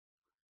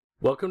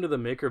Welcome to the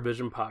Maker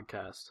Vision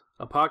Podcast,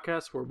 a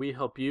podcast where we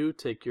help you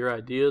take your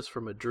ideas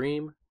from a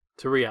dream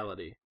to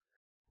reality.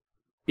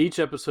 Each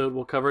episode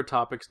will cover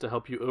topics to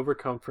help you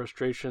overcome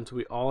frustrations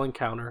we all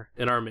encounter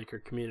in our maker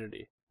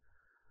community.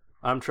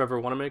 I'm Trevor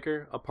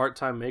Wanamaker, a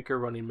part-time maker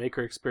running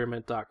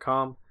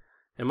MakerExperiment.com,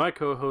 and my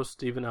co-host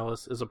Stephen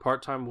Ellis is a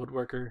part-time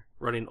woodworker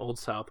running Old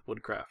South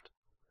Woodcraft.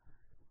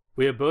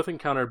 We have both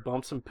encountered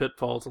bumps and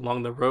pitfalls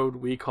along the road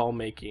we call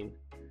making,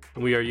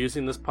 and we are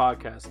using this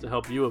podcast to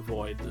help you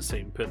avoid the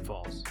same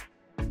pitfalls.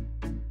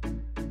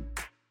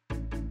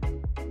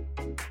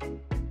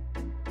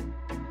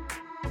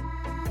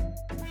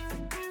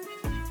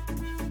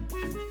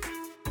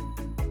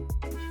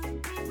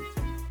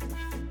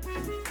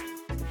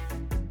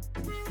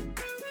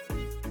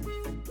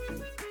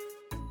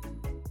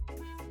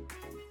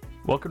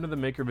 Welcome to the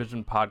Maker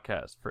Vision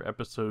Podcast for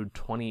episode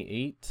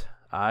 28,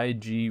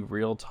 IG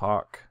Real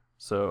Talk.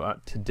 So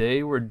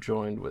today we're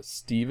joined with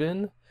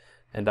Stephen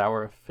and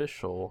our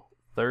official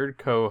third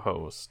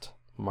co-host,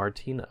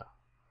 Martina.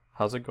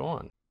 How's it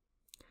going?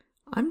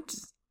 I'm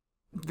just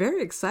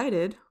very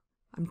excited.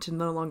 I'm to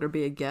no longer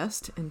be a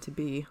guest and to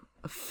be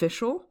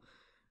official.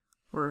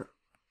 We're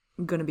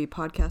going to be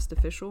podcast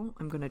official.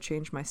 I'm going to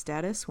change my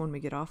status when we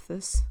get off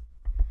this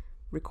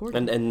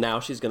recording. And now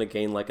she's going to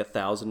gain like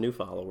 1,000 new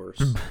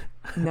followers.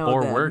 No,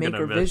 Or the we're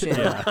Maker gonna Vision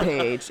yeah.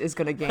 page is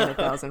going to gain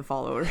 1,000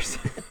 followers.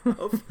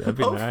 That'd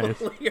be nice.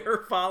 Hopefully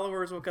her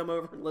followers will come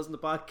over and listen to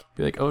podcast.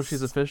 Be like, oh,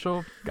 she's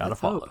official? Gotta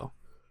Let's follow.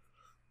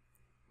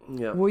 hope.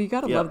 Yeah. Well, you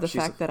got to Yeah, love the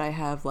she's- fact that I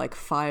have like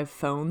 5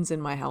 phones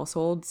in my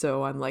household.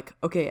 So I'm like,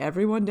 okay,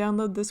 everyone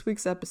download this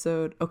week's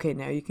episode. Okay,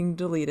 now you can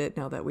delete it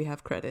now that we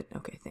have credit.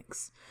 Okay,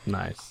 thanks.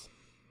 Nice.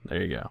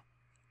 There you go.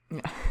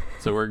 Yeah.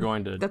 So we're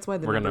going to That's why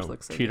the we're numbers gonna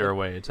look so cheat good. our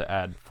way to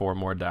add 4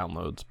 more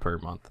downloads per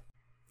month.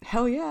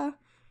 Hell yeah.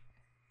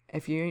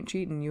 If you ain't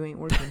cheating, you ain't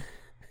working.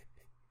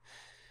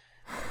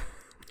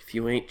 If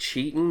you ain't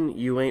cheating,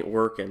 you ain't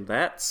working.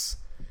 That's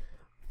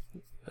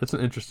That's an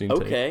interesting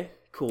take. okay.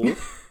 Cool.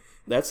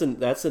 That's a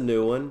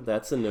new one.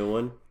 That's a new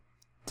one.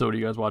 So what are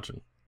you guys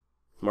watching?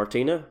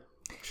 Martina,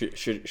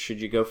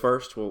 should you go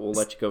first? We'll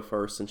let you go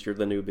first since you're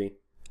the newbie,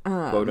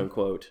 quote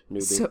unquote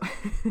newbie.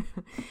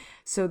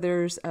 So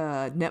there's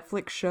a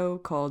Netflix show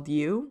called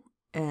You,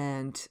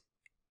 and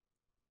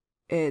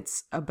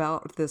it's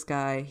about this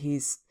guy.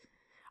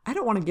 I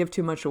don't want to give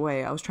too much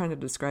away. I was trying to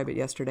describe it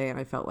yesterday, and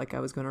I felt like I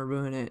was going to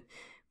ruin it.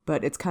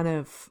 But it's kind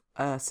of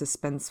a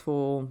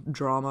suspenseful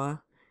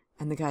drama,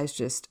 and the guy's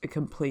just a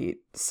complete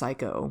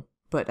psycho.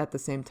 But at the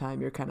same time,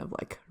 you're kind of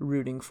like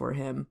rooting for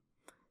him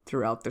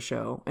throughout the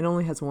show. It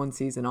only has 1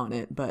 season on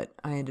it, but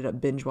I ended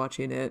up binge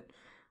watching it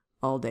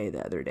all day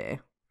the other day.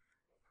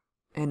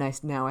 And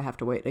now I have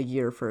to wait a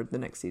year for the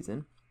next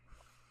season.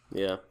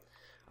 Yeah,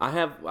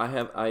 I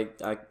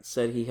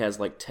said he has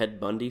like Ted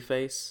Bundy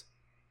face.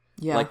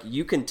 Yeah. Like,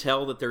 you can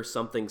tell that there's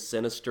something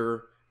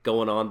sinister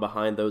going on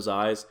behind those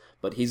eyes,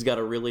 but he's got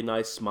a really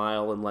nice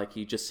smile, and like,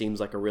 he just seems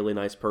like a really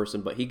nice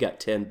person, but he got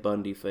Ted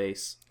Bundy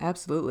face.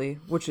 Absolutely.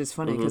 Which is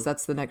funny because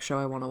that's the next show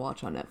I want to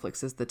watch on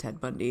Netflix is the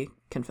Ted Bundy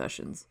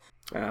Confessions.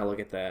 Ah,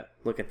 look at that.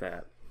 Look at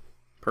that.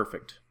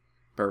 Perfect.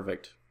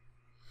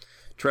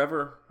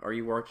 Trevor, are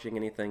you watching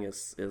anything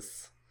as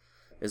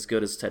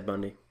good as Ted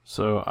Bundy?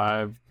 So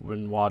I've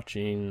been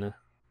watching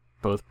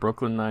both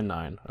Brooklyn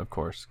Nine-Nine, of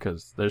course,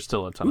 because there's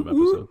still a ton of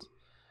episodes.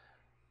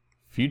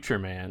 Future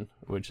Man,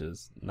 which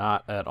is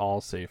not at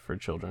all safe for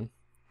children.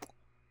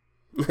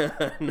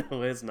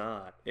 No, it's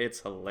not. It's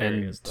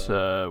hilarious,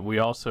 And we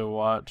also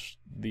watched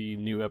the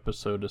new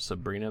episode of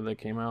Sabrina that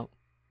came out,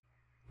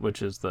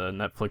 which is the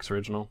Netflix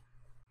original.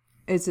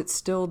 Is it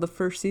still the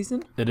first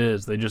season? It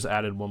is. They just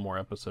added 1 more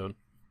episode.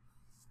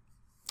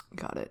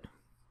 Got it.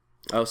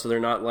 Oh, so they're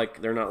not like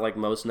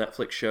most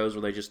Netflix shows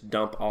where they just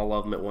dump all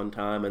of them at one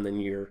time, and then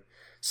you're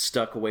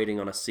stuck waiting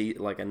on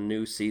a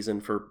new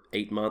season for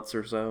 8 months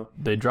or so.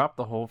 They dropped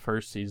the whole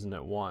first season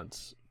at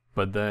once,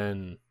 but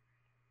then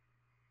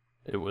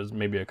it was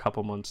maybe a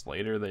couple months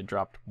later they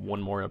dropped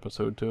 1 more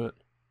episode to it.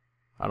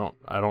 I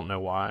don't know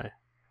why.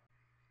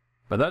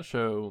 But that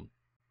show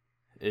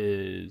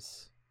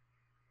it's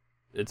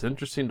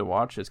interesting to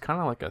watch. It's kind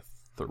of like a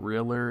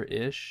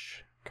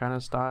thriller-ish kind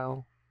of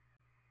style,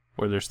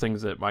 where there's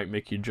things that might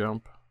make you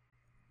jump.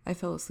 I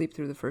fell asleep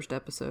through the first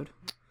episode.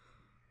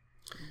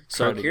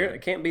 So Try it again.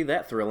 it can't be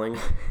that thrilling.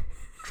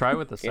 Try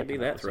with the Can't second be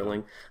that episode.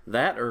 thrilling.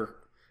 That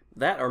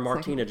or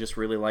Martina just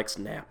really likes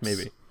naps.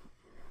 Maybe.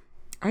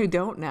 I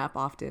don't nap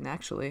often,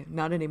 actually.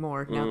 Not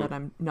anymore, now that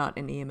I'm not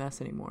in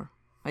EMS anymore.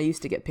 I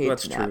used to get paid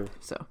That's to nap, true.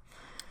 so.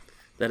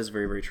 That is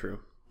very, very true.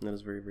 That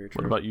is very, very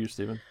true. What about you,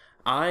 Steven?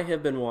 I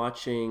have been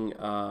watching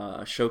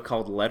a show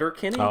called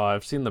Letterkenny. Oh,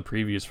 I've seen the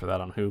previews for that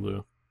on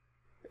Hulu.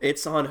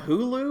 It's on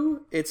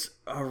Hulu. It's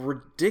a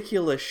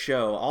ridiculous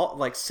show. All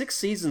like 6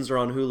 seasons are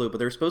on Hulu, but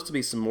there's supposed to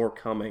be some more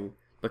coming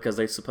because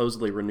they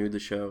supposedly renewed the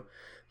show.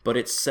 But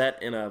it's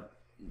set in a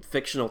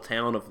fictional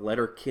town of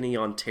Letterkenny,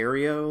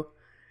 Ontario,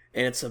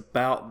 and it's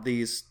about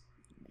these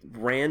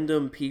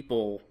random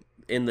people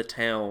in the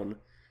town,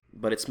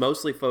 but it's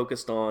mostly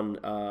focused on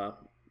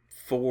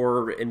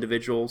four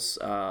individuals.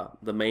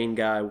 The main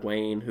guy,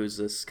 Wayne, who's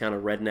this kind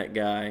of redneck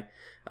guy.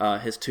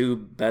 His two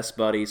best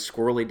buddies,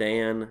 Squirrely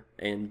Dan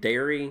and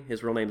Derry.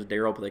 His real name is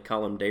Daryl, but they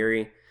call him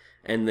Derry.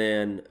 And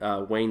then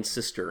Wayne's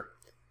sister,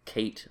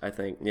 Kate, I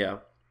think. Yeah.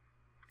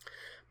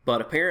 But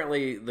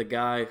apparently the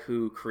guy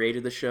who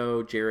created the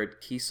show,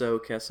 Jared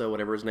Keeso,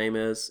 whatever his name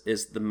is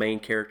the main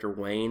character,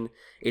 Wayne.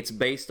 It's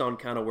based on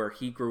kind of where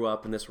he grew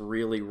up in this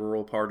really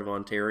rural part of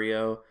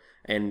Ontario.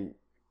 And,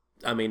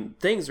 I mean,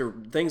 things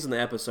in the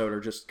episode are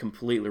just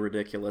completely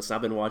ridiculous.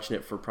 I've been watching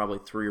it for probably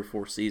 3 or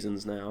 4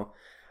 seasons now.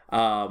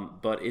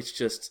 But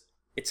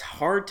it's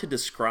hard to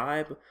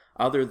describe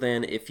other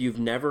than if you've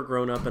never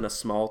grown up in a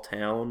small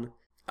town,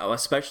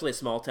 especially a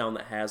small town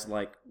that has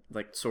like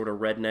sort of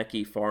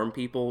rednecky farm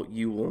people,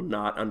 you will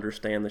not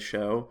understand the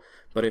show.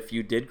 But if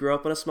you did grow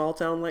up in a small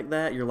town like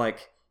that, you're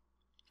like,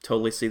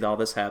 totally see all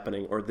this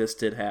happening, or this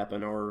did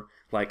happen, or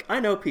like, I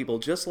know people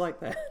just like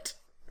that.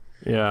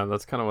 Yeah,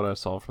 that's kind of what I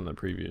saw from the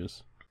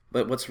previews.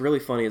 But what's really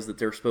funny is that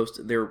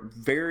they're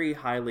very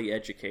highly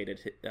educated,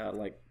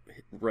 like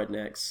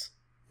rednecks.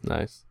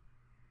 Nice.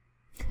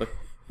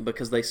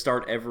 Because they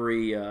start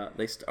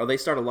they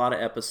start a lot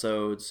of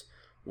episodes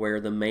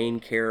where the main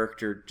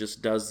character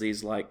just does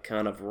these like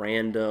kind of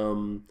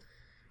random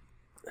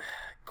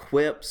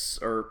quips,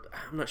 or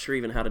I'm not sure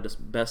even how to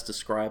best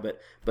describe it,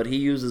 but he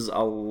uses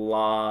a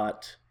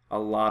lot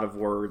of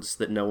words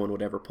that no one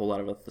would ever pull out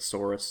of a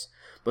thesaurus,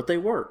 but they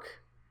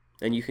work,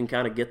 and you can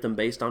kind of get them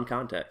based on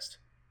context.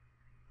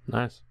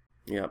 Nice.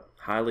 Yep,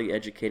 highly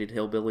educated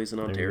hillbillies in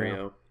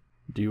Ontario.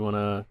 Do you want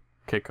to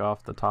kick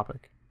off the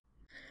topic?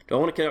 Do I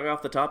want to kick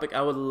off the topic?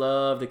 I would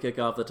love to kick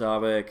off the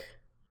topic.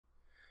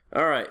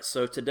 All right,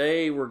 so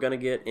today we're going to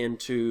get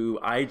into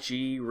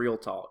IG Real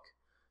Talk.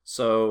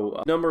 So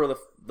a number of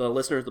the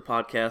listeners of the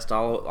podcast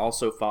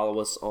also follow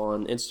us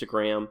on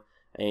Instagram,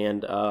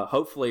 and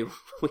hopefully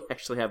we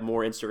actually have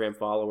more Instagram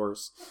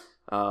followers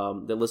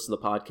that listen to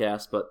the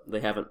podcast, but they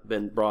haven't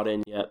been brought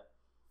in yet.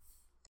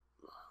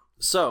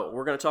 So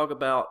we're going to talk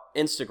about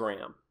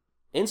Instagram.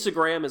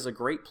 Instagram is a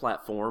great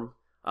platform.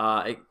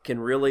 It can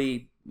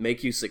really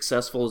make you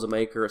successful as a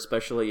maker,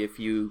 especially if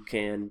you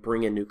can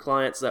bring in new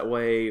clients that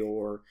way,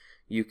 or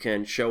you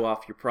can show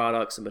off your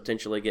products and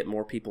potentially get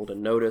more people to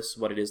notice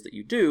what it is that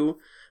you do.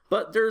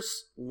 But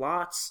there's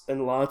lots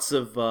and lots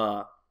of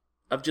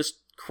just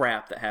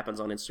crap that happens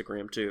on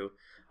Instagram too.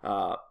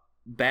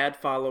 Bad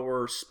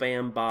followers,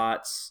 spam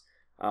bots,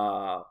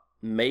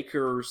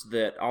 makers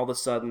that all of a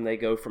sudden they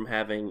go from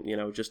having,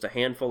 just a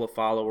handful of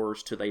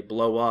followers to they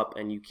blow up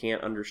and you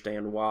can't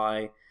understand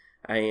why.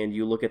 And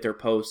you look at their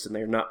posts and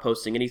they're not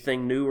posting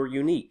anything new or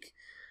unique.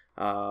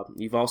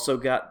 You've also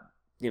got,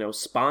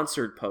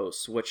 sponsored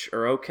posts, which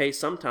are okay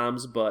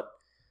sometimes, but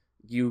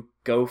you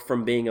go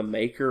from being a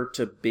maker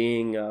to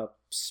being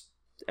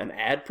an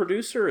ad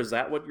producer. Is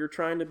that what you're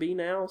trying to be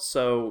now?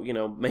 So,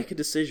 make a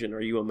decision.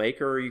 Are you a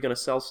maker, or are you going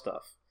to sell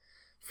stuff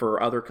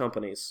for other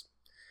companies?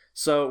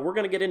 So we're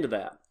going to get into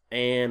that.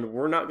 And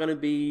we're not going to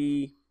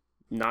be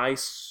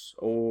nice,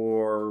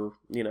 or,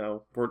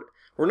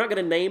 we're not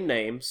going to name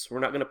names. We're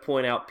not going to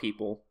point out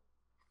people.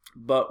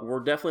 But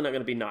we're definitely not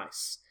going to be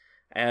nice.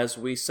 As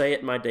we say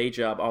at my day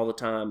job all the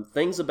time,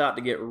 things about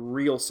to get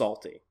real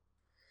salty.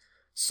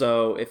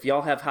 So if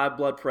y'all have high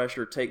blood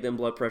pressure, take them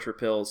blood pressure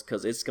pills,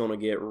 because it's going to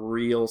get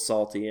real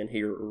salty in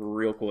here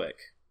real quick.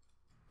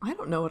 I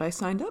don't know what I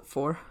signed up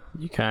for.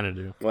 You kind of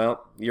do.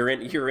 Well, you're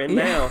in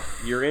now.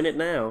 You're in it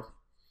now.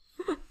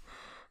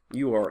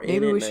 You are in it now.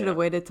 Maybe we should have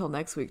waited till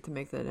next week to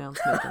make the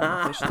announcement that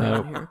I'm officially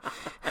on here.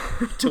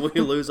 Till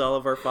we lose all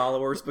of our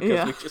followers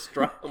because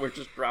we're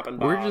just dropping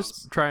bombs. We're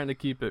just trying to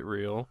keep it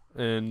real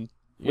and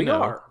We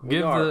are.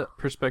 the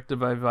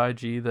perspective of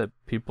IG that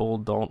people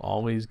don't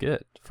always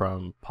get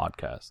from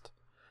podcast.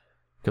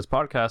 Because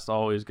podcasts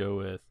always go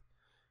with,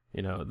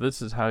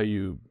 this is how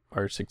you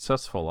are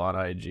successful on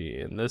IG,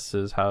 and this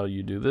is how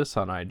you do this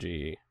on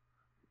IG.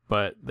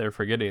 But they're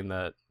forgetting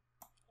that,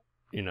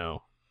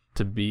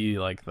 to be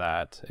like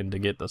that and to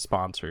get the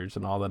sponsors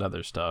and all that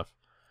other stuff,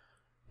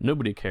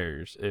 nobody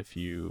cares if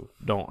you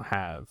don't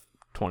have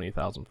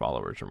 20,000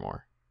 followers or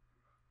more.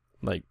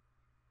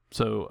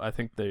 So I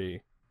think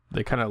they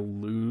kind of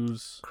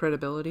lose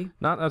credibility.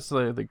 Not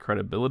necessarily the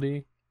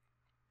credibility,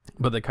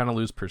 but they kind of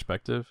lose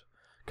perspective,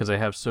 because they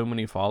have so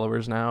many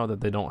followers now that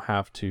they don't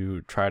have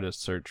to try to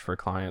search for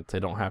clients. They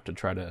don't have to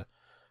try to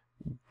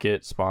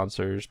get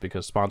sponsors,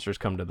 because sponsors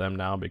come to them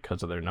now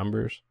because of their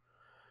numbers.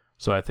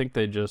 So I think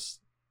they just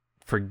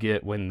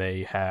forget when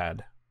they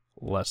had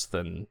less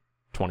than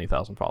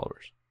 20,000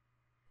 followers.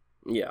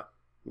 Yeah.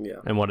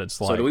 And what it's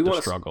like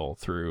to struggle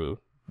through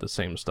the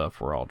same stuff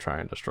we're all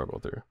trying to struggle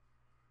through.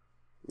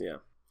 Yeah.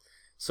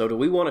 So do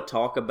we want to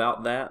talk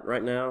about that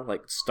right now?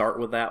 Start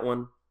with that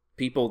one?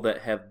 People that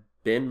have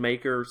been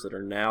makers that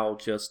are now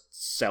just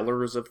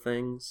sellers of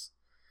things?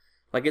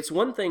 It's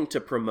one thing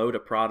to promote a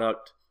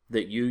product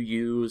that you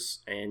use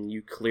and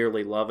you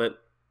clearly love it.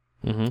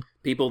 Mm-hmm.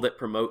 People that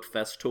promote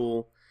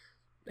Festool,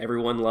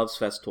 everyone loves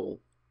Festool.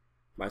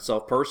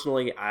 Myself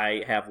personally,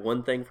 I have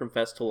one thing from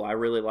Festool. I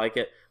really like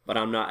it, but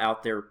I'm not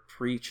out there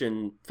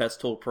preaching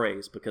Festool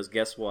praise, because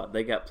guess what?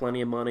 They got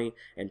plenty of money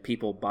and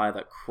people buy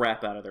the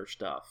crap out of their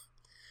stuff.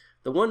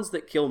 The ones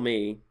that kill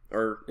me,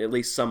 or at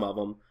least some of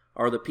them,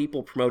 are the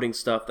people promoting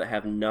stuff that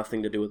have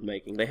nothing to do with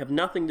making. They have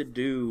nothing to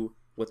do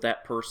with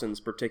that person's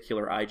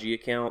particular IG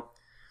account.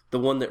 The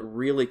one that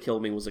really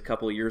killed me was a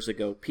couple of years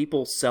ago.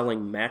 People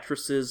selling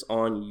mattresses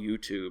on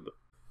YouTube.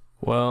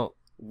 Well,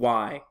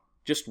 why?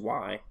 Just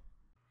why?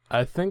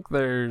 I think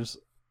there's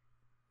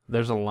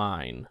a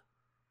line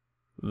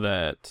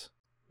that,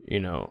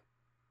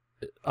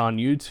 on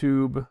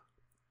YouTube,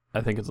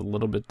 I think it's a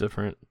little bit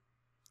different,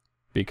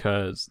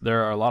 because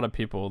there are a lot of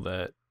people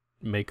that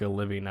make a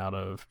living out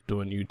of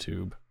doing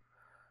YouTube,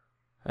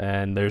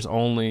 and there's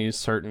only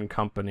certain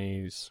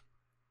companies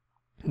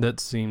that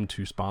seem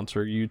to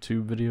sponsor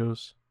YouTube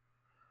videos,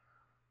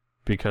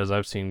 because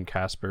I've seen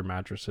Casper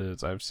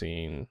mattresses, I've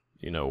seen,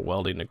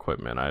 welding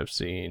equipment, I've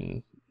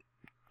seen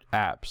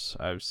apps,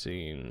 I've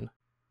seen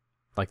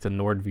like the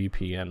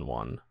NordVPN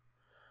one.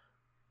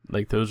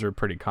 Like, those are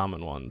pretty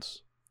common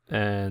ones.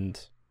 And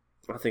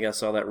I think I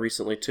saw that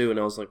recently too, and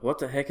I was like, what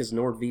the heck is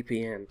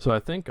NordVPN? So I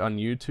think on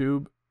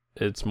YouTube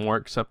it's more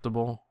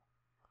acceptable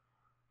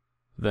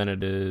than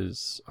it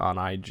is on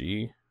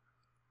IG.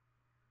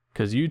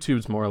 Because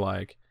YouTube's more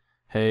like,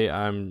 hey,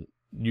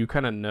 you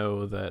kind of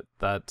know that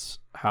that's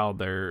how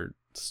they're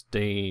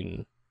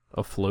staying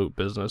afloat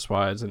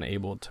business-wise and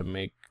able to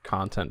make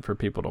content for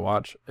people to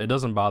watch. It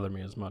doesn't bother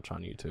me as much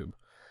on YouTube,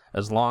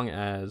 as long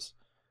as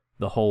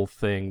the whole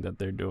thing that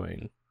they're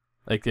doing,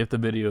 like if the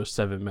video is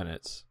 7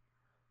 minutes,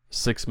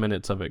 6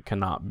 minutes of it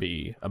cannot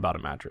be about a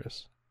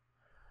mattress.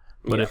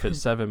 But if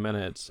it's 7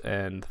 minutes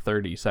and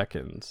 30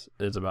 seconds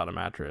is about a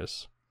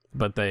mattress,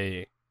 but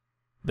they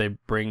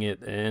bring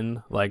it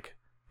in like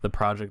the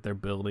project they're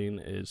building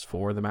is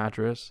for the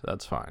mattress,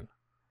 that's fine.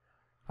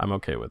 I'm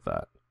okay with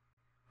that.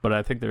 But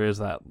I think there is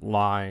that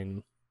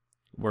line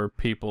where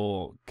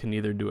people can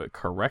either do it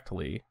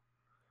correctly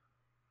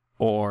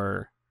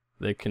or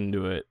they can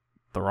do it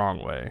the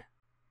wrong way.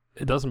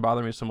 It doesn't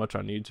bother me so much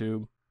on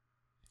YouTube,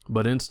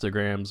 but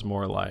Instagram's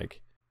more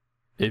like,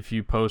 if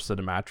you posted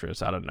a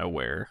mattress out of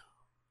nowhere,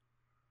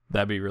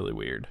 that'd be really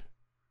weird.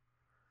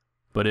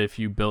 But if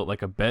you built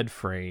like a bed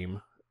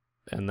frame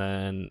and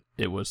then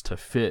it was to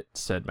fit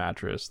said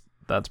mattress,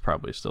 that's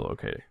probably still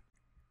okay.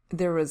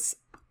 There was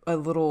a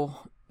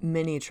little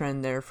mini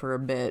trend there for a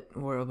bit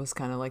where it was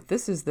kind of like,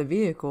 this is the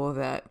vehicle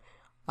that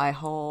I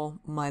haul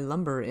my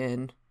lumber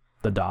in.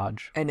 The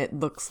Dodge. And it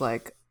looks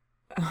like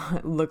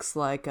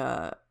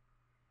a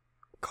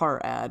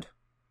car ad,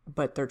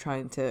 but they're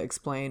trying to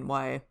explain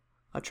why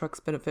a truck's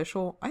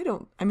beneficial.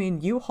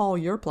 You haul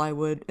your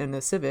plywood in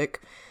a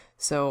Civic,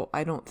 so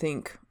I don't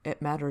think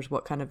it matters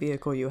what kind of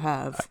vehicle you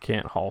have. I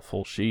can't haul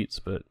full sheets,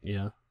 but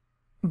yeah.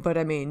 But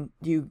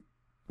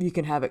you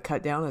can have it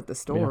cut down at the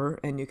store,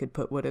 and you could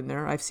put wood in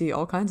there. I've seen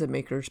all kinds of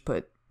makers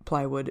put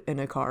plywood in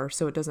a car,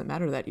 so it doesn't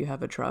matter that you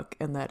have a truck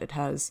and that it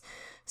has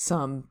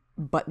some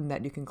button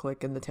that you can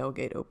click and the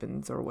tailgate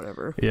opens or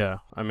whatever. Yeah,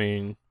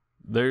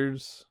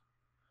 there's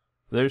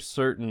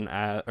certain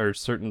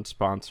certain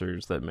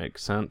sponsors that make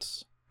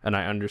sense, and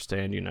I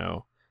understand,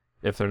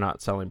 if they're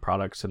not selling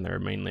products and they're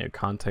mainly a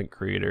content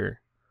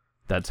creator,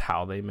 that's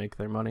how they make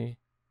their money.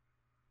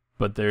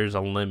 But there's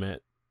a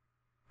limit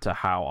to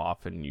how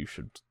often you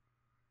should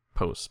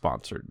post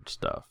sponsored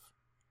stuff,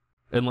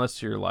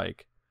 unless you're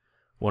like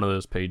one of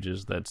those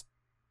pages that's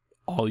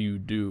all you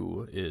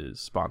do is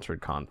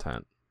sponsored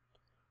content,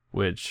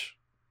 which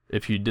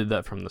if you did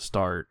that from the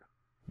start,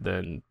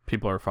 then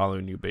people are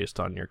following you based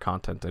on your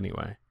content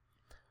anyway.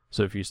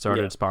 So if you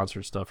started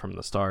sponsored stuff from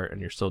the start and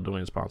you're still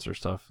doing sponsored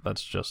stuff,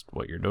 that's just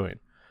what you're doing.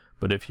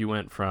 But if you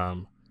went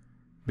from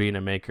being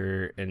a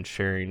maker and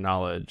sharing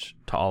knowledge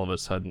to all of a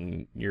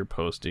sudden you're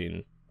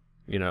posting,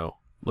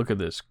 look at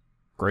this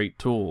great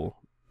tool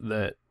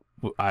that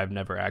I've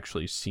never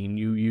actually seen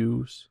you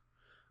use,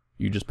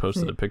 you just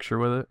posted a picture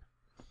with it,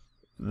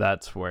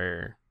 that's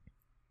where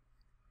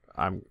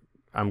I'm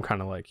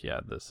kind of like, yeah,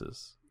 this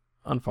is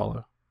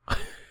unfollow.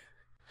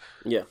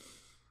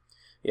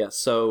 Yeah,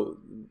 so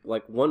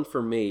like one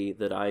for me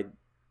that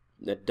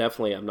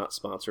definitely I'm not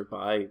sponsored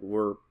by,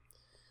 we're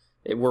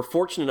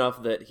fortunate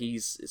enough that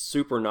he's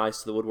super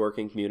nice to the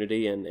woodworking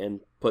community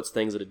and puts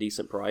things at a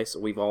decent price.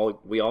 We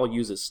all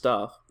use his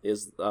stuff,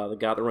 is the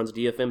guy that runs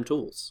DFM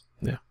Tools.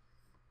 Yeah.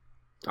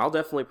 I'll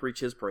definitely preach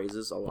his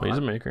praises a lot. Well, he's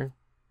a maker.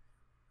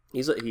 He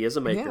is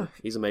a maker. Yeah,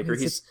 he's a maker.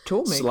 He's a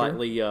tool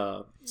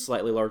maker.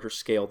 Slightly larger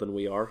scale than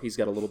we are. He's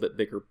got a little bit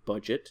bigger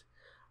budget.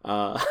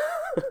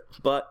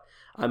 But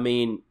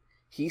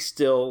he's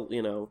still,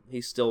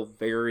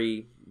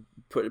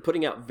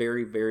 putting out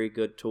very, very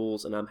good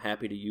tools, and I'm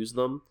happy to use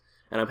them,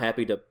 and I'm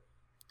happy to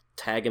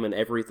tag him in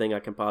everything I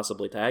can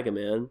possibly tag him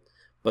in,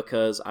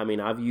 because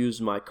I've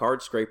used my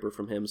card scraper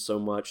from him so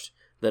much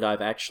that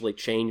I've actually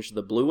changed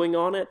the bluing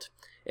on it,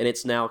 and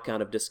it's now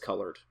kind of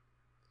discolored.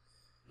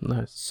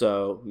 Nice.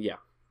 So yeah,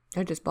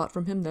 I just bought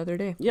from him the other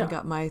day. Yeah, I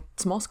got my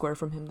small square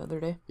from him the other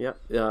day.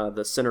 Yep,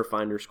 the center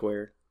finder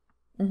square.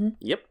 Mm-hmm.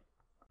 Yep.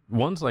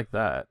 Ones like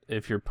that,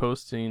 if you're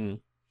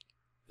posting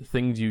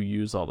things you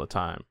use all the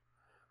time,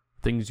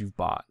 things you've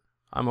bought,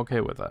 I'm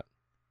okay with that.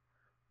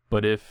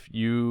 But if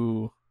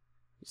you,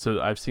 so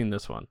I've seen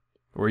this one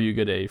where you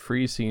get a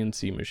free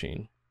CNC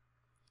machine,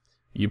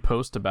 you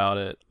post about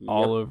it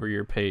all over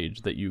your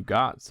page that you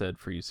got said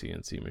free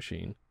CNC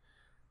machine,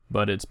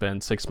 but it's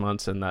been 6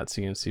 months and that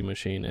CNC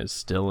machine is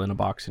still in a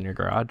box in your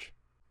garage.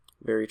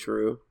 Very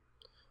true.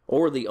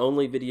 Or the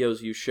only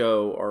videos you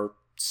show are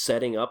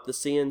setting up the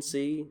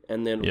CNC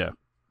and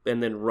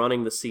then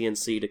running the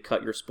CNC to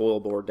cut your spoil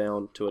board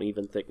down to an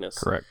even thickness.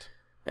 Correct.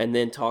 And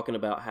then talking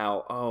about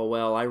how, oh,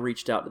 well, I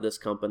reached out to this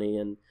company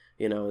and,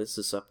 you know, this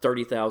is a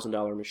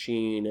 $30,000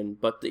 machine.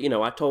 But you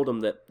know, I told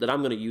them that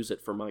I'm going to use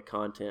it for my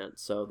content.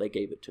 So they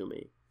gave it to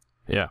me.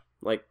 Yeah.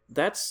 Like,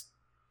 that's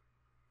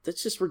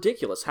just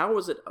ridiculous. How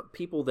is it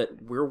people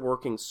that we're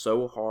working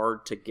so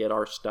hard to get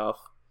our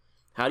stuff,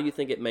 how do you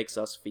think it makes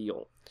us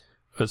feel?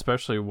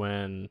 Especially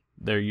when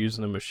they're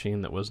using a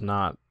machine that was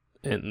not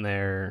in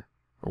their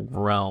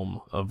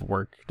realm of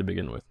work to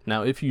begin with.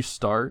 Now, if you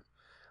start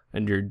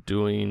and you're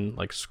doing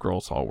like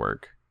scroll saw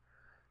work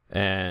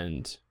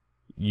and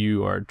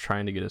you are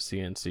trying to get a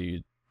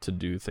CNC to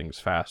do things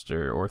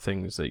faster or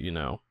things that, you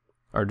know,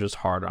 are just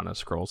hard on a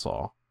scroll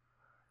saw,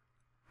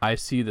 I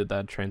see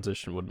that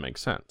transition would make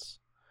sense.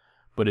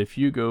 But if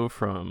you go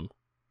from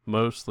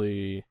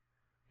mostly,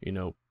 you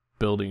know,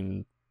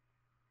 building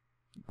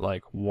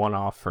like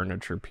one-off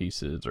furniture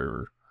pieces,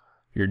 or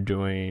you're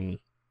doing,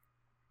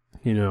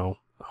 you know,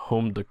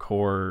 home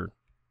decor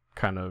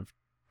kind of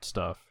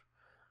stuff,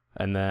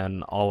 and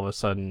then all of a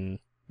sudden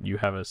you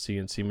have a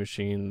CNC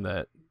machine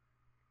that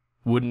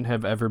wouldn't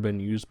have ever been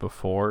used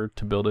before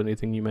to build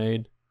anything you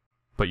made,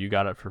 but you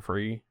got it for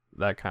free,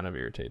 that kind of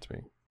irritates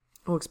me.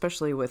 Well,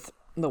 especially with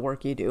the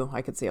work you do,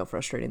 I could see how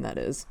frustrating that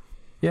is.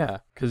 Yeah,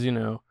 because, you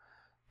know,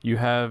 you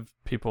have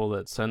people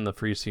that send the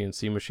free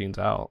CNC machines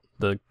out,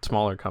 the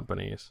smaller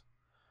companies,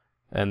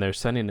 and they're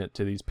sending it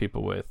to these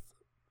people with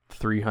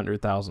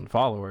 300,000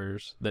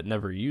 followers that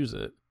never use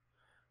it.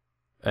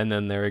 And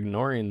then they're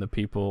ignoring the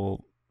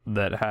people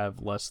that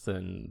have less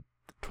than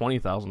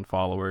 20,000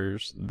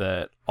 followers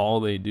that all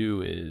they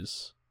do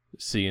is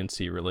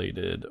CNC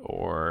related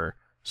or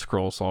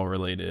scroll saw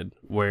related,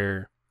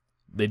 where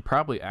they'd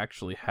probably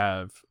actually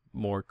have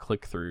more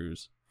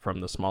click-throughs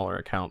from the smaller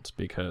accounts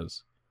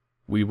because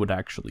we would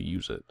actually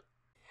use it.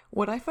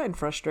 What I find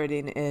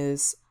frustrating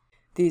is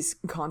these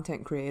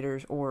content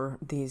creators or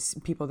these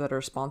people that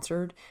are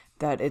sponsored,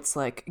 that it's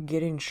like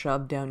getting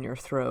shoved down your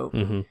throat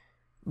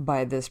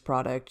by this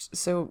product.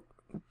 So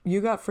you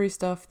got free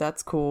stuff,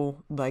 that's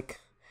cool. Like,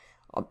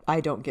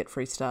 I don't get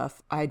free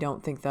stuff. I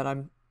don't think that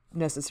I'm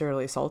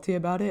necessarily salty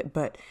about it,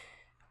 but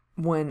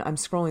when I'm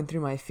scrolling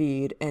through my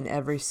feed and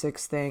every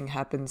sixth thing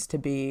happens to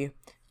be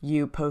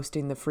you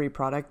posting the free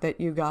product that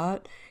you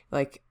got,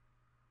 like,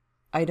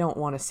 I don't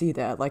want to see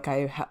that. Like,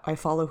 I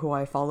follow who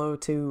I follow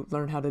to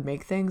learn how to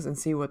make things and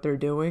see what they're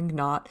doing,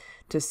 not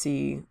to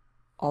see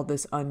all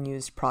this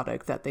unused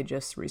product that they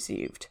just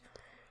received.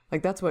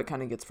 Like, that's what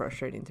kind of gets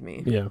frustrating to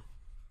me. Yeah,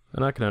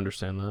 and I can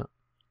understand that.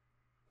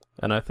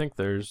 And I think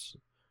there's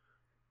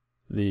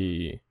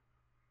the,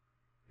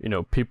 you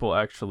know, people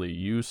actually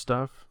use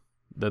stuff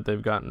that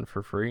they've gotten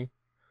for free.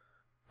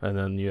 And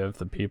then you have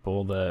the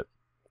people that,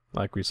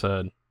 like we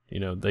said, you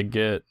know, they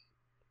get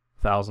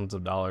thousands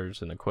of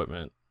dollars in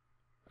equipment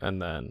and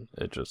then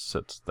it just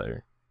sits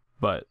there.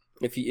 But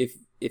if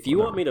you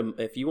want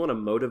to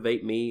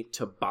motivate me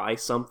to buy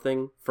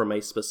something from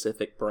a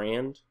specific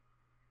brand,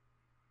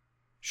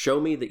 show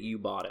me that you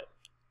bought it.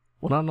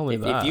 Well, not only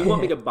that. If you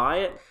want me to buy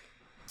it,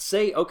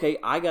 say, okay,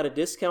 I got a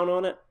discount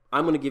on it,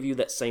 I'm going to give you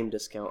that same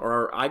discount.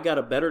 Or I got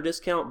a better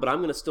discount, but I'm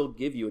going to still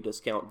give you a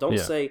discount. Don't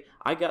say,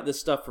 I got this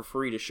stuff for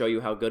free to show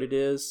you how good it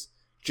is,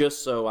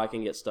 just so I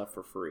can get stuff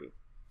for free.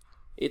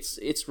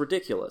 It's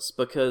ridiculous,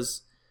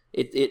 because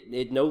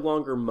it no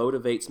longer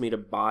motivates me to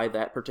buy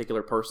that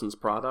particular person's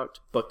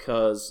product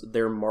because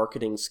their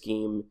marketing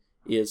scheme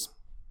is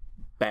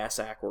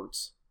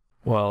bass-ackwards.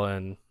 Well,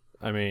 and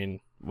I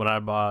mean, when I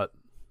bought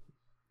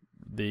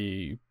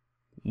the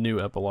new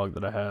epilogue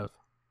that I have,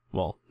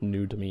 well,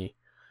 new to me,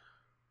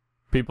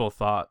 people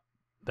thought,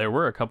 there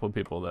were a couple of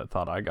people that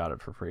thought I got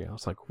it for free. I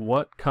was like,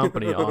 what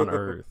company on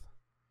earth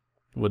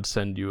would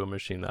send you a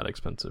machine that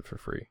expensive for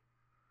free?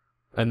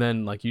 And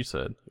then, like you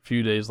said, a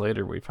few days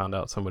later, we found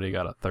out somebody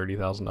got a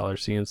 $30,000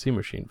 CNC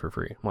machine for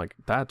free. I'm like,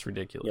 that's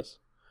ridiculous.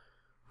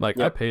 Yep. Like,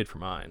 I paid for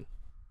mine.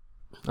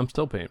 I'm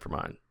still paying for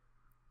mine.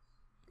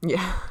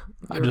 Yeah.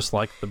 I just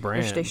like the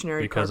brand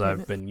stationary because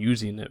cabinet. I've been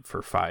using it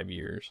for 5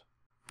 years.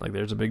 Like,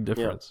 there's a big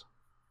difference. Yep.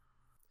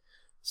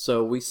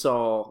 So we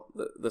saw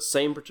the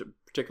same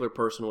particular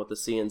person with the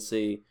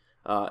CNC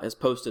has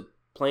posted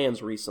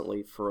plans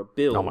recently for a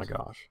build. Oh my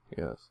gosh,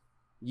 yes.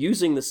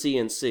 Using the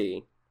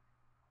CNC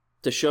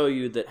to show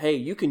you that, hey,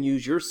 you can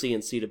use your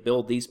CNC to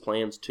build these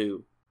plans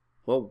too.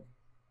 Well,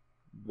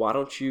 why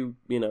don't you,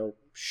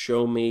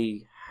 show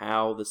me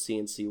how the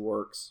CNC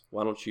works?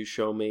 Why don't you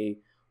show me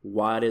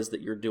why it is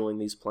that you're doing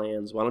these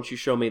plans? Why don't you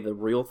show me the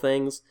real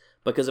things?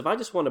 Because if I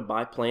just want to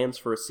buy plans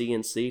for a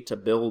CNC to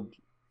build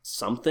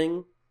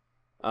something,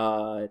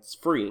 It's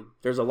free.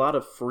 There's a lot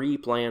of free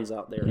plans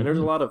out there, and there's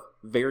a lot of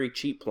very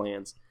cheap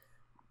plans.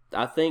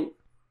 I think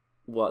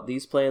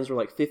these plans were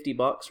like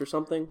 $50 or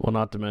something. Well,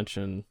 not to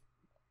mention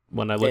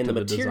when I looked at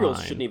the materials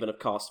design, shouldn't even have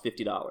cost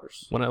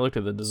 $50. when I looked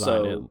at the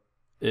design,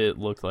 it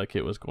looked like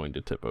it was going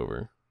to tip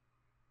over.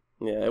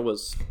 Yeah, it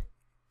was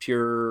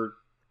pure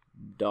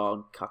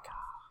dog caca.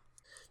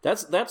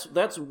 That's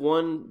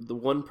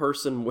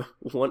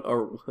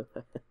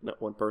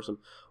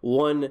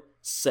one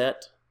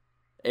set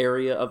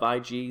area of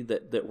IG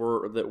that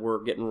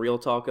we're getting real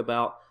talk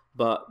about.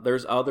 But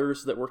there's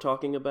others that we're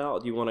talking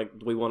about. Do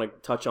we want to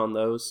touch on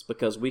those,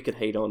 because we could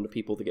hate on the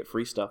people that get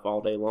free stuff all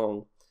day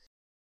long.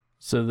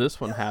 So this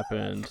one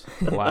happened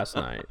last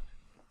night,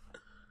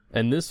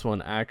 and this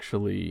one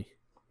actually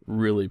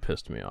really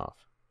pissed me off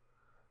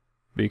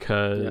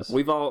because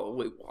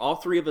all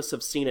three of us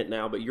have seen it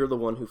now, but you're the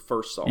one who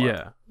first saw it.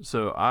 Yeah.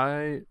 So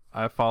I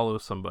follow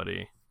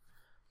somebody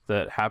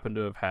that happened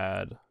to have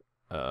had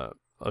a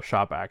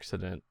shop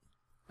accident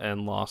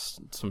and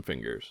lost some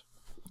fingers.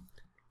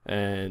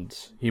 And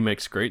he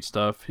makes great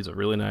stuff. He's a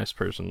really nice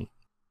person.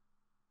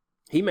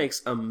 He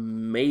makes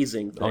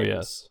amazing things. Oh,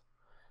 yes.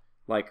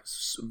 Like,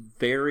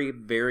 very,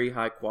 very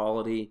high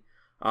quality.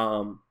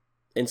 And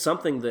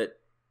something that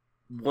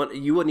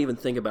you wouldn't even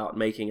think about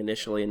making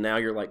initially. And now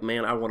you're like,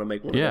 man, I want to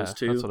make one of those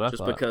too. That's what I just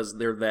thought. Because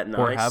they're that nice.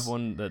 Or have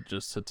one that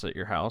just sits at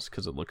your house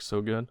because it looks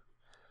so good.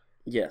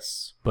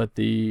 Yes. But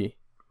the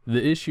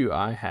issue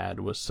I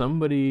had was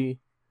somebody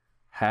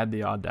had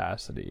the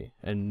audacity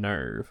and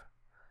nerve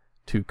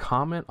to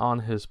comment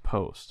on his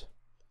post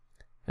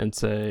and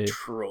say,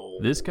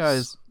 Trolls. This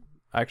guy's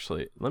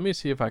actually, let me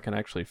see if I can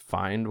actually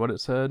find what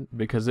it said,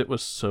 because it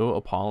was so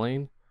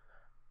appalling.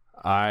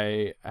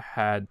 I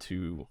had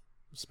to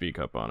speak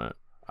up on it.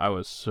 I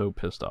was so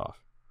pissed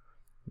off.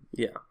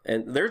 Yeah,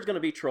 and there's going to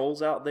be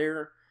trolls out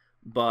there,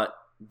 but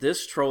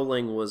this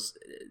trolling was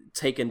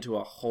taken to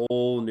a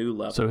whole new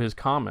level. So his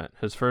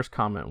first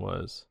comment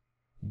was,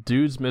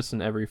 dude's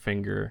missing every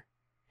finger.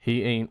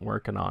 He ain't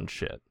working on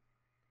shit.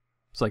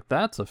 It's like,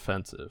 that's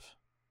offensive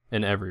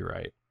in every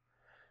right.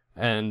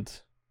 And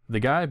the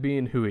guy,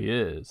 being who he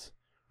is,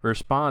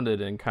 responded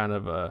in kind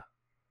of a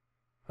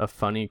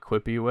funny,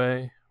 quippy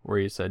way, where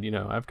he said,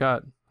 I've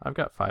got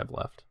 5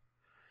 left.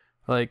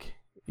 Like,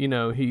 he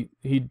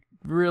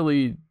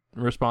really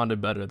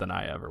responded better than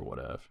I ever would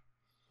have.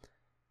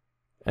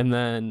 And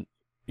then,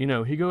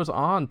 he goes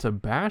on to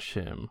bash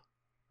him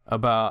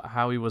about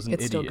how he was an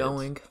idiot. It's still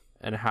going.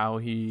 And how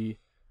he,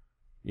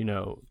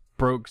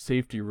 broke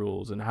safety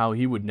rules and how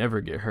he would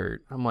never get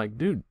hurt. I'm like,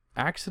 dude,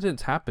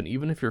 accidents happen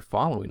even if you're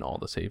following all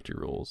the safety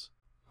rules.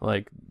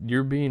 Like,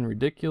 you're being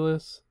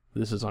ridiculous.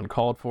 This is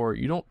uncalled for.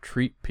 You don't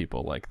treat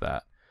people like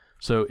that.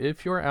 So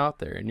if you're out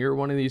there and you're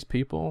one of these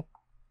people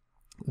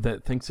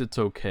that thinks it's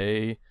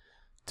okay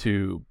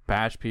to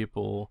bash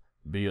people,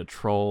 be a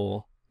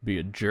troll, be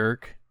a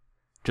jerk,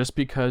 just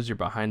because you're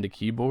behind a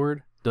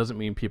keyboard doesn't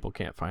mean people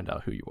can't find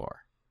out who you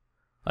are.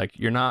 Like,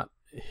 you're not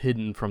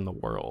hidden from the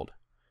world.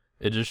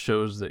 It just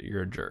shows that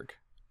you're a jerk.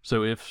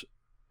 So if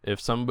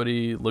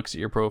somebody looks at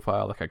your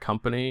profile, like a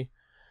company,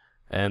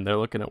 and they're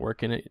looking at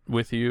working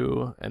with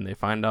you, and they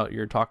find out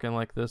you're talking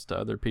like this to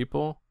other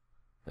people,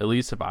 at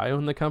least if I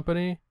own the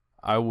company,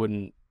 I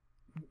wouldn't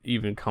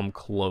even come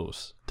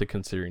close to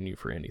considering you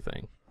for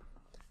anything.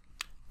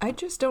 I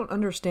just don't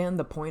understand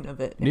the point of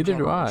it. Neither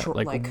do I.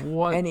 Like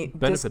what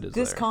benefit is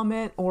this there?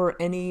 comment or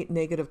any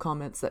negative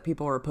comments that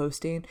people are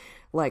posting,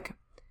 like,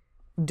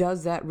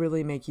 does that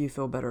really make you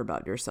feel better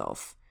about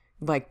yourself?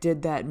 Like,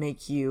 did that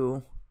make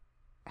you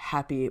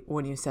happy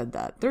when you said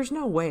that? There's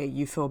no way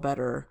you feel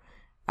better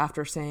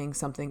after saying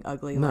something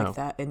ugly like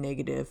that and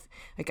negative.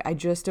 Like, I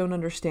just don't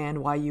understand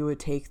why you would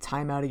take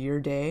time out of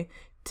your day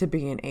to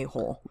be an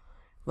a-hole.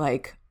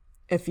 Like,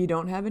 if you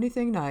don't have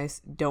anything nice,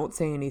 don't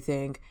say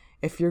anything.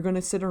 If you're going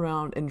to sit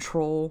around and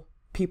troll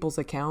people's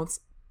accounts,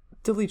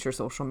 delete your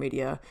social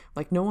media.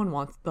 Like, no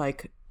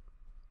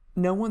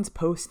one's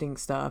posting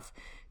stuff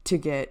to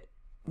get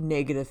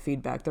negative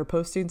feedback. They're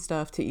posting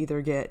stuff to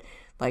either get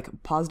like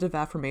positive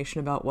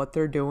affirmation about what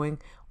they're doing,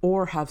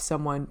 or have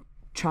someone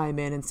chime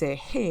in and say,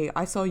 hey,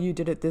 I saw you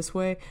did it this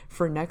way.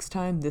 For next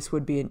time, this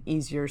would be an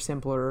easier,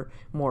 simpler,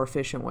 more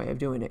efficient way of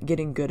doing it.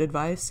 Getting good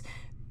advice.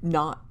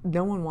 No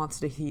one wants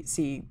to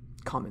see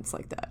comments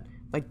like that.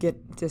 Like,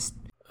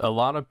 a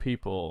lot of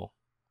people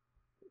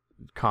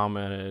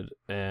commented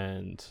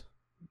and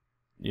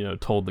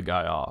told the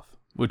guy off,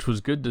 which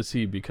was good to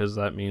see, because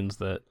that means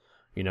that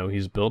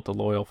he's built a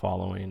loyal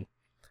following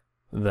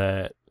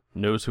that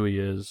knows who he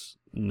is,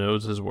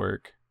 knows his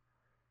work,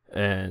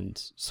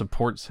 and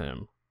supports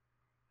him,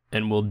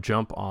 and will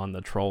jump on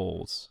the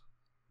trolls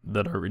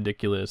that are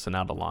ridiculous and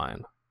out of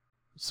line.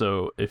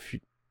 So if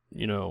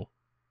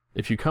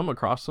you come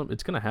across them,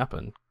 it's going to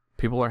happen.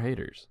 People are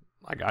haters.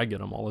 Like, I get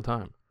them all the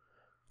time.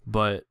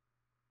 But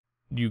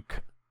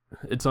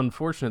it's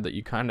unfortunate that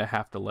you kind of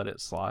have to let it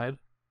slide.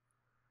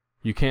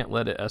 You can't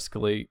let it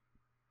escalate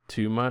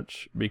too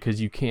much,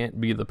 because you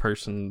can't be the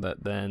person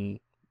that then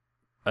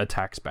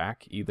attacks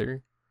back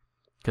either,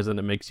 because then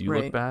it makes you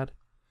look bad.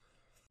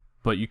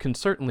 but you can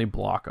certainly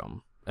block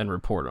them and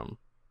report them.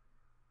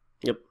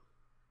 Yep.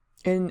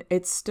 And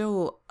it's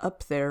still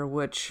up there,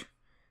 which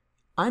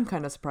I'm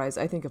kind of surprised.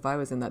 I think if I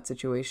was in that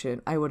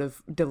situation, I would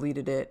have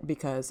deleted it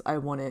because I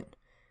wouldn't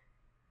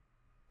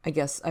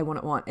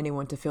want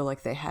anyone to feel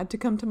like they had to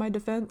come to my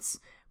defense.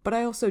 But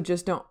I also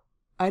just don't,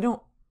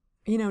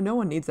 no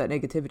one needs that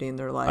negativity in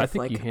their life. I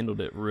think you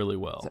handled it really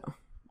well, so.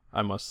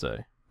 I must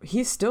say.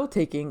 He's still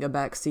taking a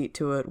back seat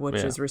to it, which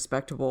is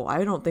respectable.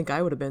 I don't think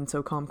I would have been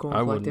so calm, cool,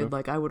 and collected.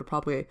 Like, I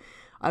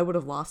would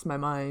have lost my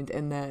mind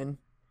and then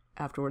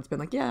afterwards been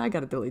like, yeah, I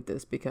gotta delete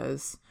this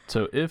because...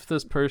 So if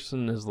this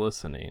person is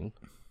listening,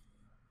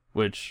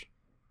 which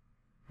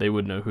they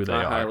would know who they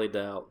are. I highly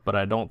doubt. But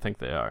I don't think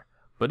they are.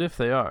 But if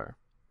they are...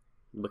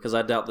 Because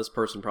I doubt this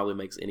person probably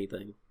makes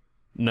anything.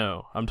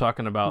 No, I'm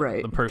talking about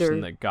the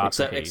person that got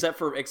the hate. Except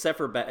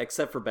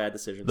for bad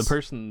decisions. The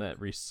person that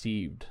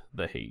received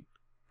the hate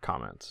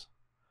comments.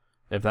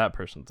 If that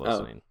person's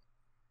listening.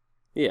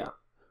 Yeah.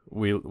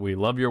 We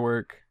love your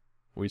work.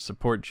 We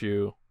support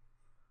you.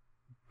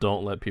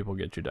 Don't let people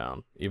get you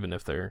down, even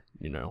if they're,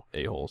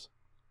 a-holes.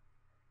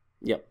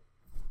 Yep.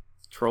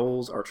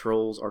 Trolls are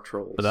trolls are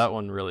trolls. But that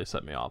one really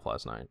set me off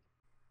last night.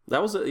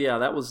 That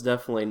was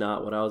definitely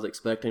not what I was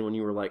expecting when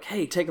you were like,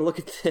 hey, take a look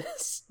at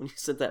this. When you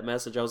sent that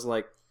message, I was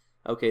like,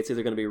 okay, it's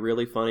either going to be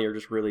really funny or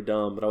just really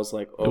dumb. But I was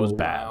like, oh, it was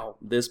bad. Wow,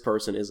 this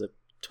person is a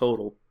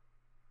total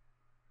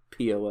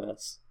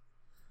POS.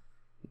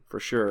 For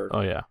sure.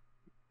 Oh, yeah.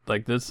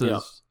 Like, this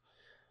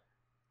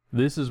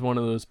is one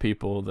of those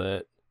people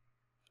that,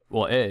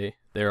 well, A,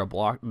 they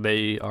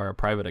are a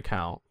private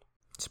account.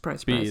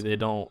 Surprise. B, they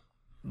don't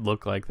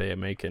look like they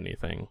make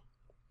anything.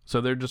 So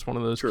they're just one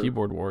of those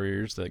keyboard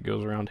warriors that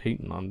goes around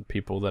hating on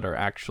people that are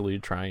actually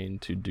trying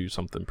to do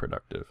something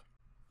productive.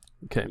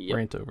 Okay,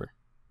 rant over.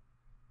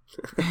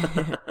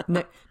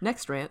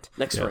 Next rant.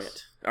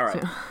 Rant. All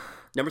right.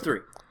 Number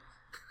 3.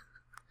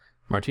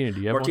 Martina,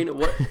 do you have Martina,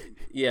 one? what?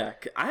 Yeah,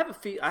 I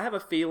have a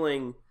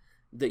feeling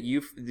that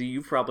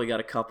you've probably got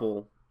a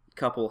couple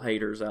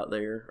haters out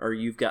there, or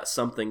you've got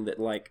something that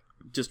like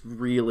just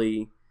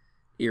really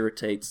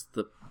irritates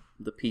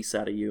the piece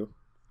out of you.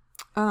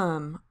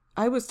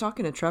 I was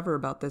talking to Trevor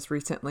about this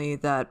recently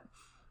that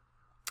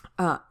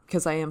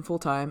because I am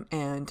full-time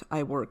and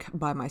I work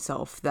by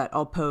myself, that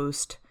I'll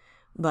post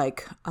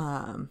like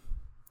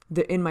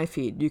in my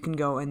feed. You can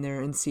go in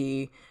there and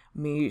see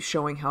me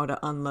showing how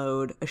to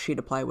unload a sheet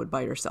of plywood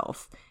by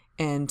yourself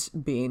and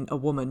being a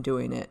woman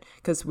doing it,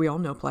 because we all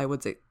know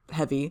plywood's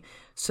heavy.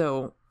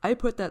 So I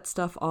put that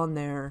stuff on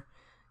there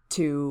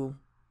to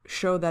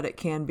show that it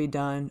can be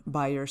done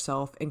by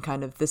yourself and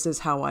kind of, this is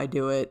how I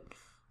do it.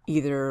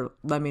 Either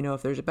let me know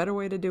if there's a better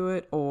way to do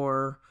it,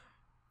 or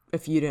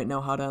if you didn't know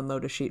how to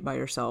unload a sheet by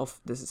yourself,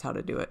 this is how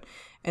to do it.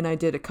 And I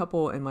did a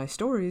couple in my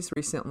stories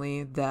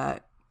recently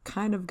that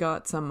kind of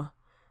got some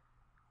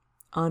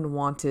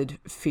unwanted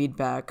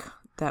feedback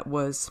that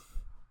was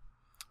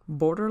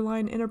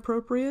borderline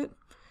inappropriate.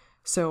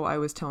 So I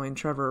was telling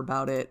Trevor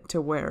about it to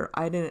where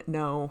I didn't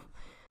know.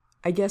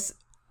 I guess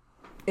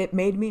it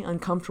made me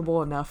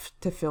uncomfortable enough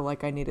to feel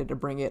like I needed to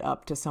bring it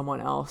up to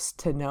someone else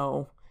to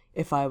know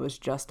if I was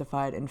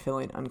justified in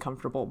feeling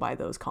uncomfortable by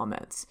those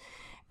comments.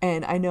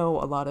 And I know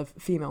a lot of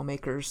female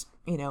makers,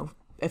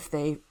 if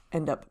they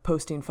end up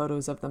posting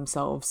photos of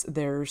themselves,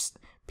 there's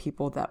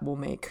people that will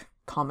make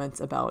comments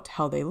about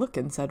how they look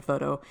in said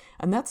photo.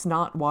 And that's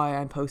not why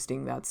I'm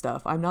posting that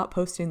stuff. I'm not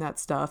posting that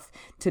stuff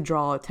to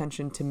draw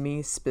attention to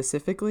me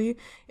specifically.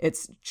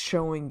 It's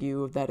showing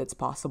you that it's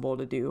possible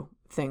to do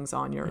things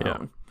on your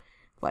own.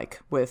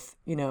 Like with,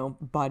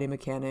 body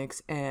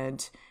mechanics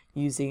and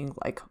using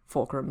like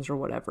fulcrums or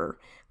whatever.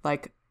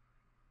 Like,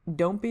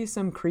 don't be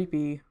some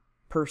creepy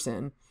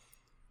person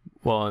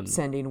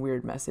sending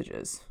weird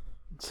messages.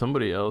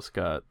 Somebody else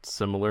got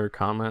similar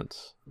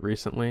comments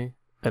recently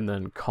and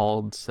then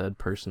called said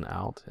person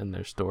out in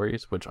their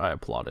stories, which I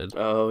applauded.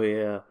 Oh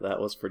yeah,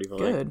 that was pretty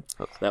funny. Good.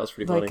 That was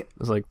pretty funny. It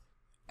was like,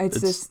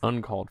 it's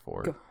uncalled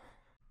for.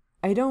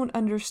 I don't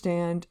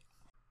understand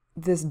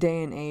this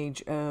day and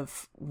age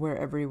of where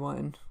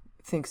everyone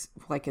thinks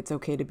like it's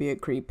okay to be a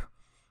creep.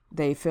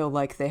 They feel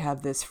like they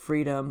have this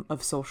freedom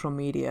of social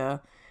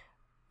media,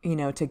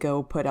 to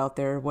go put out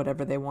there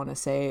whatever they want to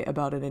say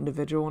about an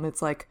individual. And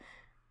it's like,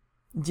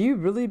 do you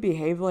really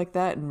behave like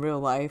that in real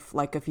life?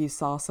 Like if you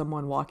saw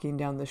someone walking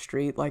down the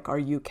street, like, are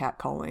you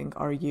catcalling?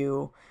 Are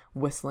you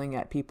whistling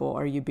at people?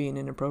 Are you being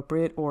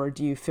inappropriate? Or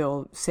do you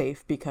feel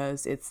safe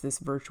because it's this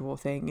virtual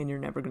thing and you're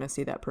never going to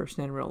see that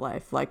person in real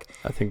life? Like,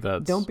 I think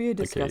that's don't be a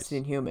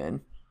disgusting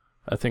human.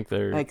 I think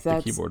they're like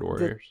the keyboard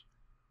warriors.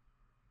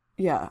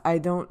 Yeah, I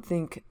don't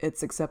think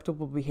it's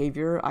acceptable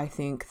behavior. I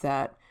think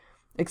that,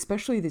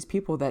 especially these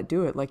people that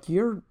do it, like,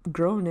 you're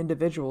grown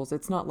individuals.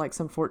 It's not like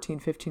some 14,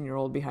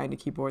 15-year-old behind a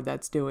keyboard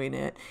that's doing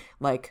it.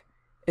 Like,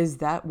 is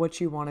that what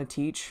you want to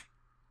teach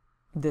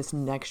this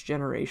next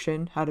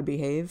generation, how to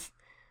behave?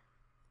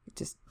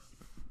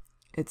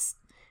 It's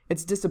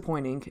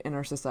disappointing in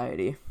our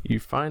society. You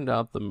find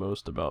out the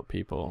most about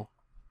people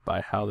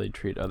by how they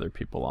treat other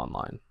people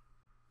online,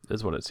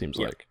 is what it seems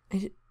like.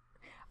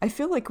 I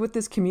feel like with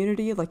this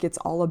community, like it's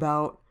all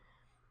about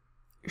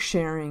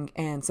sharing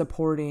and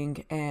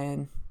supporting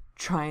and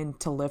trying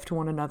to lift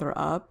one another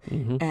up.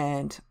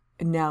 And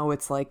now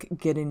it's like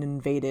getting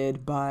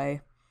invaded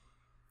by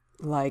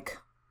like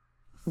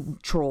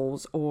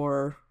trolls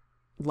or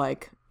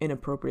like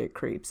inappropriate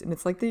creeps, and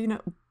it's like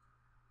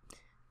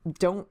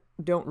don't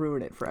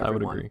ruin it for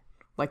everyone. I would agree.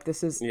 Like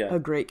this is a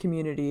great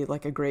community,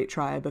 like a great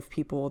tribe of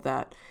people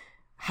that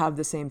have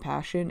the same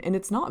passion, and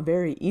it's not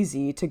very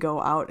easy to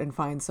go out and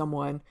find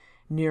someone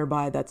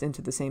nearby that's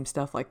into the same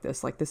stuff like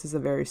this. Like this is a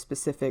very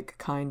specific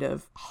kind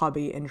of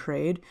hobby and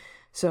trade.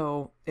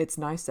 So it's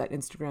nice that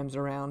Instagram's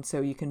around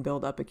so you can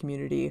build up a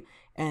community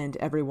and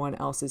everyone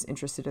else is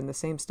interested in the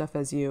same stuff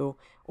as you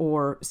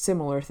or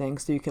similar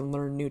things, so you can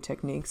learn new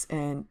techniques.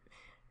 And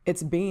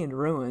it's being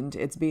ruined.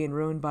 It's being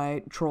ruined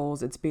by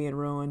trolls. It's being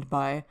ruined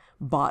by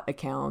bot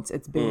accounts.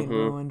 It's being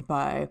ruined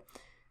by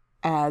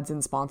ads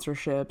and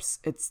sponsorships.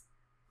 It's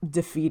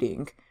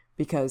defeating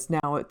because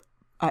now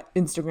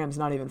Instagram's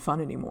not even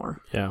fun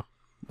anymore. Yeah.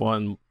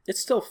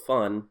 It's still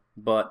fun,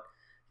 but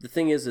the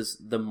thing is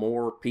the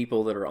more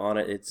people that are on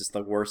it, it's just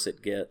the worse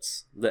it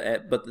gets.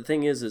 But the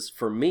thing is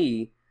for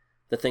me,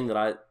 the thing that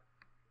I,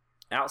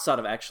 outside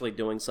of actually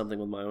doing something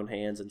with my own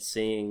hands and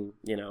seeing,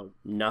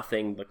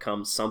 nothing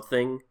become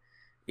something,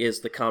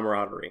 is the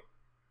camaraderie.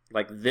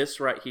 Like this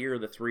right here,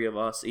 the three of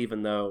us,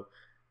 even though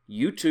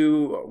you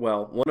two,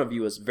 well, one of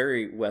you is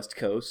very West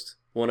Coast,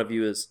 one of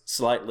you is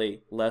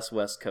slightly less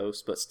West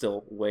Coast, but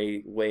still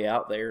way, way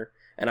out there,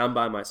 and I'm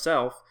by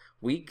myself,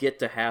 we get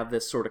to have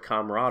this sort of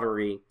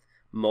camaraderie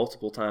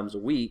multiple times a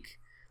week.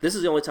 This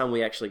is the only time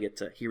we actually get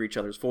to hear each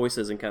other's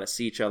voices and kind of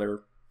see each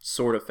other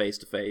sort of face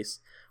to face.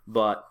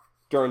 But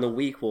during the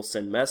week, we'll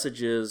send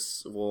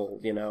messages,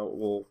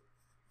 we'll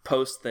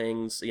post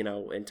things,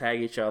 and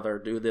tag each other,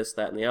 do this,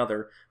 that, and the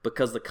other,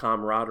 because the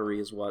camaraderie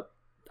is what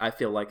I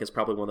feel like is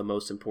probably one of the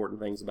most important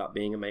things about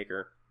being a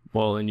maker.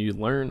 Well, and you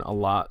learn a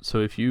lot. So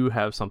if you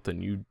have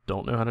something you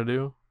don't know how to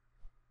do,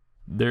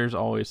 there's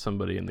always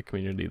somebody in the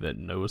community that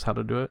knows how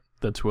to do it,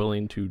 that's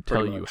willing to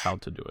tell you how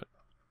to do it,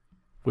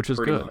 which is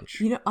good.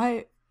 Much.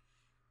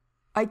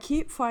 I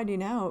keep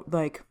finding out,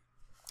 like,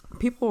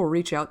 people will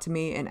reach out to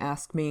me and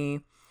ask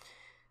me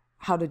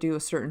how to do a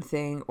certain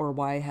thing or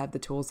why I have the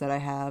tools that I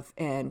have,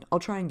 and I'll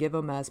try and give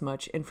them as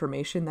much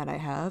information that I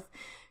have.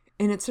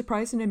 And it's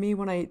surprising to me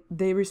when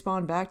they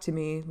respond back to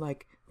me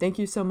like, thank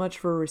you so much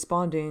for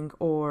responding,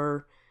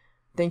 or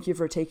thank you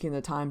for taking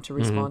the time to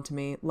respond to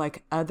me.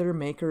 Like other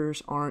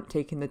makers aren't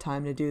taking the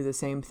time to do the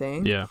same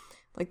thing. Yeah.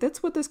 Like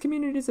that's what this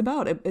community is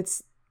about.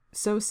 It's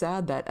so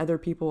sad that other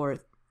people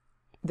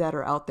that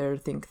are out there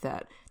think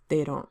that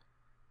they don't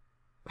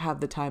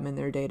have the time in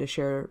their day to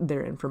share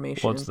their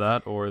information. What's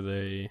that? Or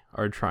they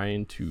are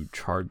trying to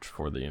charge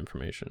for the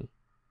information.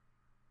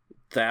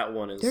 That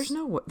one is... There's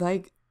no...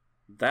 Like...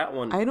 That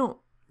one... I don't...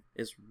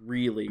 is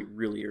really,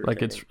 really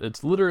irritating. Like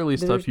it's literally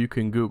stuff you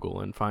can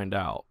Google and find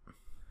out.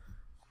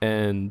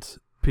 And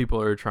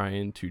people are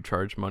trying to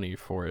charge money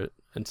for it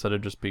instead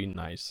of just being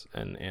nice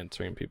and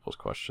answering people's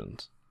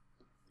questions.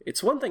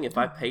 It's one thing if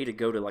I pay to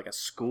go to like a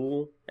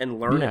school and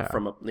learn it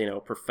from a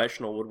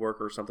professional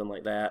woodworker or something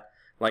like that.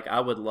 Like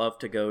I would love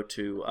to go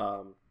to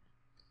I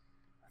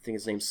think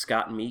his name's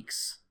Scott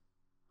Meeks.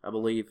 I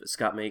believe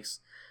Scott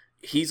Meeks.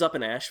 He's up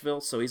in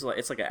Asheville, so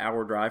it's like an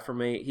hour drive from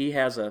me. He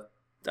has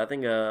I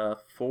think a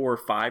 4 or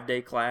 5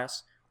 day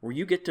class where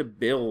you get to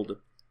build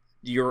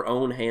your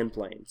own hand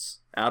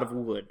planes out of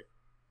wood.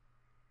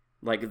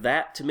 Like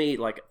that to me,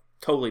 like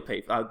totally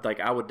pay.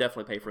 I would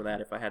definitely pay for that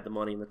if I had the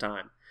money and the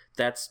time.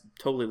 That's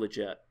totally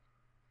legit.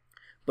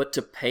 But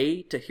to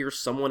pay to hear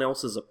someone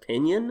else's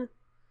opinion,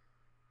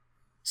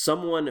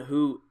 someone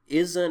who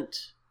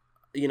isn't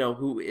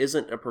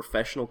a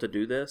professional to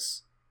do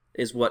this,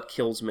 is what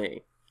kills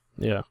me.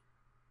 Yeah.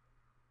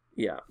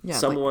 Yeah.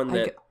 Someone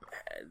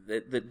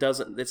that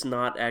doesn't, that's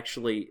not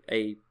actually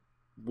a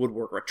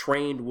woodworker, a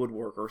trained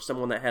woodworker,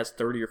 someone that has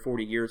 30 or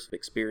 40 years of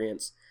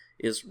experience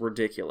is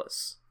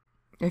ridiculous.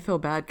 I feel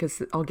bad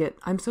because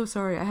I'm so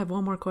sorry. I have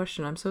one more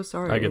question. I'm so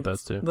sorry. I get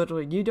that too.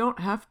 Literally, you don't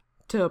have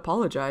to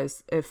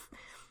apologize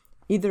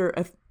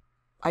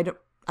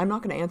I'm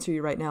not going to answer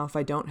you right now if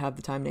I don't have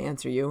the time to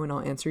answer you, and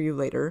I'll answer you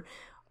later.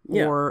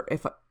 Yeah. Or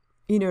if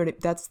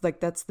that's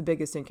the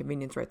biggest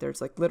inconvenience right there.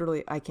 It's like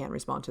literally I can't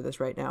respond to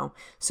this right now.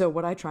 So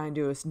what I try and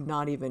do is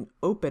not even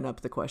open up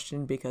the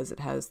question because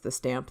it has the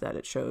stamp that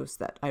it shows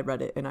that I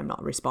read it and I'm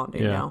not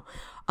responding now.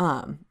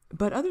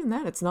 But other than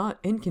that, it's not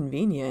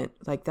inconvenient.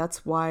 Like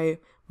that's why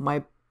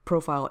my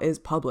profile is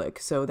public,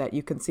 so that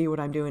you can see what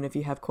I'm doing. If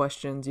you have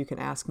questions, you can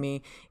ask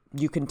me.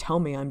 You can tell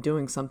me I'm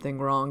doing something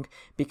wrong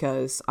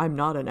because I'm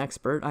not an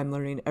expert. I'm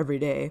learning every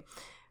day.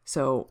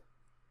 So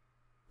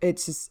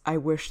it's just, I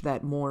wish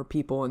that more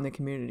people in the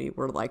community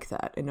were like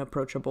that and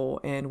approachable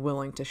and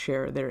willing to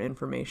share their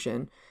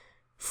information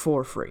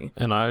for free.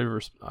 And I'm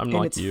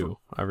like you.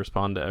 I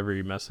respond to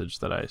every message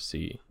that I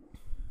see.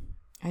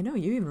 I know,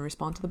 you even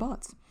respond to the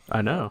bots.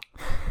 I know.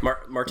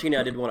 Martina,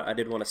 I did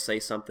want to say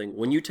something.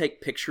 When you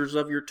take pictures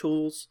of your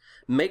tools,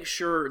 make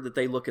sure that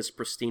they look as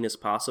pristine as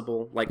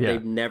possible. Like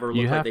they've never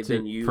looked like they've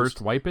been used.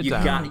 First wipe it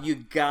down. You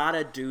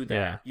gotta do that.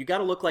 Yeah. You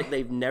gotta look like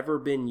they've never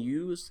been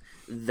used.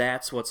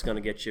 That's what's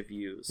gonna get you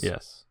views.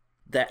 Yes.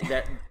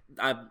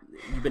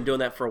 You've been doing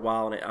that for a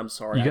while, and I'm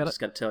sorry. I just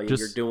gotta tell you,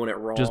 you're doing it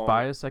wrong. Just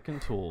buy a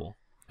second tool,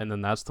 and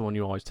then that's the one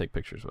you always take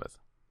pictures with.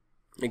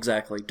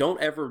 Exactly. Don't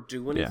ever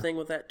do anything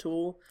with that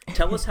tool.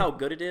 Tell us how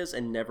good it is,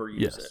 and never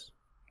use it.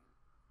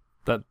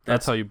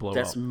 That's how you blow up.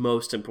 That's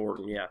most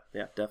important.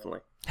 Yeah,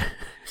 definitely.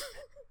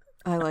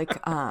 I like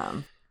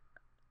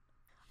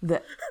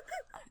the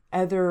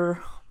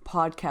other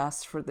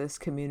podcasts for this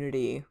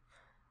community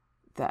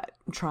that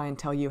try and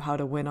tell you how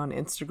to win on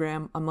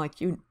Instagram. I'm like,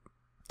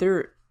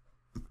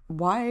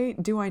 why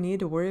do I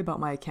need to worry about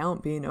my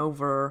account being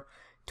over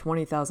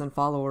 20,000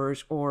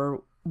 followers?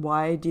 Or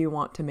why do you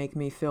want to make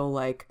me feel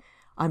like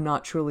I'm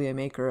not truly a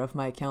maker if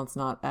my account's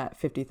not at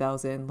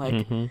 50,000?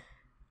 Like,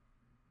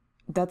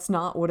 that's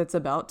not what it's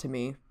about to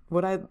me.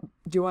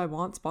 Do I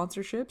want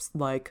sponsorships?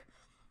 Like,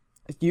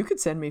 you could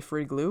send me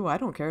free glue. I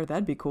don't care.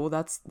 That'd be cool.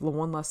 That's the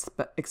one less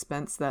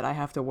expense that I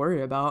have to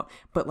worry about.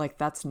 But like,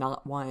 that's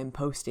not why I'm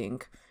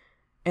posting.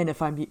 And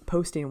if I'm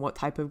posting what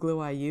type of glue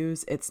I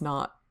use, it's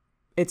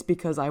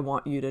because I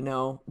want you to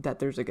know that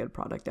there's a good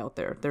product out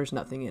there. There's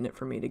nothing in it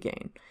for me to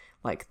gain.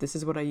 Like, this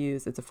is what I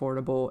use. It's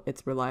affordable.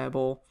 It's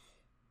reliable.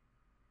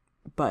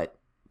 But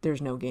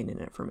there's no gain in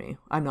it for me.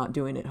 I'm not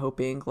doing it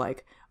hoping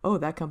like, oh,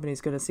 that company's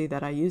going to see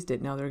that I used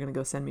it. Now they're going to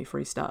go send me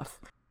free stuff.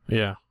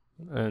 Yeah.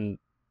 And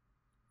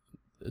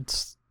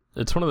it's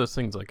one of those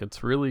things, like,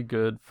 it's really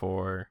good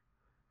for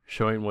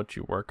showing what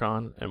you work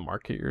on and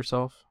market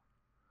yourself.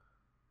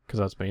 Because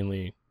that's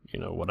mainly,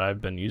 what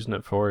I've been using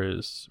it for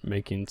is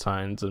making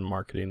signs and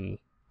marketing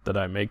that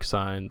I make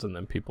signs and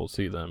then people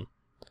see them.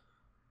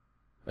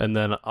 And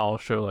then I'll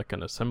show like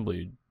an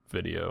assembly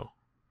video.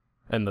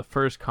 And the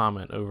first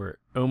comment over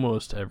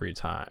almost every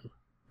time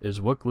is,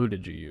 what glue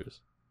did you use?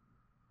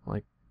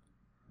 Like,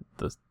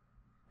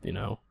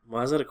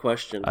 Why is that a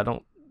question? I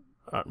don't,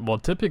 well,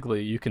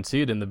 typically you can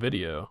see it in the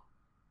video.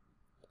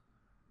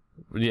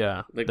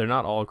 Yeah, they're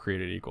not all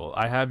created equal.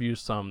 I have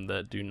used some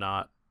that do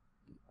not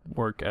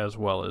work as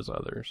well as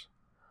others.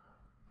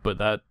 But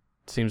that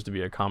seems to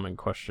be a common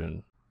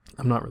question.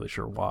 I'm not really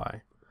sure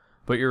why.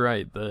 But you're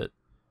right that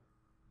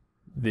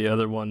the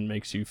other one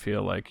makes you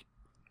feel like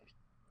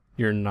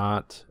you're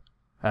not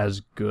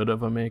as good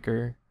of a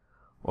maker,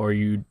 or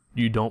you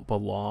don't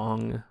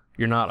belong.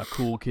 You're not a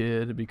cool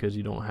kid because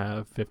you don't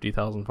have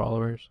 50,000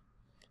 followers.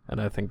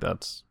 And I think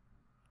that's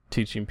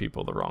teaching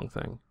people the wrong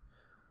thing.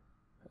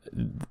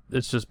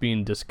 It's just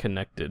being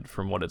disconnected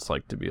from what it's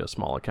like to be a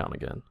small account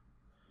again.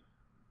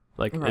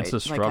 Like, right. It's a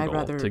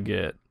struggle to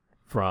get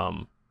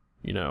from,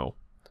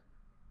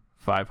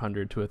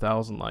 500 to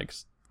 1,000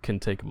 likes can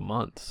take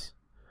months.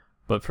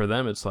 But for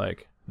them, it's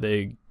like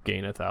they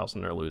gain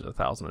 1,000 or lose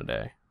 1,000 a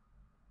day.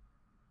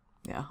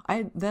 Yeah,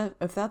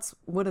 if that's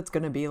what it's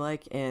going to be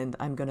like and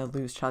I'm going to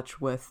lose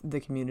touch with the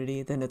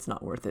community, then it's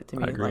not worth it to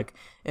me. Like,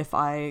 if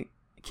I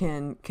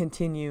can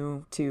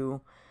continue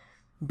to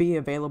be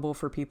available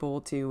for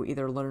people to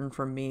either learn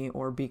from me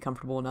or be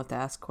comfortable enough to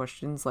ask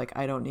questions, like,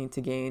 I don't need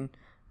to gain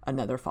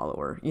another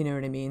follower. You know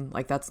what I mean?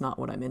 Like, that's not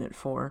what I'm in it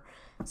for.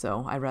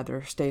 So I'd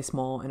rather stay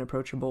small and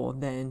approachable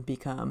than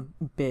become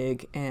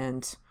big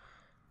and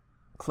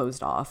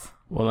closed off.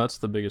 Well, that's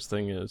the biggest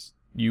thing is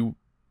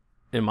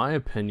in my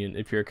opinion,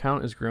 if your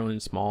account is growing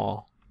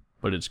small,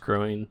 but it's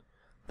growing,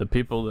 the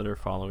people that are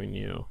following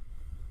you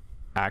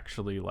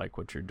actually like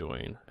what you're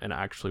doing and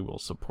actually will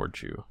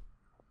support you.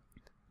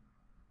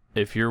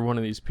 If you're one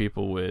of these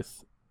people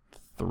with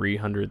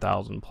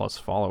 300,000 plus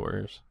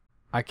followers,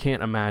 I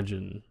can't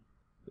imagine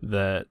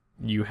that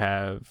you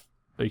have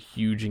a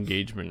huge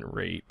engagement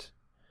rate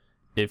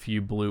if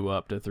you blew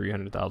up to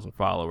 300,000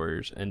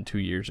 followers and 2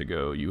 years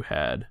ago you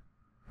had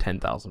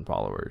 10,000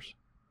 followers.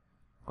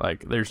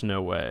 Like, there's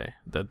no way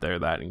that they're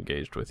that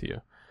engaged with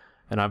you.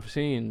 And I've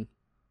seen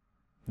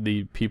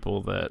the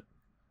people that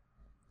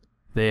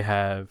they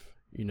have,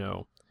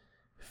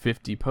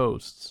 50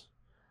 posts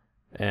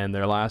and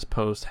their last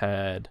post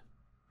had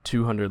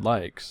 200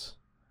 likes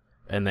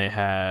and they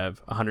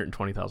have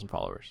 120,000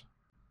 followers.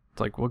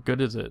 It's like, what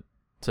good is it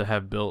to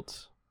have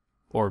built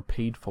or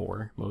paid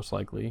for, most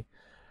likely,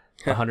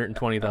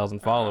 120,000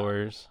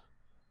 followers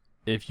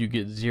if you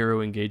get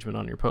zero engagement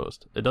on your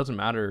post? It doesn't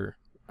matter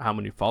how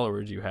many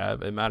followers you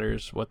have. It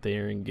matters what they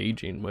are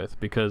engaging with,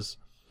 because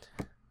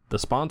the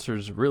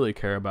sponsors really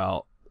care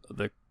about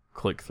the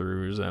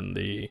click-throughs and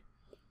the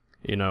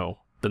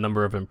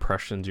number of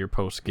impressions your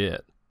posts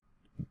get.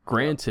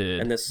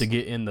 Granted, to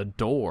get in the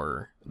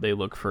door, they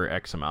look for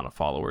X amount of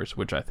followers,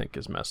 which I think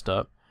is messed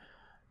up.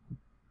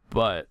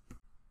 But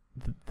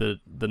the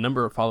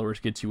number of followers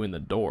gets you in the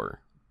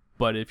door.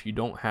 But if you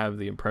don't have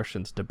the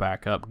impressions to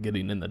back up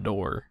getting in the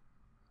door,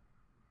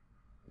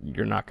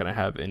 you're not going to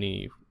have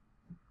any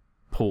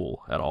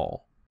pull at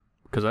all.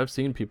 Because I've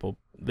seen people,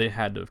 they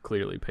had to have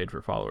clearly paid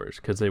for followers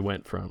because they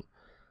went from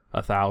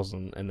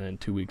 1,000 and then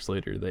 2 weeks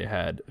later they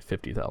had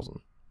 50,000.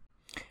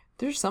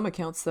 There's some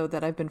accounts though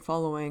that I've been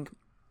following.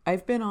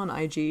 I've been on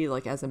IG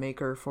like as a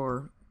maker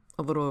for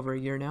a little over a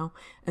year now,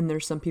 and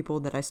there's some people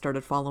that I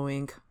started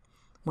following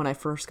when I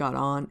first got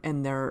on,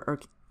 and their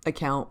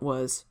account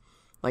was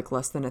like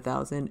less than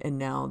 1,000, and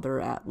now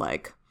they're at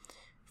like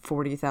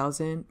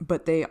 40,000.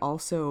 But they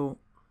also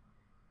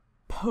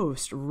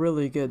post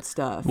really good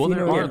stuff. Well, you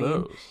there know what are I mean?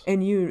 those.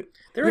 And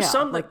There are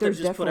some like that there's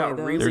just put out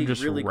definitely really,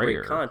 just really rare.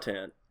 great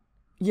content.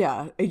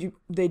 Yeah,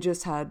 they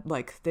just had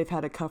like they've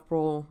had a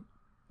couple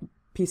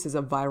pieces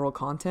of viral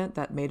content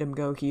that made them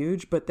go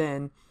huge, but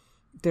then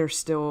they're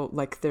still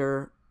like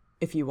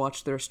if you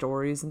watch their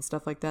stories and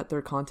stuff like that,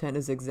 their content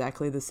is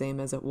exactly the same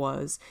as it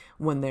was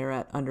when they're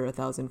at under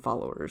 1,000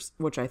 followers,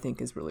 which I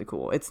think is really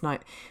cool. It's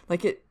not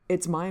like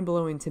it's mind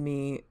blowing to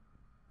me,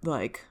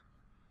 like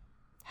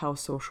how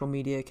social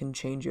media can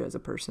change you as a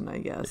person, I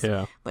guess.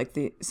 Yeah. Like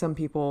some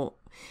people,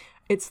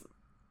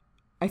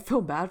 I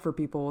feel bad for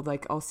people.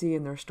 Like I'll see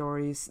in their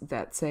stories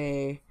that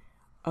say,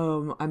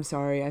 I'm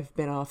sorry, I've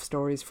been off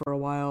stories for a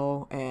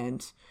while,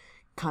 and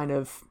kind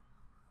of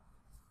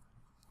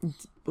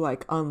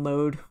like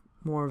unload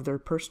more of their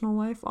personal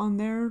life on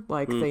there.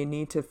 Like they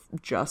need to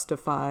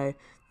justify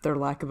their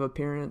lack of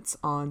appearance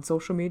on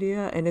social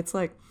media. And it's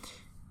like,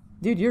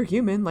 dude, you're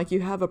human. Like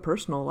you have a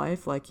personal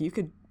life. Like you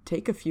could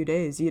take a few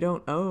days. You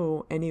don't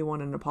owe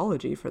anyone an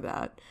apology for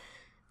that.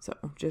 So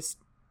just,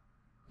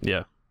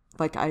 Yeah.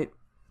 like, I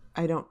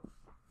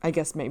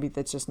guess maybe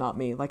that's just not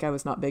me. Like I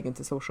was not big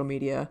into social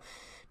media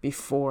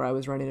before I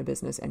was running a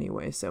business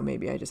anyway. So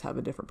maybe I just have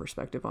a different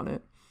perspective on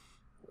it.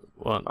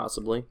 Well,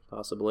 Possibly.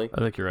 I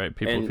think you're right.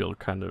 People And- feel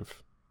kind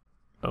of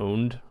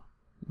owned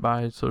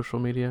by social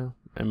media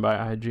and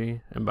by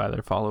IG and by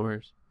their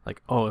followers.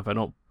 Like, oh, if I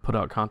don't put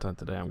out content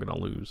today, I'm going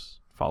to lose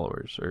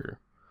followers or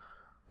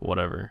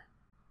whatever.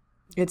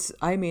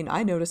 I mean,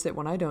 I notice it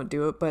when I don't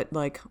do it, but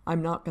like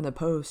I'm not going to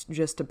post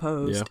just to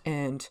post.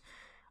 And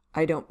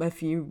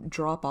if you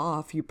drop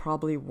off, you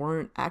probably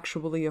weren't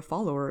actually a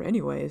follower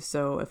anyway.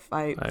 So if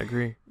I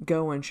agree.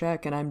 go and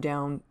check and I'm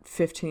down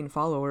 15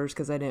 followers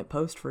because I didn't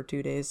post for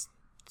 2 days,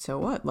 so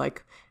what?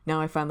 Like now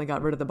I finally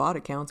got rid of the bot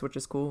accounts, which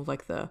is cool.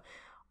 Like the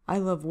I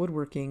love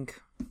woodworking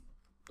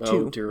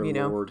too, dear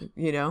Lord.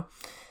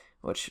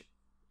 Which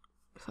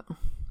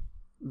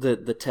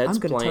The Ted's I'm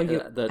going to playing.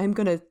 tell you, I'm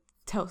going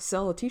to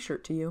sell a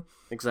t-shirt to you.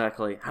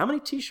 Exactly. How many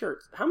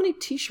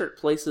t-shirt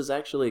places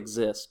actually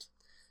exist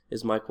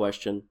is my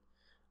question.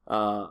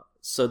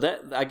 So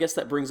that, I guess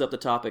that brings up the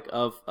topic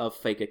of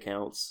fake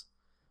accounts,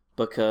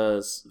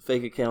 because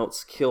fake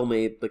accounts kill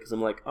me, because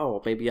I'm like,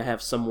 oh, maybe I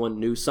have someone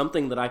new,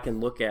 something that I can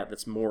look at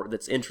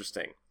that's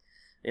interesting,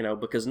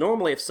 because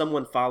normally if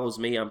someone follows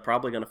me, I'm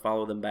probably going to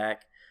follow them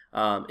back,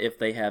 if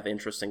they have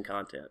interesting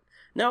content.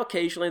 Now,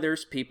 occasionally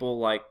there's people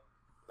like,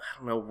 I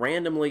don't know,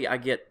 randomly I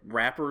get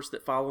rappers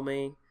that follow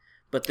me,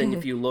 but then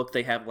if you look,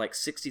 they have like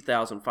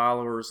 60,000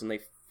 followers and they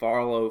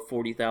follow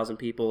 40,000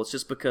 people. It's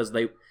just because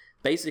they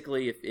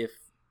basically, if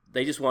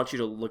they just want you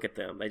to look at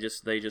them, they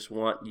just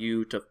want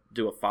you to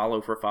do a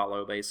follow for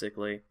follow,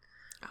 basically.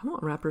 I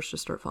want rappers to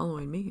start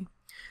following me.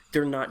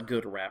 They're not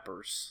good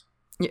rappers.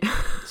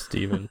 Yeah.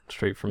 Steven,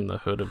 straight from the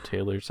hood of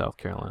Taylor, South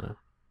Carolina.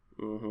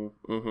 No,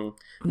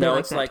 like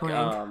it's that like,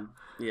 twang.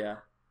 yeah.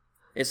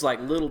 It's like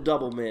Little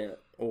Double Mint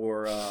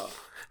or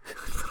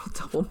Little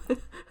double.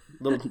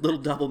 little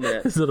Double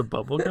Mint. Is it a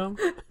bubble gum?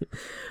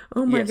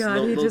 Oh my Yes, god,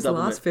 Little he just Double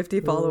lost Mint. 50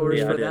 followers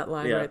Yeah, I for did. that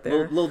line Yeah. right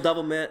there. Little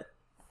Double Mint.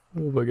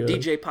 Oh my god.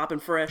 DJ Poppin'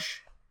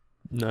 Fresh.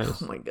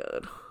 Nice. Oh my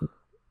god.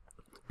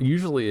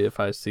 Usually if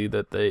I see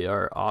that they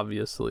are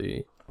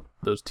obviously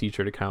those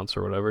t-shirt accounts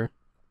or whatever,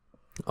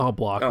 I'll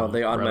block them. Oh,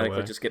 they right automatically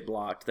away. just get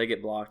blocked. They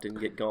get blocked and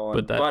get gone.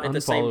 But that at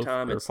the same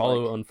time, or it's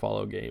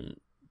unfollow game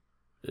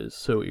is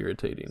so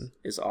irritating.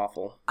 is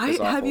awful.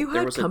 Have you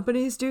had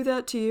companies do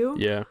that to you?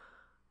 Yeah.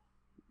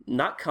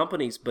 Not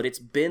companies, but it's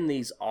been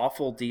these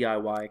awful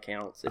DIY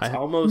accounts. It's I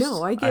almost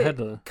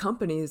had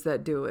companies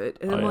that do it,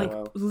 and Oh, I'm yeah.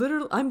 like,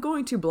 literally, I'm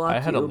going to block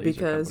had a you laser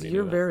because company do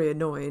you're it. very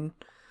annoying.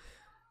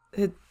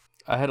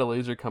 I had a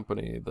laser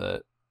company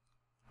that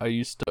I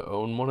used to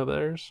own one of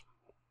theirs,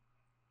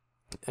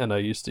 and I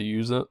used to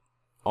use it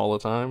all the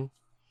time.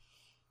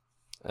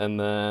 And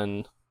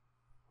then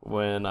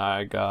when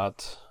I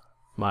got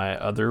my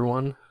other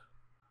one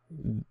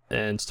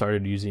and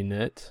started using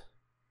it,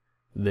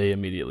 they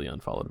immediately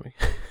unfollowed me.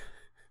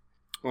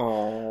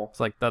 Oh, It's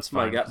like, that's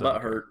fine. somebody got 'cause I don't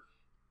butt care. hurt.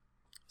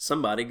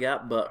 Somebody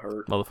got butt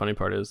hurt. Well, the funny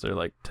part is they're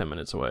like 10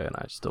 minutes away, and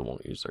I still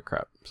won't use their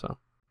crap. So,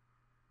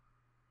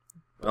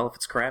 Well, if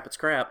it's crap, it's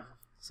crap.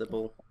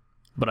 Simple.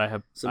 but I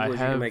have Simple as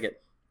you can make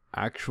it.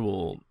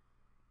 actual,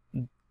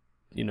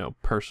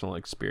 personal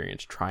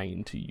experience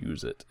trying to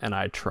use it, and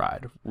I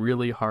tried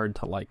really hard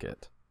to like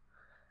it,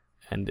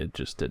 and it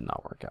just did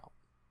not work out.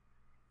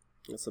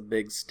 It's a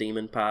big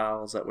steaming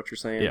pile. Is that what you're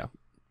saying? Yeah,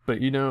 but a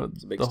big the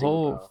steaming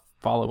whole pile.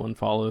 follow and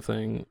follow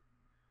thing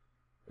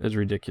is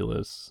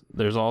ridiculous.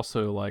 There's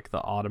also like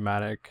the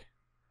automatic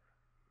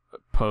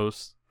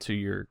post to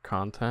your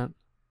content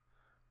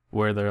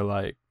where they're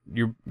like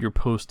you're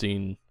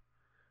posting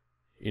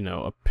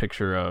a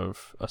picture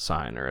of a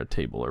sign or a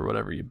table or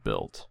whatever you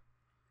built,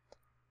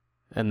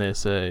 and they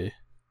say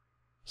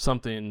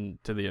something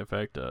to the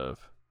effect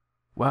of,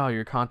 wow,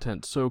 your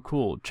content's so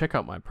cool. Check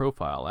out my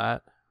profile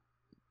at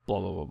blah,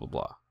 blah, blah, blah,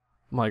 blah.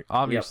 I'm like,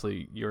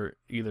 obviously, you're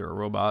either a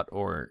robot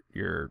or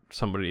you're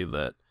somebody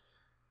that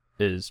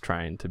is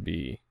trying to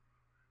be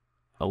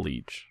a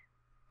leech.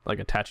 Like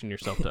attaching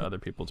yourself to other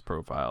people's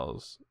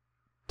profiles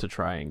to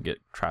try and get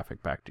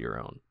traffic back to your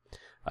own.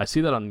 I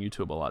see that on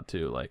YouTube a lot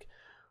too. Like,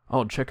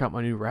 oh, check out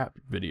my new rap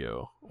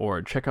video,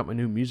 or check out my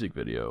new music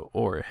video,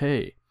 or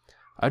hey,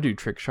 I do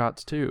trick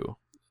shots too.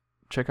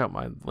 Check out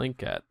my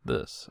link at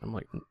this. I'm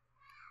like,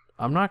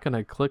 I'm not going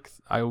to click.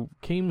 I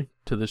came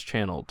to this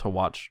channel to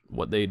watch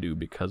what they do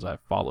because I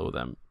follow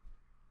them.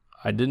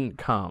 I didn't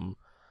come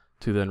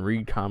to then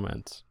read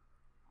comments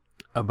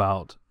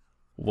about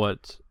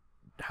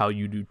how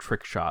you do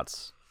trick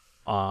shots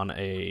on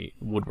a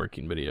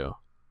woodworking video.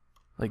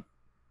 Like,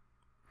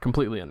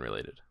 completely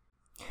unrelated.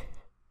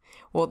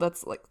 Well,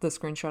 that's like the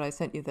screenshot I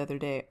sent you the other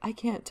day. I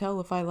can't tell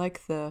if I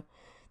like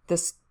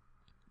this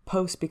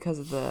post because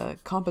of the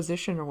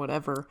composition or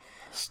whatever.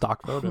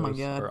 Stock photos my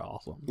God. are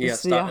awesome. Yeah,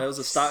 that was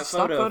a stock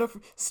photo.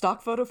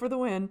 Stock photo for the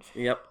win.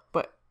 Yep.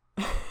 But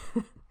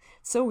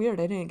so weird.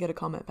 I didn't get a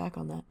comment back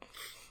on that.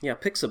 Yeah,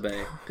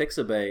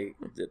 Pixabay.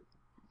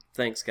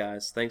 Thanks,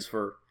 guys. Thanks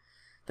for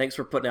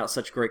putting out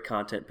such great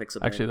content,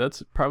 Pixabay. Actually,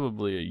 that's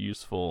probably a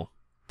useful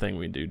thing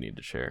we do need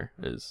to share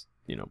is,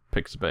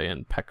 Pixabay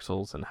and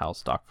Pexels and how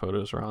stock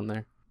photos are on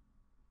there.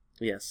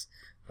 Yes.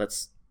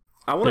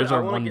 I want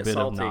to get bit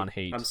salty. Of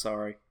non-hate. I'm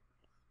sorry.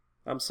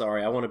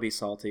 I want to be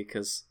salty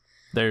because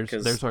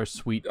there's our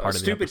sweet part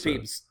of the episode. Stupid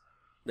peeps.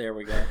 There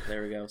we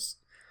go.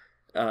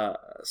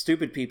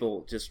 Stupid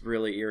people just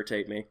really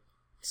irritate me.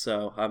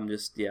 So I'm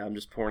just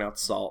pouring out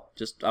the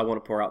salt. I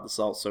want to pour out the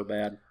salt so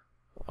bad.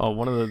 Oh,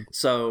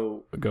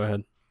 go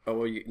ahead.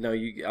 Oh,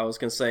 I was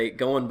going to say,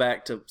 going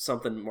back to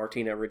something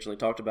Martina originally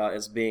talked about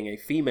as being a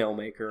female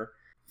maker.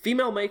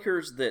 Female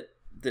makers that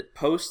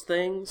post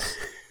things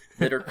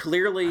that are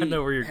clearly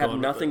have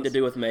nothing to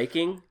do with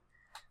making,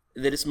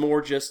 that it's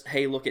more just,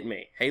 hey, look at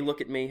me. Hey,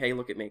 look at me. Hey,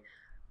 look at me.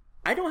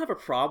 I don't have a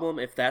problem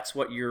if that's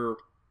what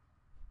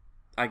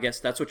I guess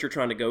that's what you're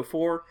trying to go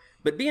for,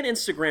 but be an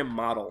Instagram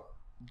model.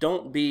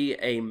 Don't be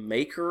a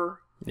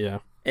maker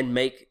and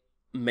make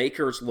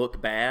makers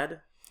look bad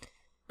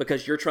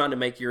because you're trying to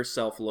make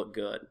yourself look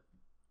good.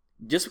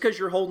 Just because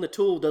you're holding a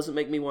tool doesn't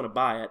make me want to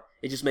buy it.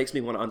 It just makes me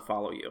want to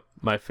unfollow you.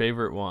 My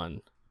favorite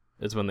one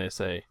is when they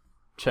say,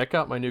 check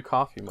out my new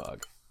coffee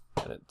mug.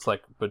 And it's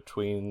like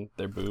between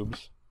their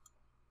boobs.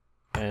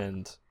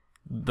 And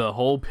the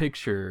whole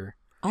picture...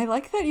 I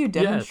like that you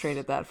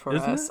demonstrated that for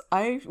Isn't us. it?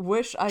 I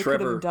wish I could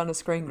have done a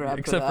screen grab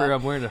Except for that.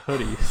 I'm wearing a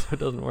hoodie, so it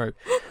doesn't work.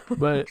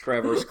 But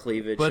Trevor's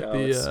cleavage. But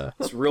it's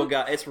real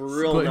it's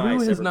real but nice.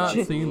 Who has everybody.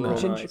 not seen that?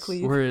 Ginger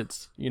cleave. Where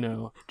it's,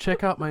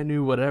 check out my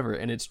new whatever,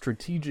 and it's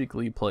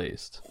strategically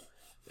placed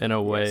in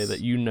a way that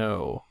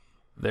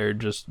they're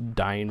just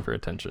dying for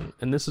attention.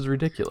 And this is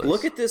ridiculous.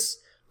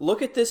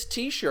 Look at this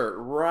T-shirt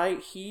right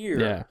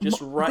here. Yeah.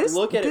 Just right.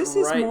 Look at it right there. This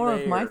is more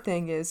of my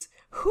thing is,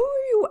 who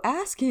are you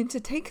asking to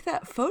take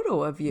that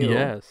photo of you?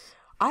 Yes.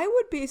 I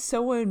would be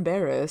so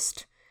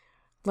embarrassed.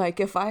 Like,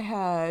 if I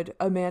had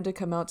Amanda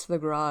come out to the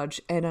garage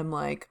and I'm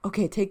like,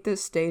 okay, take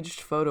this staged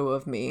photo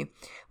of me.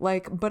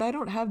 Like, but I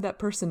don't have that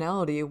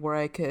personality where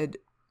I could,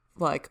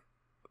 like,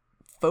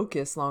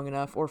 focus long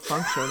enough or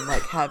function,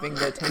 like, having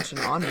the attention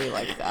on me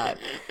like that.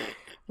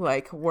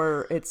 Like,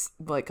 where it's,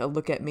 like, a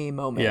look at me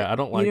moment. Yeah, I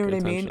don't like you know what I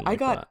attention mean? like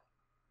that.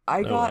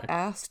 I got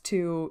asked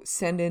to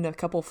send in a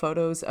couple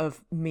photos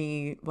of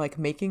me, like,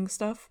 making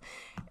stuff.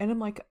 And I'm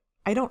like,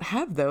 I don't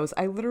have those.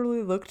 I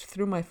literally looked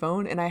through my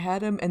phone and I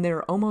had them, and they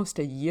were almost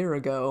a year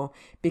ago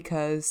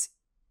because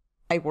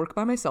I work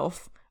by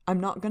myself. I'm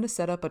not going to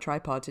set up a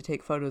tripod to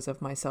take photos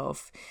of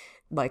myself,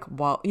 like,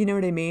 while, you know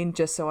what I mean?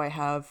 Just so I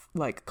have,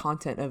 like,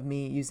 content of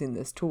me using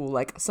this tool.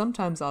 Like,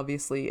 sometimes,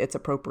 obviously, it's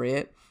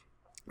appropriate.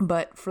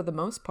 But for the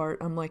most part,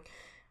 I'm like,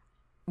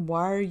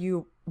 why are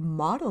you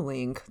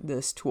modeling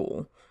this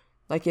tool?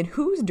 Like, and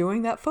who's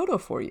doing that photo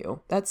for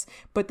you? That's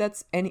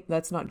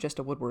not just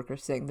a woodworker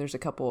thing. There's a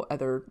couple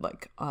other,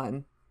 like,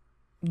 on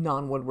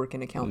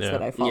non-woodworking accounts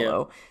that I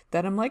follow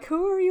that I'm like,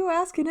 who are you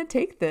asking to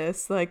take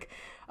this? Like,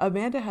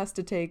 Amanda has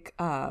to take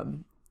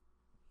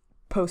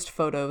post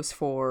photos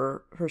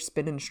for her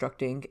spin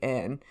instructing,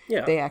 and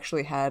they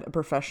actually had a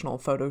professional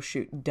photo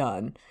shoot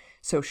done.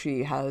 So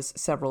she has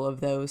several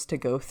of those to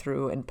go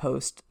through and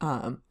post.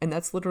 And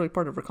that's literally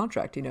part of her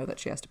contract, that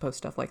she has to post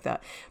stuff like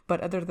that.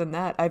 But other than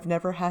that, I've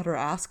never had her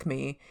ask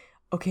me,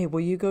 okay, will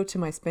you go to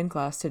my spin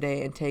class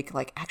today and take,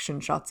 like, action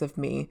shots of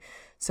me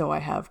so I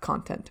have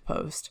content to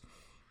post?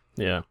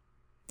 Yeah.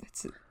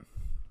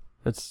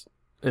 It's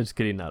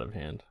getting out of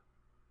hand.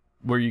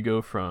 Where you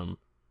go from,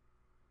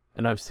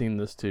 and I've seen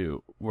this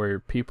too, where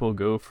people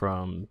go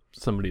from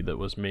somebody that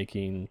was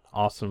making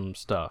awesome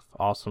stuff,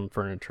 awesome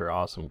furniture,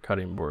 awesome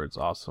cutting boards,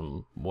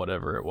 awesome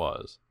whatever it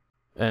was,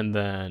 and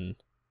then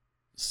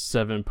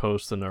 7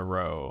 posts in a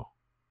row,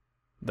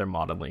 they're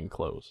modeling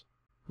clothes.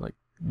 Like,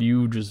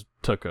 you just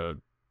took a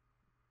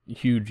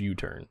huge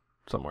U-turn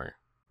somewhere.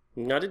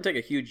 No, I didn't take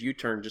a huge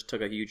U-turn, just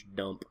took a huge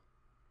dump.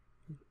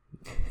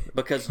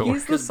 Because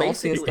He's the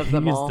saltiest basically, of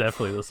them all. He's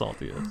definitely the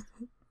saltiest.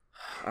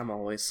 I'm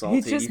always salty.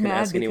 He's just you can mad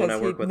ask anyone I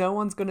because work with. no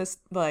one's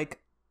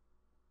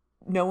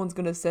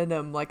gonna send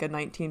him like a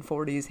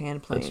 1940s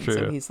hand plane. That's true.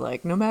 So he's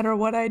like, no matter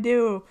what I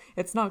do,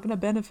 it's not gonna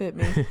benefit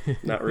me.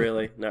 Not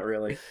really.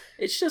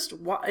 It's just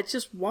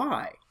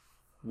why?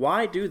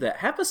 Why do that?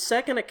 Have a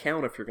second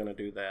account if you're going to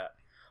do that.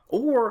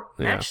 Or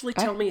actually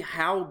tell me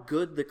how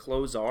good the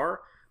clothes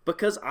are,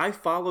 because I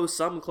follow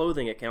some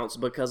clothing accounts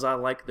because I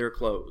like their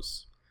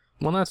clothes.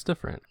 Well, that's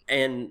different.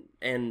 And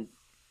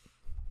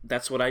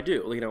that's what I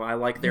do. You know, I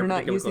like their You're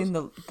not particular using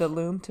clothes. the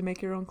loom to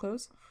make your own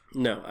clothes?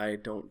 No, I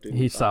don't do.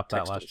 He stopped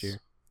that textiles. last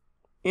year.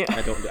 Yeah.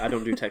 I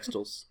don't do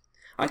textiles.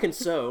 I can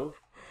sew.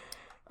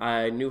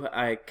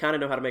 I kind of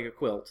know how to make a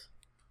quilt,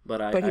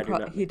 but I do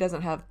not. He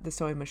doesn't have the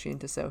sewing machine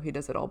to sew. He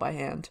does it all by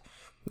hand,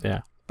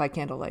 Yeah. by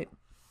candlelight.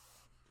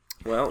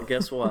 Well,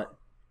 guess what?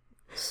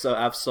 So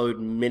I've sewed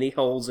many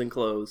holes in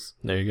clothes,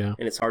 There you go.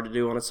 and it's hard to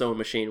do on a sewing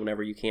machine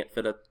whenever you can't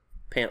fit a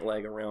pant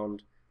leg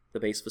around the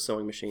base of a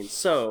sewing machine.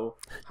 So,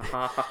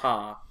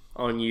 ha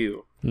on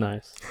you.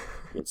 Nice.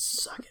 And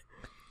suck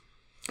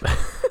it.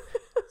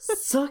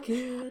 Suck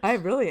it. I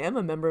really am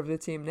a member of the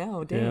team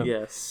now. Damn.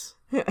 Yes.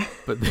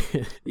 But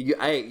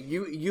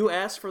You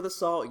ask for the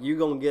salt, you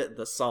gonna get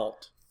the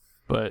salt.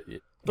 but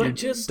But you're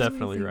just-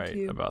 definitely Thank right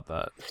you. about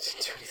that. I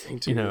didn't do anything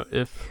to You know,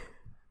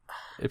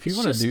 if you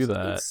want to do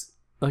that,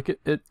 like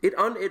it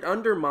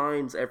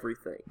undermines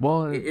everything.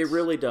 well, It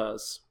really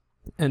does.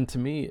 and to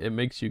me, it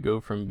makes you go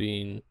from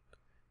being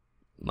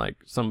like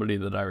somebody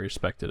that I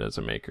respected as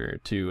a maker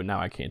to now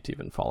I can't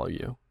even follow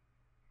you.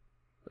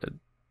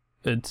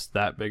 It's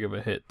that big of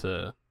a hit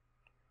to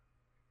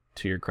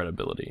your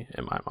credibility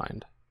in my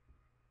mind.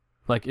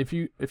 Like if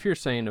you're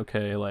saying,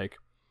 okay, like,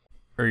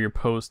 or your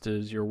post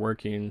is you're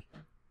working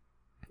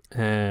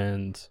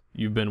and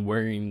you've been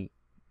wearing,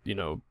 you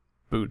know,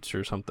 boots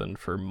or something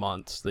for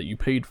months that you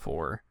paid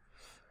for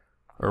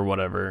or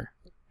whatever,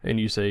 and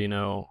you say, you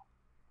know,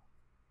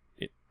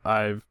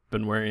 I've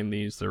been wearing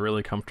these, they're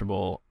really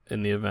comfortable,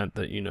 in the event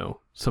that, you know,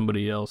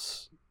 somebody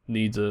else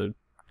needs a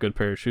good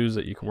pair of shoes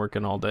that you can work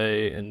in all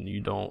day and you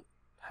don't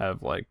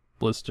have like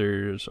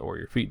blisters or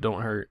your feet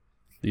don't hurt,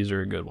 these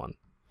are a good one.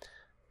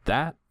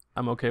 That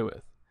I'm okay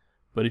with.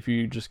 But if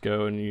you just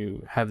go and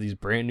you have these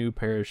brand new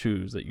pair of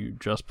shoes that you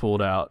just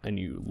pulled out and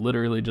you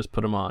literally just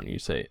put them on, you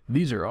say,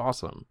 these are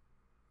awesome,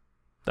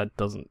 that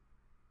doesn't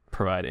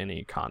provide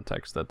any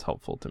context that's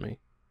helpful to me.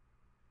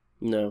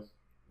 No,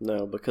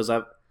 because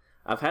I've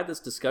had this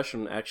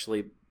discussion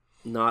actually,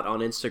 not on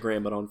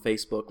Instagram but on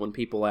Facebook, when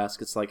people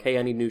ask, it's like, hey,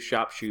 I need new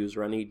shop shoes,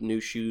 or I need new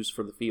shoes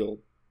for the field.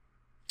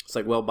 It's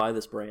like, well, buy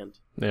this brand.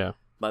 Yeah.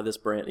 Buy this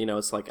brand. You know,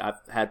 it's like,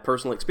 I've had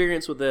personal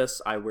experience with this.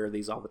 I wear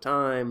these all the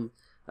time.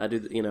 I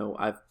do. You know,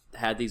 I've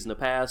had these in the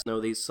past. No,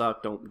 these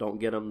suck. Don't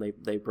get them.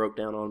 They broke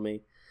down on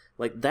me.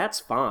 Like, that's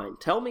fine.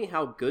 Tell me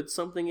how good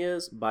something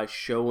is by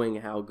showing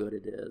how good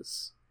it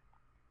is.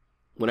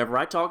 Whenever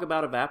I talk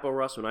about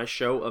EvapoRust, when I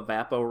show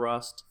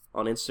EvapoRust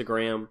on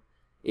Instagram,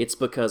 it's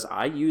because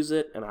I use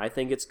it and I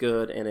think it's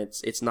good, and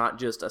it's not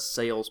just a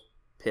sales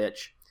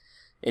pitch.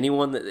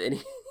 Anyone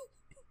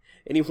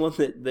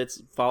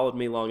that's followed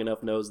me long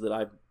enough knows that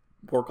I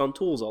work on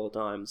tools all the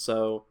time.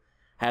 So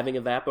having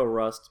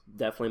EvapoRust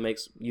definitely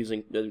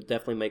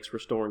makes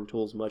restoring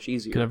tools much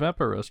easier. Can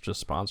EvapoRust just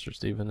sponsor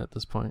Steven at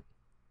this point?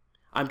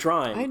 I'm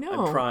trying. I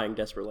know. I'm trying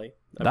desperately.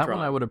 That one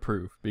I would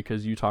approve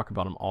because you talk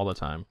about them all the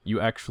time. You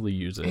actually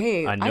use it.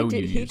 Hey, I know you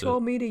use he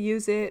told me to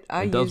use it.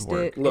 I It does used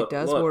work. it. Look, it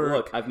does look, work.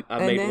 Look, I've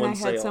and made then one I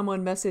sale. had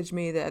someone message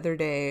me the other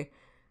day.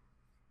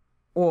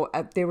 Well,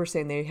 they were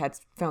saying they had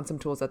found some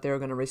tools that they were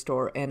going to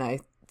restore, and I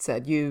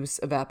said, use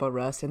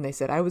EvapoRust, and they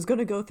said, I was going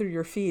to go through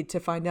your feed to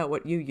find out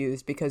what you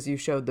used because you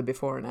showed the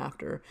before and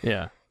after.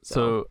 Yeah.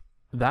 So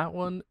that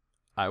one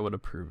I would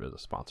approve as a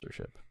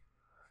sponsorship.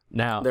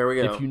 Now, There we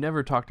go. if you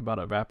never talked about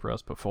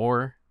EvapoRust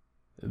before,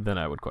 then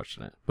I would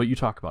question it. But you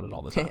talk about it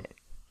all the time.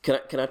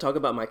 Can I talk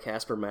about my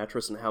Casper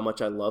mattress and how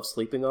much I love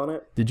sleeping on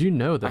it? Did you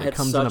know that I it had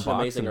comes in a such an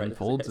box amazing and ride.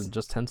 unfolds in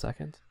just 10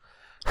 seconds?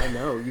 I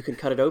know, you can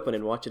cut it open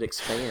and watch it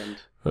expand.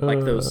 Like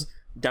those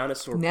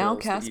dinosaur Now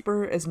pills that you-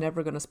 Casper is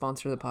never going to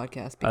sponsor the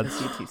podcast because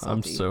he's too salty.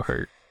 I'm so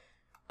hurt.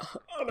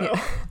 Oh, no.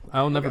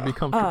 I'll never be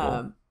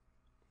comfortable.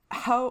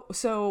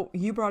 So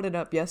you brought it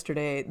up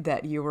yesterday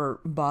that you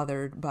were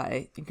bothered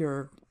by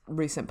your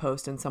recent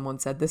post and someone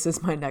said, this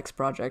is my next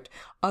project.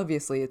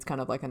 Obviously, it's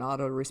kind of like an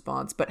auto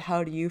response, but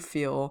how do you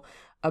feel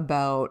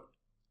about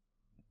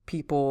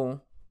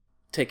people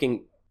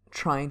Taking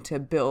trying to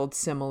build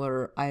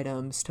similar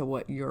items to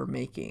what you're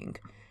making?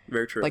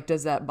 very true. Like,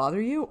 does that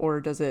bother you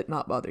or does it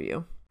not bother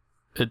you?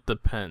 It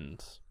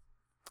depends.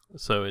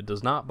 So it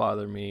does not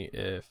bother me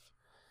if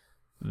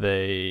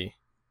they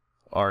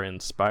are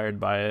inspired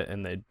by it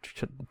and they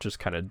just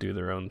kind of do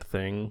their own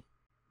thing.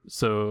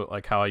 So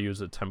like how I use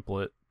a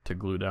template to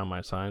glue down my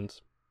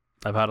signs.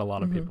 I've had a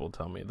lot of people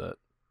tell me that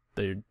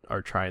they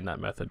are trying that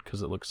method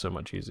because it looks so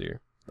much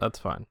easier. That's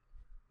fine.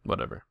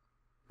 Whatever.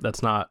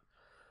 That's not...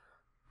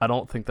 I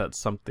don't think that's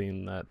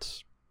something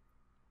that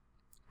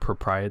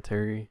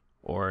proprietary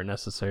or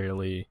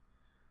necessarily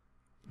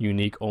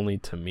unique only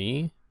to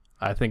me.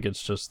 I think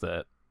it's just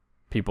that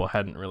people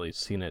hadn't really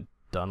seen it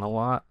done a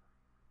lot.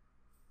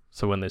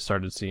 So when they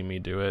started seeing me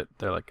do it,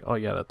 they're like, oh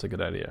yeah, that's a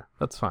good idea.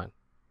 That's fine.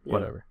 Yeah.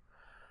 Whatever.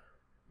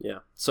 Yeah.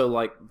 So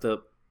like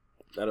the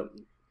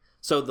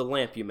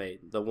lamp you made,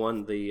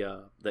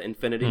 the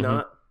infinity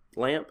knot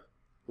lamp,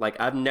 like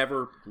I've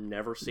never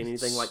seen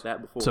anything like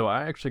that before. So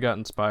I actually got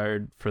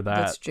inspired for that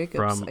That's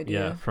Jacob's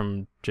idea.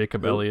 from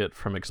Jacob Elliott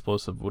from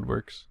Explosive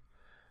Woodworks.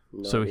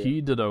 No So idea.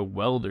 he did a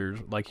welder,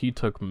 like he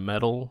took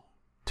metal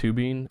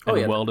tubing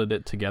and welded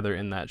it together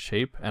in that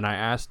shape. And I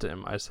asked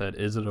him, I said,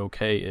 is it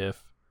okay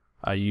if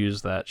I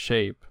use that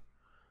shape?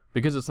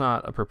 Because it's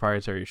not a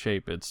proprietary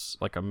shape. It's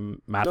like a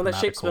mathematical... No, that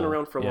shape's been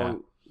around for a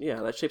long...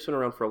 Yeah, that shape's been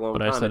around for a long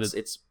time. I said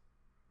it's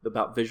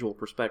about visual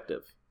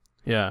perspective.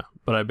 Yeah,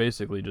 but I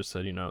basically just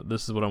said,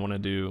 this is what I want to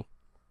do.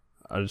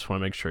 I just want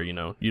to make sure, you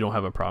don't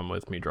have a problem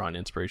with me drawing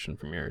inspiration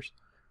from yours.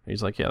 And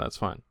he's like, yeah, that's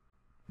fine.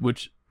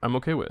 Which I'm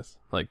okay with.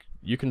 Like,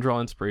 you can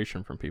draw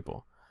inspiration from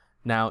people.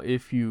 Now,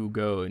 if you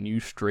go and you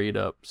straight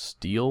up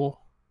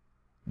steal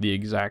the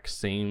exact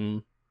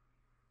same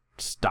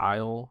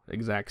style,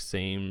 exact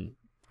same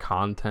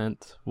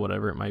content,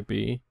 whatever it might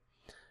be,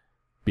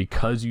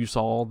 because you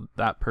saw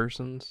that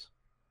person's,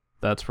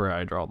 that's where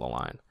I draw the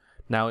line.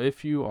 Now,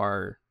 if you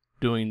are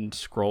doing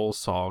scroll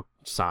saw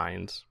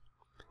signs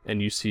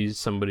and you see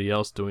somebody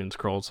else doing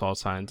scroll saw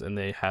signs and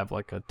they have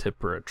like a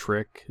tip or a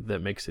trick that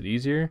makes it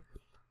easier,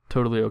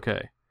 totally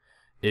okay.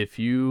 If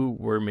you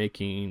were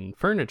making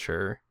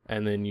furniture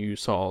and then you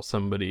saw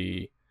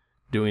somebody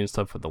doing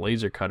stuff with a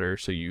laser cutter,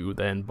 so you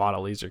then bought a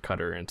laser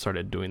cutter and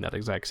started doing that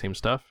exact same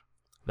stuff,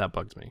 that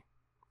bugs me.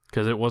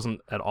 Because it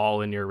wasn't at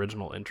all in your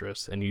original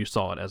interest, and you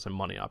saw it as a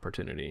money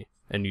opportunity,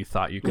 and you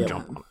thought you could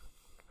jump on it.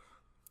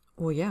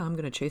 Well, yeah, I'm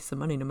gonna chase the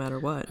money no matter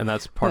what. And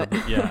that's part of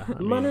it. Yeah, I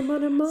mean,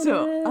 money.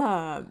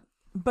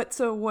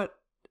 So what?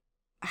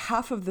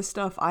 Half of the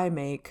stuff I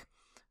make,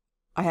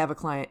 I have a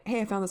client.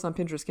 Hey, I found this on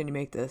Pinterest. Can you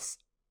make this?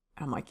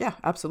 And I'm like, yeah,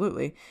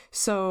 absolutely.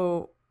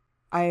 So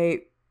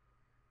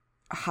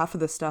half of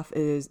the stuff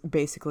is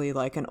basically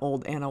like an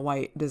old Anna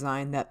White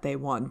design that they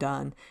want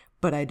done,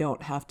 but I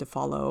don't have to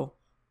follow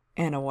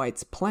Anna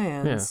White's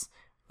plans.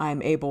 Yeah.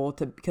 I'm able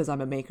to, because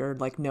I'm a maker,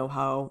 like know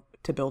how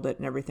to build it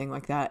and everything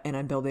like that, and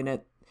I'm building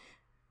it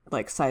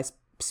like size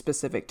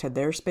specific to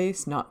their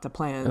space, not to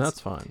plans. And that's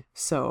fine.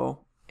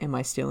 So am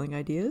I stealing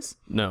ideas?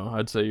 No,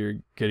 I'd say you're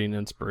getting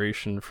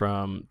inspiration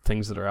from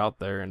things that are out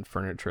there and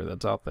furniture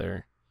that's out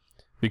there,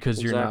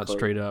 because you're not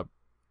straight up.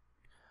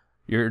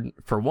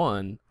 For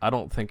one, I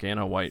don't think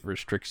Anna White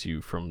restricts you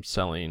from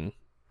selling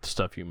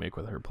stuff you make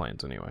with her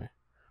plans anyway.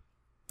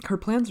 Her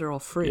plans are all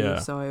free,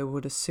 so I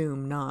would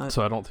assume not.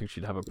 So I don't think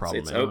she'd have a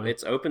problem.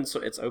 It's open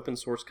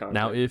source content.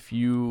 Now, if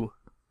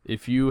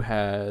you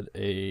had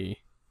a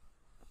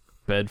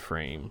bed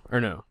frame, or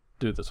no,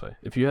 do it this way.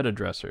 If you had a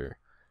dresser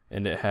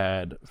and it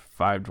had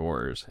 5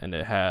 drawers and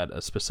it had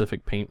a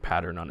specific paint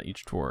pattern on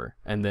each drawer,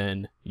 and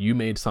then you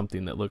made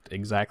something that looked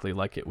exactly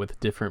like it with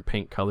different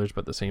paint colors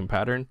but the same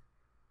pattern,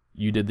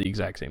 you did the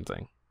exact same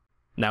thing.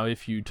 Now,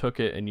 if you took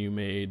it and you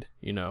made,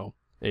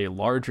 a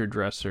larger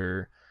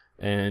dresser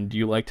and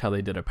you liked how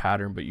they did a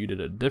pattern, but you did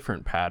a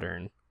different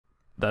pattern,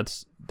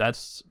 that's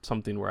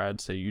something where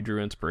I'd say you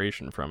drew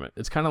inspiration from it.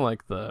 It's kind of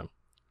like the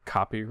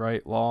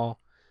copyright law.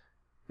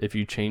 If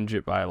you change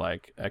it by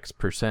like X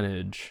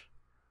percentage,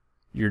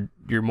 you're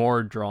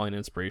more drawing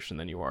inspiration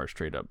than you are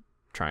straight up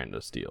trying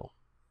to steal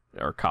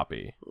or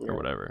copy or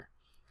whatever.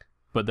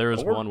 But there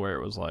was one where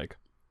it was like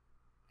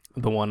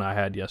the one I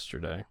had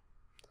yesterday,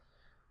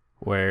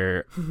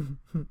 where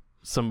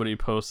somebody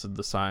posted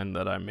the sign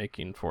that I'm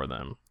making for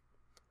them,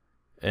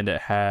 and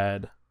it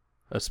had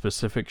a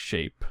specific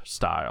shape,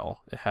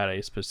 style. It had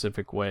a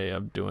specific way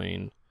of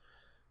doing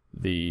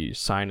the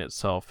sign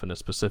itself and a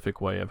specific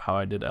way of how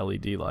I did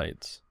LED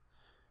lights.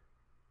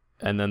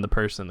 And then the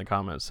person in the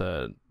comments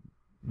said,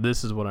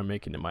 this is what I'm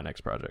making in my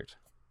next project.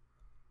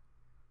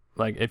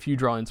 Like, if you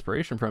draw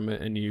inspiration from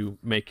it and you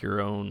make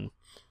your own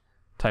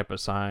type of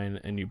sign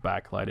and you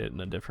backlight it in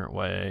a different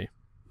way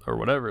or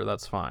whatever,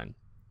 that's fine.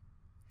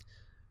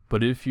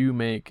 But if you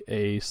make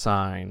a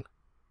sign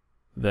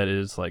that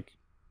is like,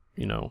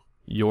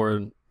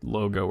 your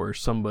logo or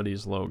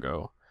somebody's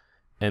logo,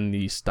 and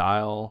the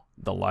style,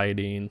 the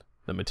lighting,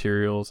 the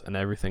materials, and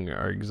everything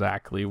are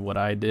exactly what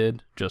I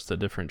did, just a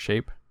different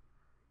shape,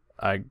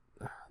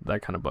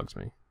 that kind of bugs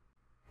me.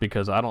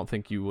 Because I don't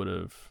think you would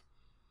have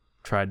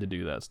tried to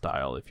do that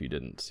style if you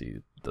didn't see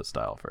the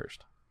style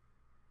first.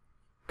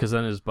 Because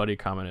then his buddy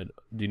commented,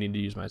 do you need to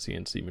use my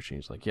CNC machine?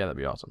 He's like, yeah, that'd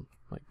be awesome.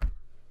 Like,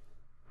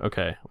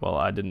 okay, well,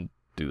 I didn't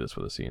do this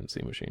with a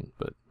CNC machine,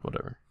 but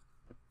whatever.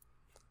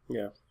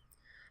 Yeah.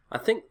 I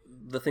think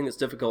the thing that's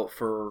difficult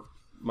for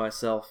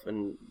myself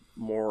and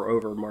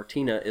moreover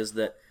Martina is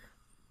that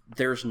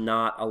there's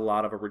not a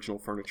lot of original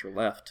furniture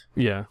left.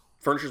 Yeah.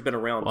 Furniture's been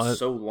around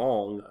so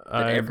long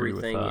that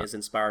everything is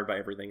inspired by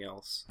everything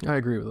else. I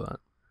agree with that.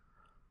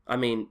 I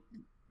mean,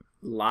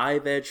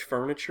 live edge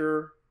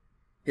furniture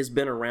has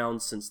been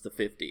around since the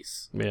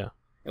 50s. Yeah.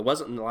 It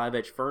wasn't Live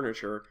Edge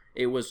Furniture.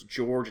 It was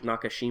George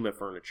Nakashima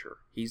Furniture.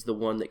 He's the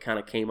one that kind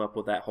of came up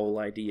with that whole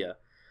idea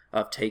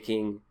of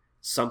taking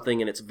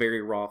something in its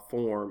very raw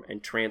form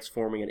and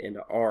transforming it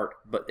into art,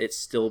 but it's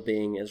still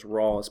being as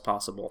raw as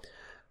possible.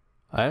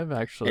 I have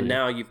actually... And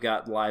now you've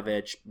got Live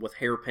Edge with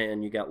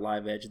Hairpin, you got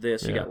Live Edge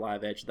this, you got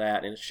Live Edge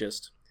that, and it's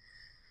just...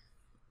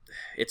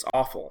 It's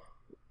awful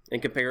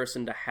in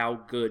comparison to how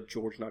good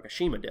George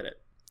Nakashima did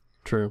it.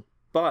 True.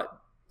 But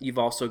you've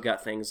also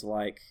got things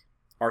like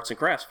Arts and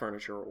Crafts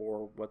Furniture,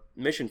 or what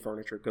Mission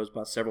Furniture, goes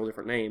by several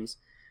different names.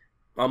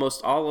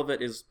 Almost all of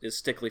it is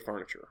Stickley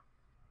Furniture.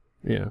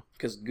 Yeah.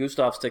 Because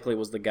Gustav Stickley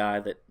was the guy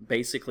that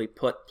basically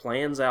put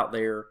plans out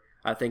there,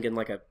 I think in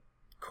like a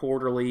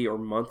quarterly or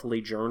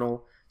monthly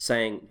journal,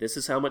 saying this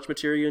is how much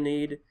material you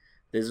need,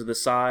 these are the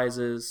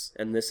sizes,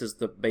 and this is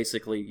the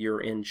basically you're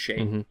in shape.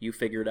 Mm-hmm. You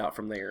figure it out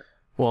from there.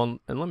 Well,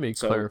 and let me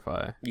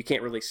clarify. You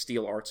can't really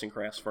steal Arts and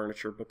Crafts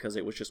Furniture because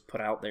it was just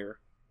put out there.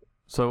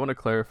 So I want to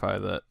clarify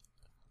that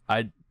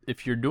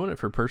if you're doing it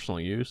for personal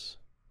use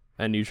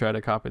and you try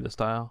to copy the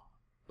style,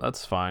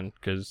 that's fine,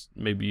 because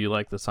maybe you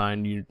like the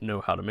sign, you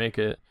know how to make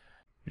it,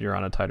 you're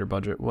on a tighter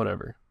budget,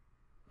 whatever.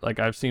 Like,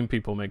 I've seen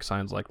people make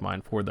signs like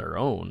mine for their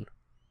own,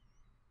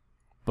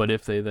 but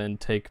if they then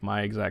take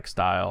my exact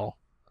style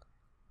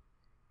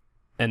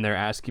and they're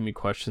asking me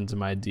questions in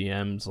my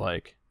DMs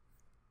like,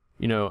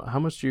 you know, how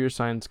much do your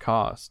signs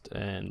cost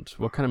and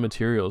what kind of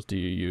materials do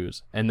you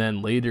use? And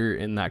then later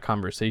in that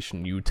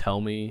conversation, you tell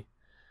me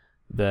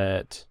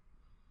that,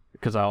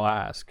 because I'll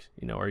ask,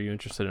 you know, are you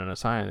interested in a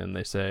sign? And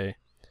they say,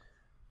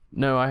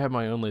 no, I have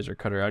my own laser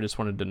cutter. I just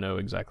wanted to know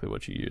exactly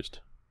what you used.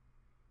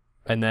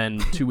 And then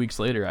 2 weeks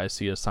later, I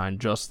see a sign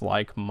just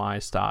like my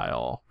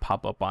style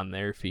pop up on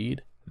their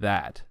feed.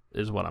 That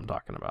is what I'm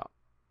talking about.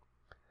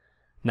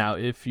 Now,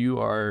 if you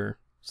are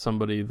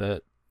somebody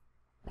that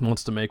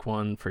wants to make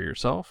one for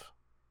yourself,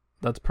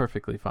 that's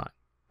perfectly fine.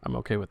 I'm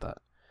okay with that.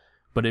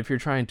 But if you're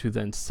trying to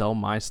then sell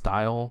my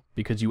style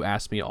because you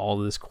asked me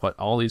all these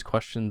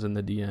questions in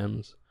the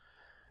DMs,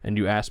 and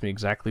you asked me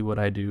exactly what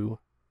I do,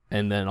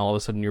 and then all of a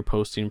sudden you're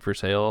posting for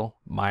sale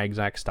my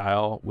exact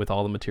style with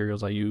all the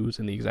materials I use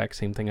and the exact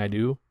same thing I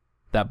do,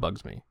 that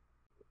bugs me.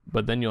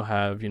 But then you'll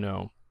have, you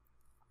know,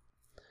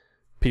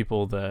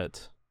 people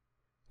that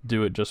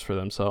do it just for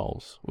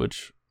themselves,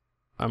 which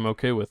I'm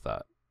okay with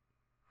that,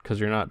 because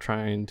you're not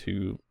trying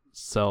to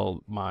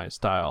sell my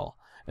style.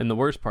 And the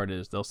worst part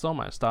is they'll sell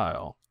my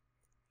style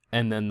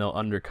and then they'll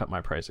undercut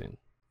my pricing.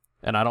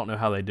 And I don't know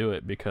how they do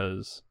it,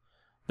 because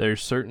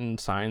there's certain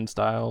sign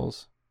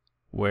styles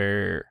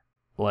where,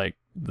 like,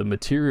 the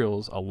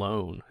materials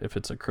alone, if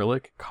it's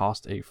acrylic,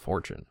 cost a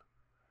fortune.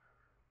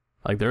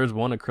 Like, there's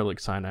one acrylic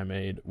sign I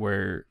made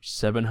where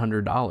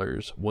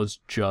 $700 was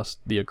just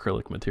the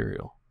acrylic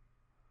material.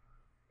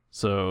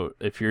 So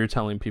if you're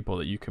telling people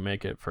that you can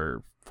make it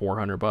for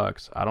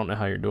 $400, I don't know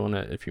how you're doing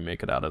it if you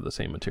make it out of the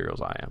same materials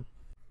I am.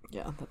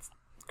 Yeah, that's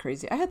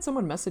crazy. I had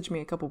someone message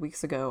me a couple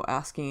weeks ago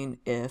asking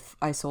if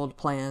I sold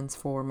plans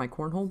for my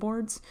cornhole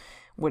boards,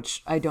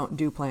 which I don't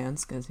do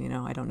plans because, you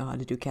know, I don't know how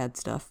to do CAD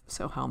stuff.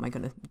 So how am I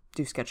going to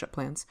do SketchUp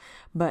plans?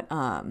 But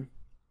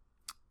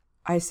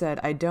I said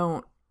I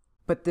don't,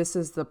 but this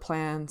is the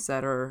plans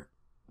that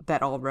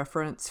I'll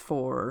reference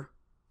for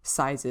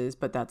sizes,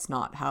 but that's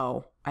not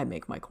how I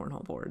make my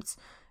cornhole boards,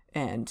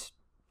 and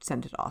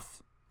send it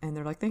off. And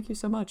they're like, thank you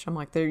so much. I'm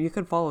like, there, you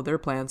could follow their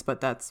plans,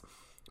 but that's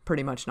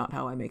pretty much not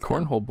how I make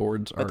cornhole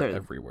boards are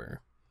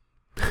everywhere.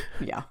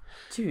 Yeah.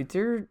 Dude,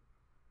 they're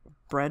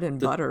bread and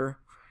butter.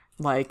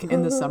 Like,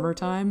 in the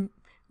summertime,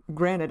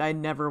 granted, I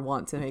never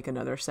want to make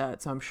another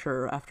set, so I'm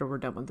sure after we're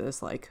done with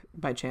this, like,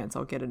 by chance,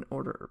 I'll get an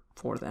order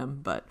for them,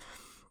 but...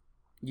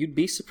 You'd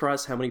be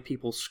surprised how many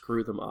people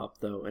screw them up,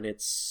 though, and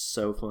it's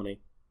so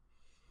funny.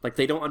 Like,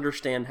 they don't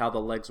understand how the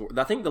legs work.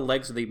 I think the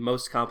legs are the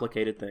most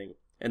complicated thing,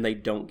 and they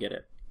don't get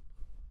it.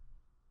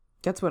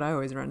 That's what I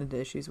always run into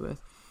issues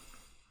with.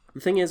 The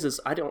thing is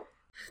I don't...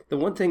 The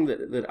one thing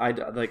that I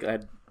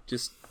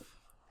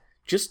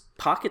just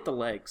pocket the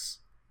legs.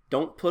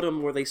 Don't put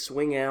them where they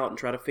swing out and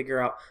try to figure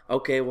out,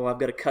 okay, well, I've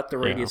got to cut the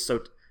radius,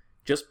 so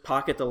just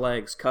pocket the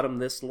legs. Cut them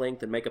this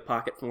length and make a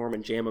pocket for them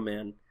and jam them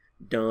in.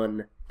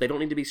 Done. They don't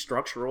need to be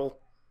structural.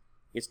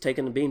 It's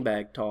taking the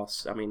beanbag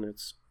toss. I mean,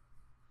 it's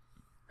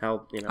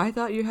how, you know. I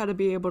thought you had to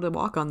be able to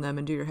walk on them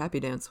and do your happy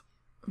dance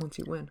once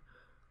you win.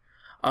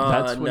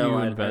 That's when you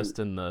invest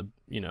in the,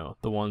 you know,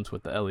 the ones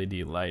with the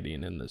LED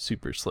lighting and the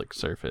super slick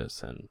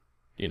surface, and,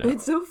 you know.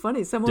 It's so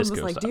funny. Someone was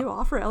like, style. do you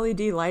offer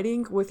LED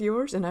lighting with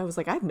yours? And I was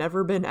like, I've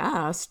never been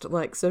asked.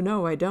 Like, so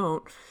no, I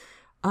don't.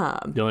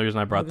 The only reason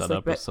I brought that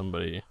up is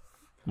somebody,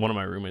 one of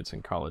my roommates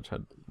in college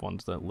had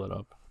ones that lit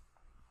up.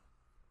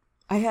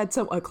 I had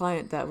a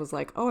client that was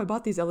like, oh, I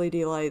bought these LED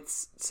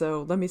lights,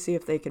 so let me see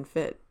if they can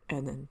fit.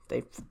 And then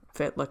they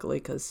fit, luckily,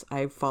 because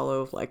I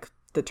follow, like,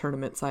 the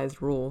tournament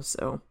size rules,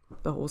 so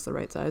the hole's the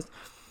right size.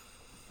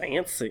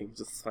 Fancy.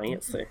 Just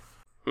fancy.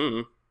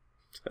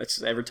 That's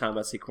just, every time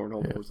I see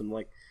cornhole boards, I'm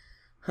like,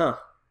 huh,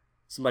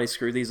 somebody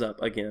screwed these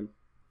up again.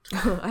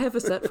 I have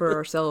a set for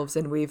ourselves,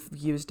 and we've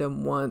used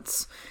them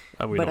once.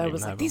 But I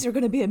was like, these are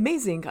going to be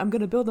amazing. I'm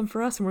going to build them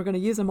for us, and we're going to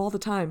use them all the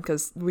time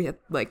because we have,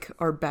 like,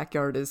 our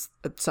backyard is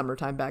a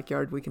summertime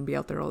backyard. We can be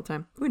out there all the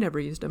time. We never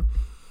used them.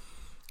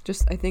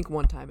 Just, I think,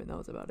 one time, and that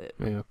was about it.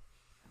 Yeah.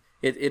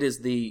 It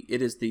is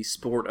the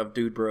sport of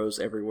dude bros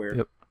everywhere.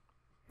 Yep.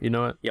 You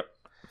know what? Yep.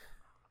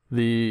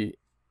 The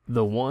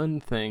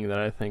one thing that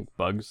I think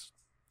bugs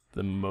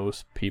the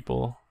most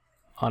people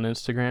on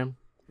Instagram,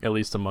 at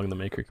least among the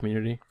maker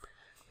community,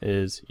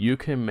 is you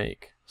can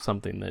make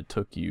something that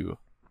took you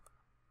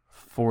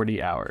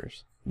 40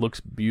 hours, looks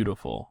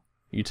beautiful.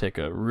 You take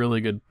a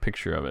really good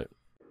picture of it,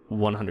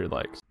 100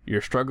 likes.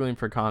 You're struggling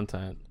for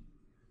content.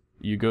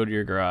 You go to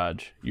your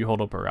garage, you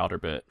hold up a router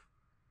bit,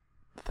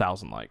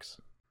 1,000 likes.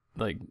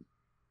 Like,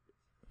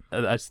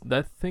 I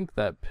think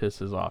that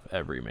pisses off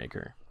every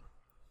maker.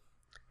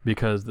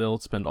 Because they'll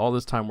spend all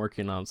this time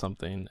working on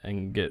something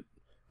and get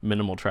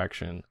minimal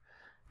traction.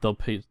 They'll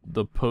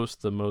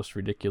post the most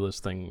ridiculous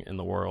thing in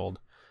the world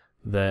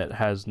that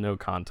has no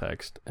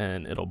context,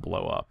 and it'll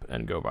blow up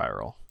and go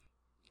viral.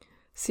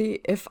 See,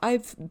 if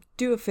I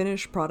do a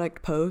finished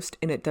product post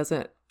and it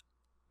doesn't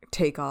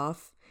take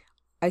off,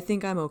 I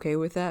think I'm okay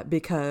with that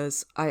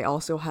because I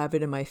also have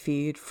it in my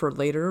feed for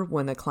later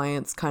when the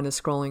client's kind of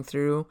scrolling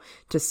through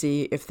to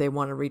see if they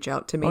want to reach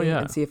out to me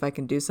and see if I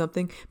can do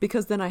something.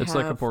 Because then it's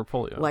have like a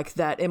portfolio like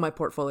that in my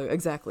portfolio.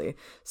 Exactly.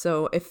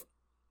 So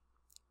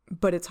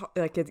but it's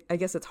like, I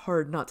guess it's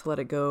hard not to let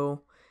it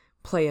go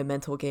play a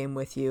mental game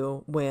with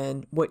you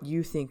when what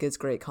you think is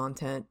great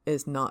content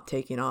is not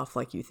taking off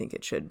like you think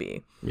it should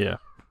be. Yeah.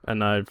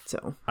 And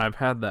I've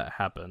had that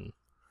happen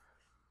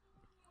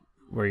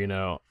where, you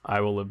know, I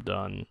will have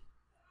done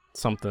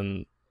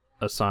something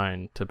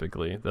assigned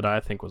typically that I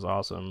think was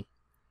awesome.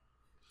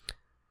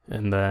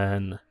 And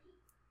then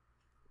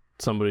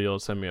somebody will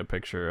send me a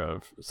picture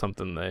of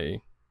something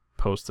they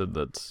posted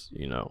that's,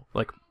 you know,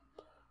 like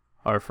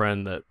our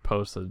friend that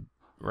posted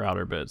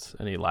router bits,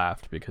 and he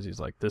laughed because he's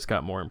like, this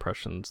got more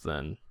impressions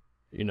than,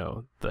 you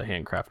know, the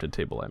handcrafted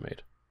table I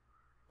made.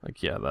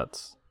 Like, yeah,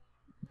 that's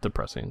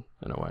depressing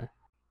in a way.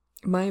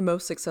 My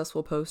most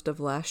successful post of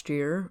last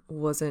year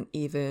wasn't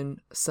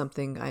even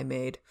something I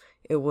made.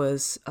 It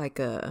was like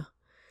a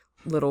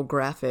little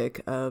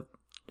graphic of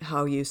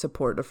how you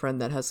support a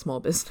friend that has small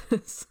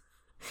business.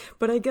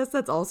 But I guess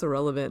that's also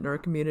relevant in our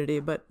community.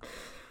 But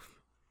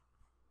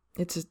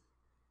it's just,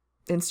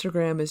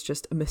 Instagram is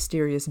just a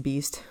mysterious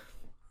beast.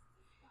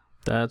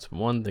 That's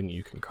one thing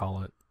you can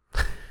call it.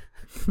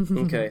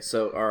 Okay,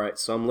 so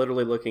I'm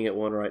literally looking at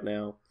one right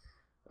now.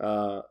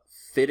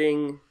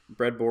 Fitting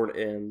breadboard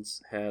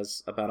ends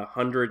has about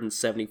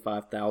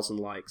 175,000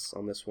 likes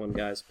on this one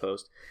guy's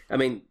post. I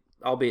mean,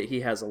 albeit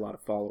he has a lot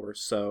of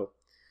followers, so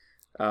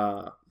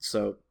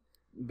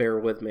bear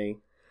with me.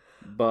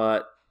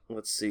 But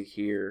let's see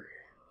here.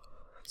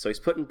 So he's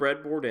putting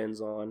breadboard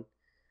ends on.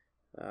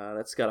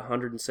 That's got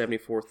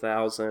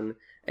 174,000,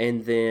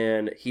 and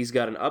then he's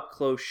got an up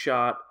close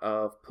shot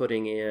of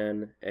putting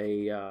in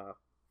a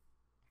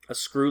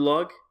screw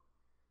lug.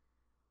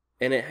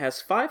 And it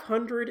has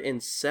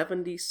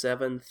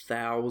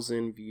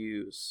 577,000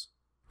 views.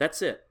 That's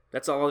it.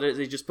 That's all it is.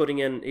 He's just putting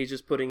in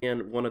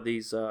one of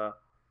these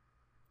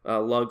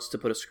lugs to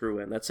put a screw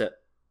in. That's it.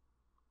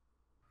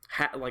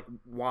 Like,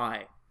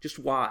 why? Just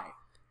why?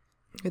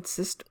 It's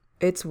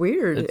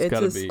weird. It's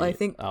got to be, I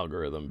think,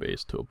 algorithm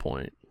based to a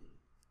point.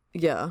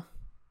 Yeah.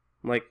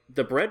 Like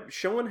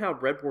showing how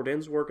breadboard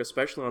ends work,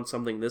 especially on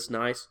something this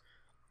nice.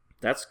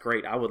 That's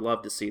great. I would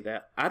love to see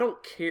that. I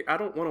don't care. I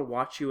don't want to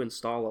watch you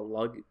install a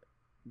lug.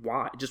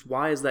 Why? Just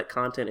why is that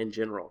content in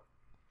general?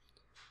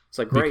 It's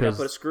like, great, I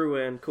put a screw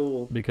in,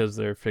 cool. Because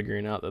they're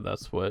figuring out that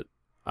that's what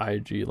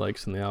IG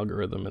likes in the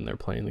algorithm, and they're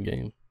playing the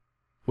game.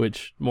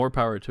 Which, more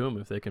power to them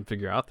if they can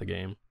figure out the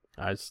game.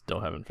 I still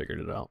haven't figured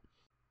it out.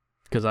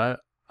 Because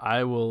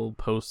I will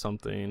post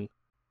something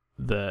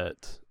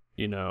that,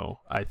 you know,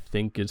 I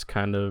think is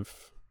kind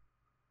of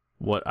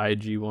what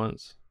IG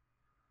wants.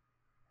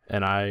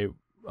 And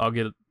I'll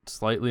get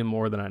slightly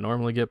more than I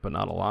normally get, but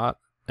not a lot.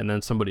 And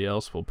then somebody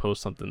else will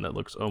post something that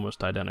looks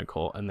almost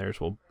identical, and theirs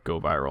will go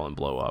viral and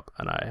blow up,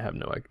 and I have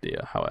no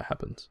idea how it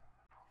happens.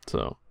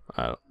 So,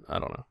 I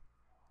don't know.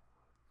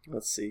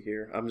 Let's see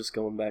here. I'm just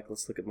going back.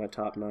 Let's look at my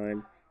top 9. I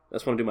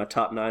just want to do my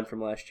top 9 from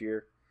last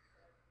year.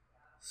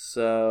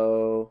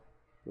 So,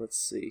 let's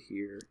see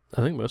here.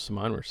 I think most of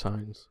mine were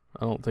signs.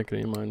 I don't think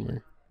any of mine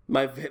were.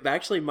 My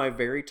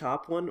very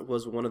top one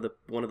was one of the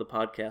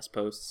podcast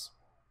posts.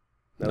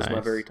 That was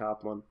my very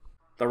top one.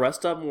 The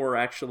rest of them were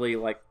actually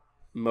like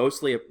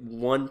mostly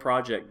one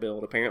project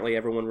build. Apparently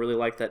everyone really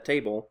liked that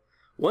table.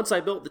 Once I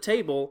built the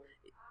table,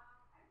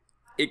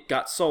 it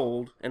got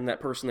sold, and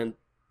that person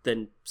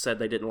then said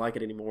they didn't like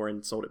it anymore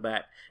and sold it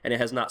back. And it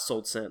has not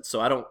sold since.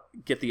 So I don't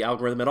get the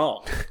algorithm at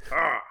all.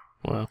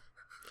 Wow.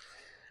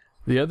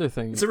 The other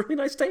thing... It's a really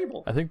nice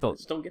table. I think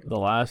the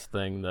last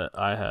thing that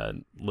I had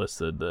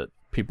listed that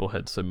people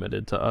had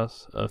submitted to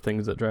us of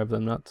things that drive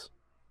them nuts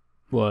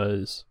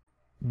was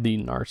the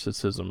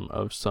narcissism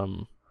of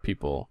some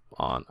people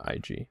on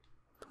IG.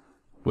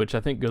 which I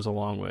think goes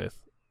along with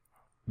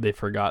they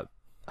forgot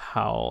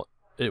how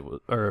it was,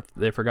 or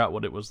they forgot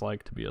what it was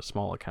like to be a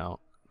small account.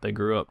 They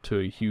grew up to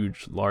a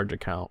huge, large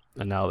account,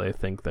 and now they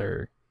think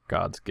they're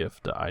God's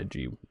gift to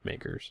IG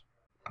makers.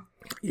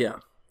 Yeah.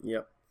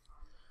 Yep.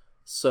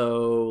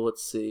 So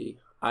let's see.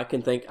 I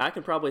can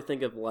probably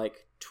think of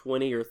like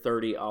 20 or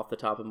 30 off the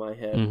top of my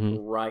head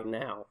right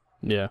now.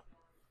 Yeah.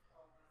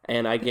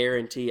 And I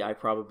guarantee I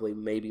probably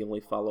maybe only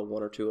follow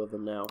one or two of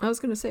them now. I was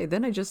gonna say,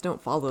 then I just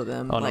don't follow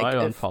them. Oh, like, no,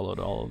 I unfollowed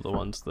all of the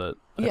ones that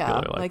I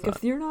yeah, feel like that.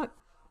 if you're not,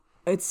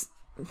 it's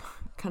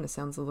kind of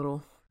sounds a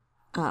little.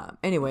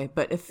 Anyway,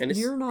 but if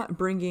you're not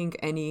bringing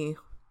any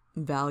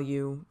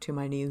value to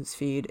my news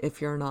feed,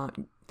 if you're not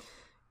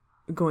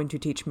going to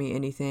teach me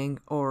anything,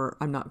 or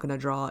I'm not going to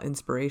draw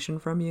inspiration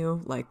from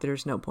you, like,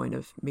 there's no point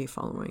of me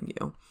following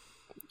you.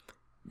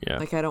 Yeah.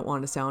 Like, I don't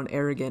want to sound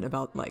arrogant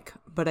about, like,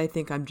 but I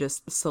think I'm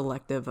just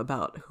selective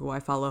about who I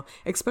follow,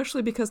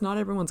 especially because not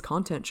everyone's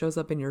content shows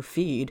up in your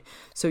feed,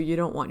 so you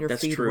don't want your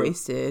feed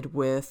wasted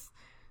with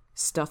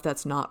stuff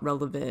that's not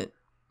relevant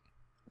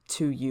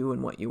to you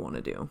and what you want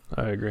to do.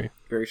 I agree.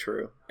 Very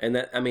true. And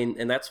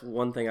that's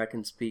one thing I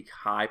can speak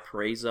high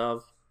praise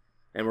of.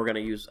 And I'm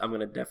going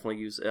to definitely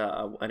use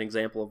an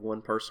example of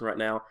one person right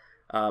now,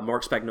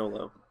 Mark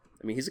Spagnolo.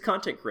 I mean, he's a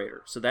content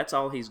creator, so that's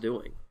all he's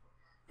doing.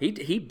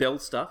 He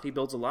builds stuff. He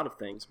builds a lot of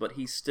things, but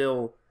he's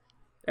still,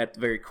 at the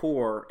very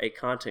core, a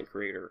content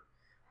creator.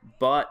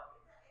 But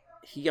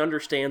he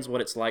understands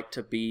what it's like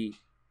to be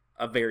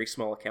a very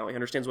small account. He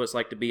understands what it's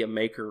like to be a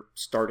maker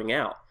starting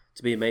out,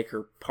 to be a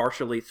maker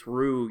partially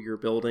through your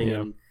building,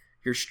 and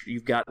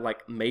you've got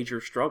like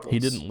major struggles. He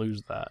didn't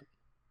lose that.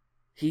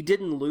 He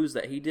didn't lose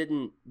that. He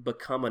didn't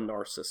become a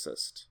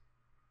narcissist.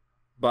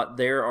 But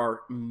there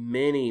are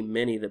many,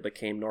 many that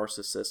became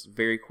narcissists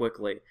very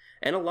quickly.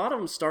 And a lot of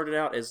them started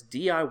out as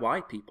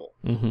DIY people.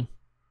 Mm-hmm.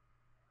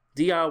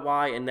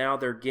 DIY, and now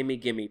they're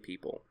gimme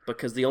people.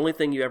 Because the only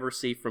thing you ever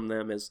see from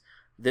them is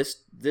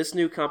this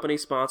new company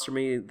sponsors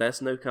me,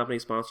 this new company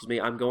sponsors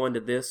me, I'm going to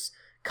this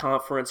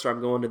conference, or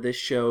I'm going to this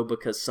show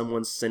because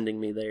someone's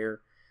sending me there.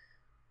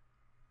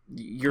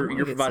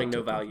 You're providing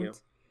no value.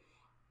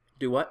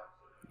 Do what?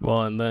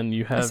 Well, and then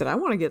you have... I said I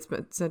want to get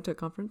sent to a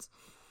conference.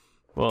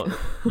 Well,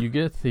 you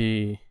get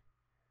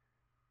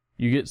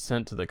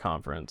sent to the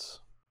conference,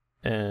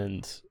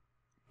 and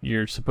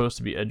you're supposed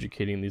to be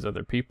educating these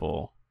other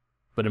people,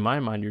 but in my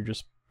mind, you're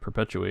just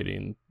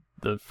perpetuating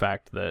the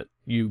fact that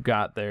you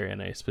got there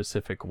in a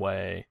specific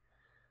way,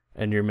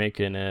 and you're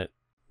making it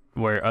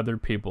where other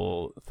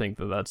people think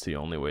that that's the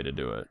only way to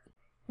do it.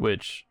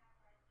 Which,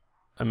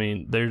 I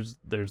mean, there's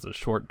the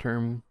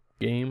short-term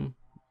game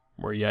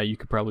where, yeah, you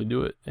could probably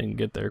do it and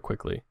get there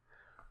quickly.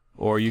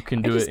 Or you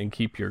can do it and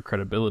keep your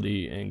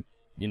credibility and,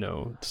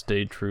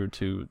 stay true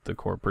to the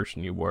core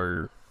person you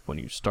were when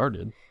you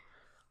started.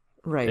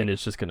 Right. And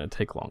it's just going to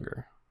take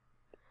longer.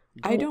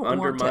 I don't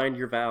undermine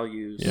your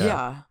values.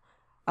 Yeah.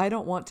 I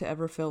don't want to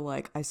ever feel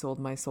like I sold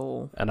my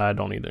soul. And I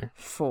don't either.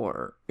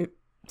 For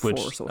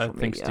social media. I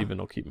think Steven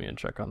will keep me in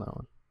check on that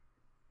one.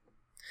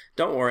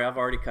 Don't worry, I've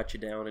already cut you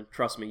down, and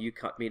trust me, you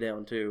cut me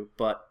down too.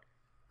 But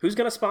who's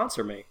going to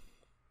sponsor me?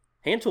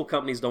 Hand tool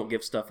companies don't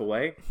give stuff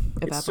away.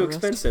 It's too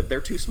expensive.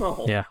 They're too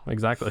small. Yeah,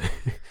 exactly.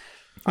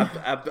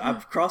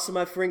 I'm crossing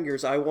my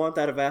fingers. I want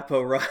that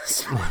EvapoRust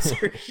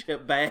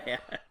sponsorship bad.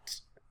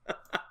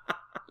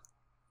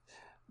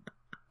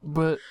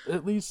 But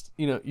at least,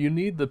 you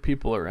need the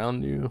people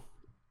around you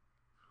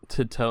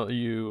to tell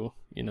you,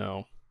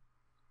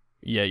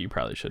 yeah, you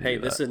probably shouldn't. Hey,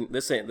 do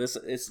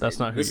that. That's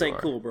not who this you ain't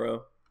are. Cool,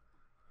 bro.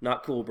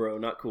 Not cool, bro.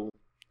 Not cool.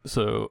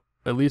 So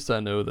at least I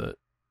know that,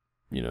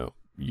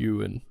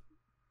 you and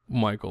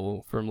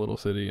Michael from Little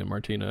City and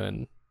Martina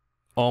and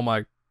all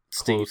my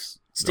close...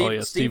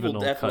 Steve will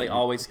definitely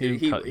always...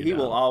 He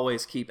will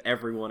always keep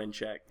everyone in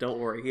check. Don't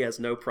worry. He has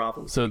no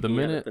problem. So the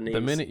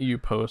minute you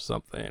post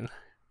something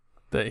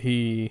that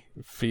he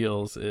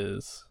feels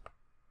is...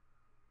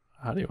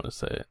 How do you want to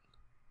say it?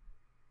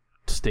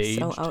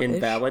 Staged?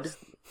 Invalid?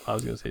 I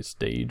was going to say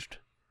staged.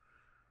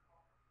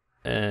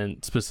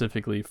 And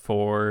specifically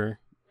for,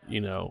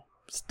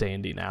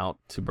 standing out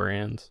to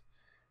brands,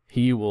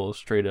 he will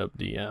straight up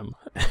DM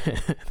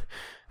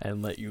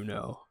and let you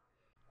know.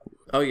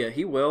 Oh yeah,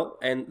 he will.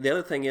 And the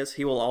other thing is,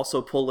 he will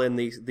also pull in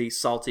the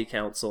Salty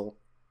Council.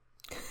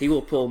 He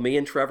will pull me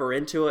and Trevor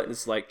into it, and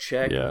it's like,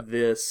 check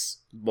this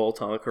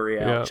bolt-on curry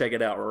out. Yeah. Check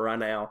it out right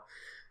now.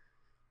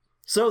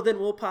 So then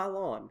we'll pile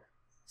on.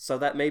 So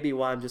that may be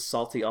why I'm just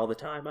salty all the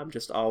time. I'm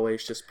just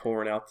always just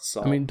pouring out the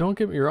salt. I mean, don't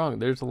get me wrong.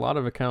 There's a lot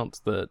of accounts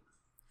that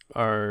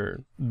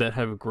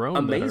have grown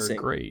amazing. That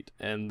are great,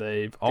 and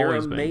they've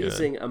always been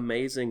good.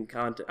 Amazing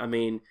content. I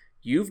mean,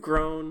 you've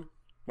grown,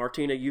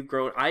 Martina. You've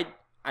grown. I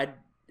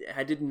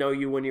didn't know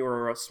you when you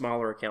were a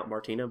smaller account,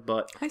 Martina,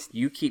 but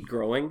you keep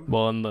growing.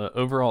 Well, in the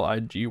overall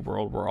IG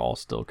world, we're all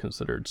still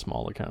considered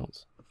small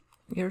accounts.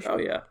 Oh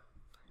yeah,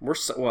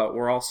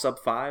 we're all sub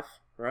 5,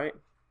 right?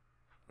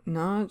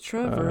 Not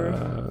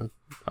Trevor.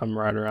 I'm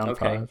right around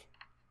 5.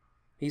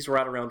 He's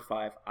right around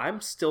 5.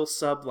 I'm still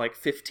sub like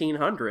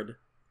 1,500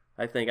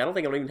 I don't think I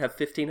don't even have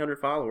 1,500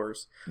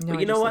 followers. No, but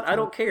you know what? I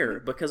don't care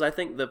because I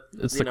think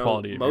it's the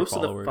quality of most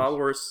your of the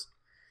followers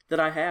that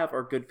I have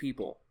are good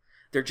people.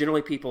 They're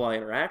generally people I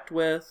interact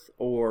with,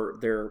 or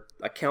they're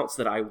accounts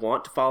that I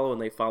want to follow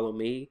and they follow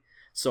me.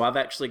 So I've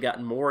actually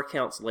gotten more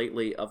accounts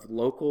lately of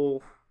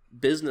local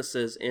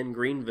businesses in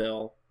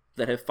Greenville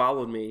that have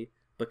followed me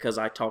because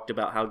I talked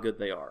about how good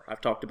they are.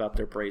 I've talked about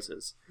their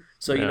praises.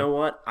 So you know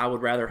what? I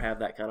would rather have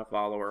that kind of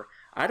follower.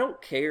 I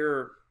don't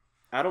care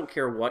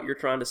what you're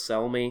trying to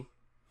sell me.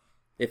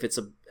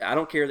 I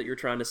don't care that you're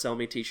trying to sell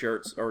me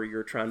t-shirts or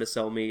you're trying to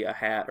sell me a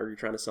hat or you're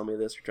trying to sell me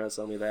this or you're trying to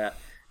sell me that.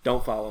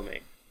 Don't follow me.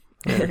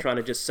 You're trying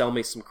to just sell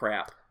me some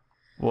crap.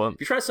 Well, if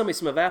you're trying to sell me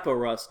some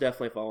Evapo-Rust,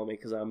 definitely follow me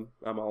because I'm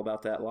all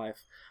about that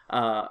life.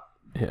 Yeah,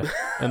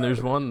 and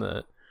there's one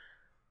that.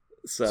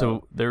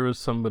 So there was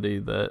somebody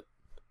that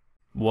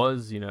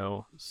was,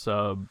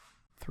 sub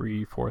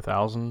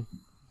 3,000-4,000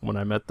 when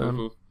I met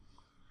them,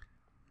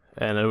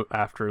 and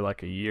after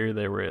like a year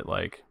they were at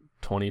like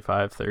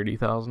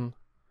 25,000-30,000.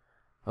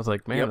 I was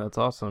like, man, that's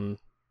awesome.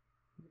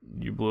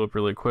 You blew up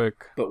really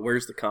quick. But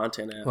where's the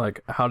content at?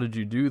 Like, how did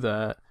you do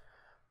that?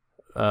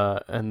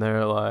 And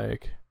they're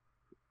like,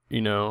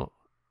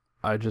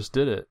 I just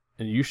did it,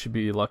 and you should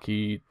be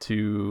lucky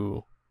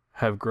to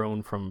have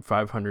grown from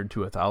 500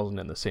 to 1,000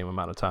 in the same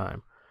amount of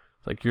time.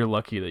 It's like, you're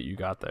lucky that you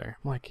got there.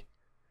 I'm like,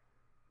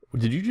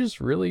 did you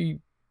just really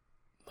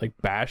like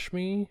bash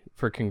me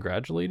for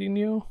congratulating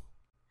you?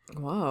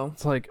 Wow.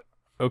 It's like,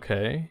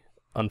 okay,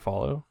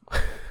 unfollow.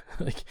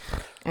 Like,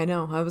 I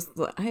know.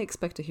 I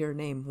expect to hear a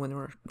name when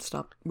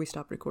we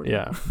stop recording.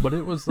 Yeah, but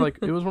it was like,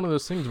 it was one of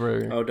those things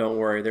where oh, don't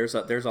worry, there's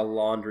a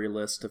laundry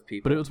list of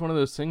people. But it was one of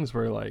those things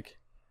where like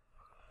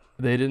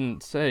they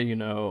didn't say,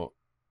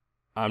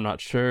 I'm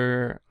not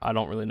sure, I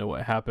don't really know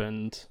what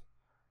happened,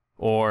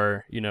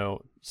 or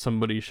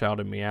somebody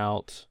shouted me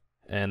out,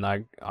 and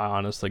I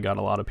honestly got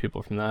a lot of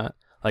people from that.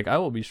 Like, I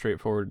will be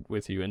straightforward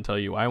with you and tell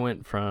you, I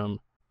went from,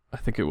 I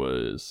think it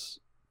was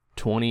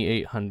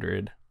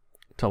 2,800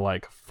 to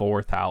like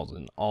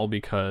 4,000, all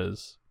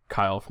because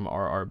Kyle from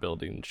RR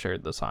Building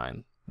shared the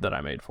sign that I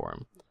made for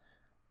him.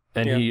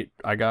 And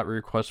I got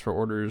requests for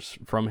orders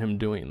from him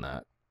doing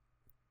that.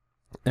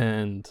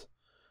 And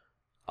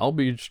I'll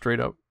be straight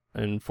up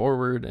and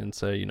forward and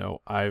say,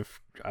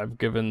 I've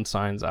given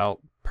signs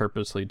out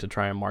purposely to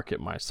try and market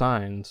my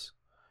signs,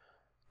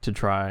 to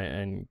try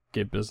and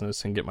get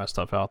business and get my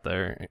stuff out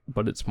there,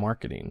 but it's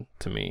marketing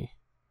to me.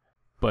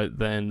 But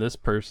then this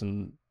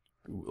person,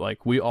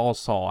 like, we all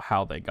saw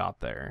how they got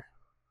there,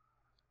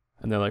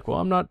 and they're like,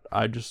 well,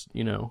 I just,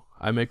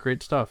 I make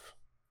great stuff,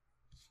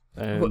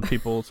 and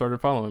people started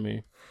following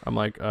me. I'm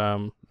like,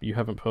 you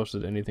haven't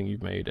posted anything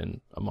you've made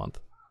in a month,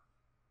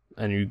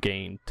 and you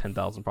gained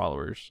 10,000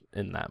 followers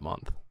in that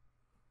month.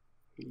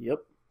 Yep.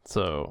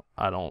 So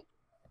I don't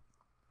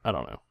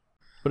know.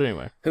 But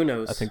anyway, who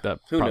knows? I think that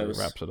probably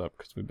wraps it up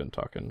because we've been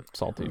talking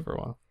salty for a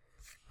while.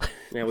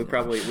 Yeah, we've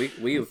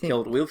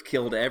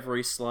killed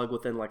every slug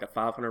within like a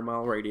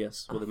 500-mile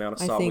radius with the amount of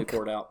salt we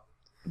poured out.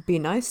 Be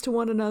nice to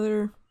one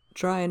another,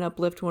 try and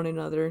uplift one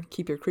another,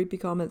 keep your creepy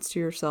comments to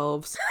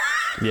yourselves.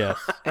 Yes.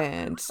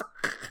 And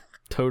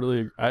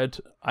totally,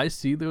 I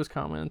see those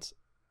comments,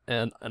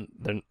 and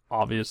then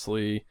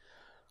obviously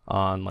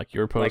on like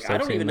your post, like, I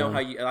don't even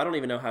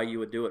know how you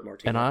would do it,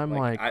 Martina. And I'm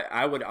like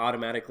I would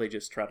automatically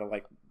just try to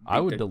like I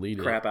would delete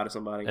crap out of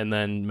somebody and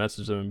then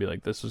message them and be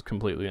like, this is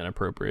completely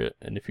inappropriate,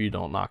 and if you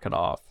don't knock it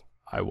off,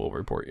 I will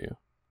report you.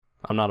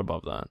 I'm not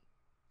above that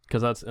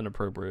because that's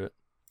inappropriate.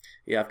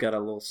 Yeah, I've got a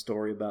little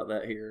story about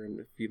that here in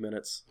a few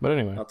minutes. But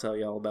anyway, I'll tell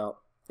you all about.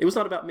 It was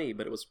not about me,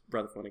 but it was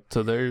rather funny.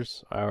 So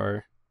there's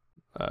our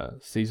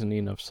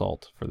seasoning of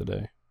salt for the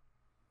day.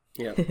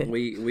 Yeah,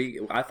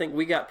 I think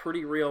we got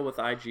pretty real with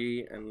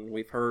IG, and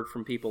we've heard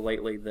from people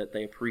lately that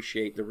they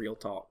appreciate the real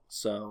talk.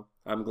 So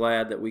I'm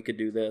glad that we could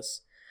do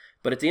this.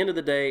 But at the end of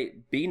the day,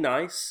 be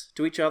nice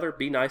to each other.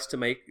 Be nice to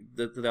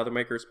the other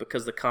makers,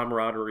 because the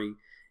camaraderie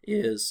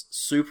is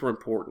super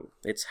important.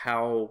 It's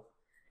how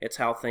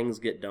things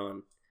get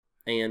done.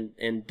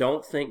 And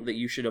don't think that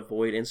you should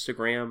avoid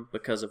Instagram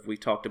because we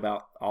talked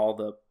about all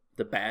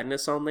the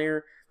badness on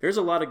there. There's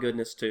a lot of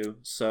goodness too.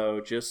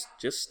 So just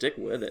stick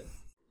with it.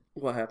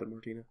 What happened,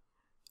 Martina?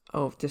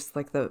 Oh, just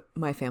like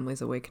my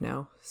family's awake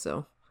now,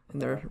 so, and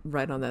they're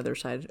right on the other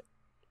side.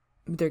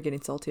 They're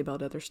getting salty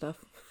about other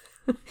stuff.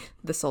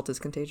 The salt is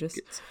contagious.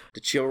 The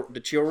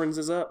children's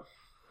is up?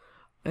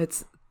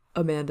 It's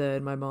Amanda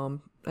and my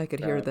mom. I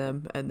could hear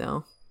them, and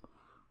now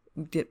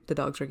the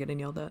dogs are getting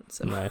yelled at.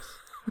 So nice.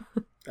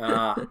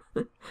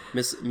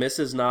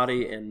 Mrs.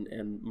 Naughty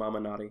and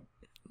Mama Naughty.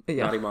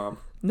 Yeah. Naughty Mom.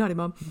 Naughty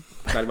Mom.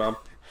 Naughty Mom.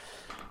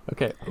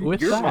 Okay,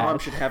 your mom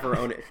should have her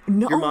own.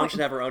 Your mom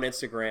should have her own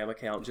Instagram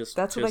account.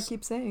 That's what I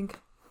keep saying.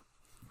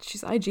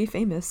 She's IG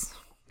famous.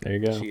 There you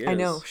go. She is. I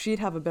know she'd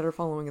have a better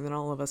following than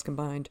all of us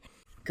combined.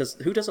 Because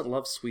who doesn't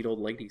love sweet old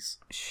ladies?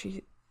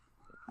 She's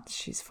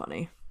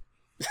funny.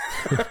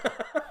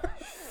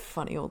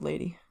 Funny old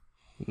lady.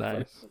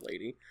 Nice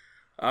lady.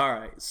 All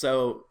right,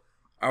 so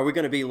Are we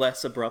going to be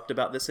less abrupt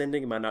about this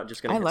ending? Am I not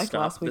just going to hit liked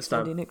stop last week's this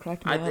time? ending. It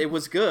cracked me up. It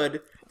was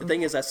good. The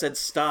thing is, I said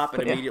stop and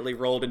But yeah. immediately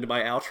rolled into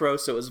my outro,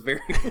 so it was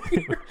very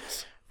weird.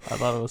 I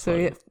thought it was So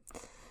funny.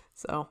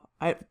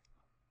 yeah.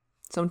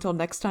 So until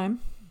next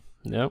time,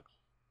 Yep.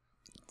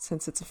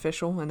 since it's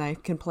official and I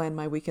can plan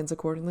my weekends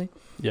accordingly.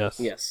 Yes.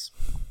 Yes.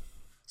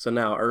 So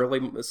now you got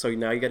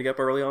to get up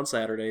early on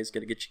Saturdays. Got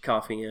to get your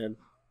coffee in.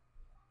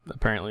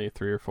 Apparently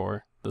 3 or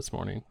 4 this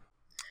morning.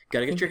 Got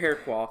to get your hair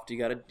coiffed. You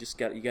got to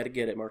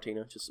get it,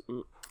 Martina.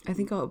 I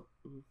think it'll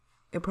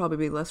probably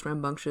be less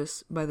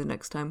rambunctious by the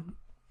next time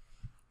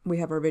we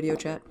have our video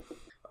chat.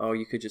 Oh,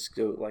 you could just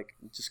go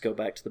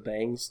back to the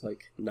bangs,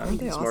 like Aren't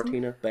they 90s awesome?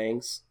 Martina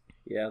bangs.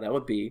 Yeah,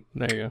 that'd be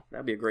There you go.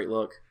 a great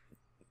look.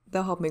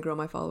 They'll help me grow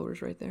my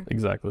followers right there.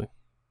 Exactly.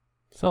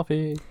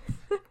 Selfie.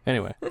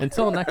 Anyway,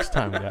 until next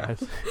time,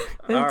 guys.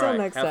 Until All right,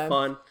 next have time.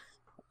 fun.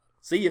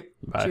 See you.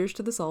 Bye. Cheers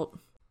to the salt.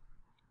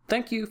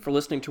 Thank you for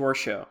listening to our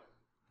show.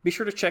 Be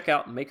sure to check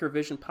out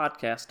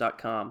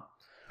MakerVisionPodcast.com,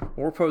 where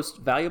we'll post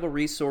valuable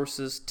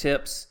resources,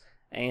 tips,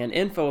 and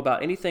info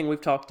about anything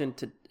we've talked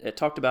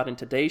about in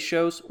today's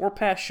shows or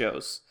past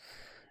shows.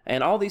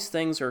 And all these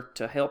things are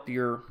to help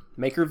your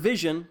maker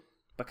vision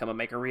become a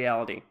maker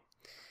reality.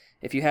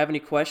 If you have any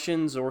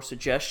questions or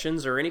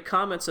suggestions or any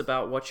comments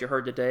about what you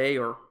heard today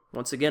or,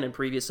 once again, in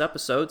previous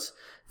episodes,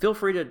 feel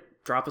free to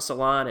drop us a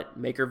line at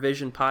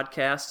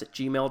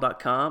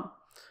makervisionpodcast@gmail.com,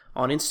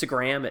 on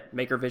Instagram at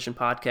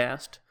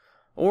makervisionpodcast,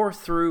 or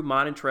through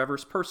mine and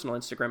Trevor's personal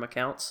Instagram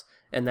accounts,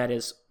 and that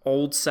is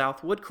Old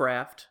South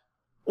Woodcraft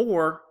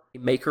or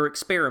Maker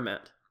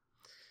Experiment.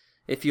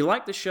 If you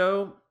like the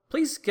show,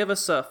 please give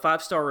us a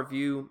 5-star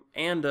review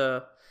and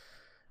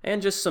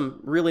just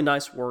some really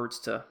nice words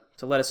to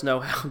let us know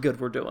how good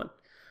we're doing.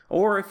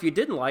 Or if you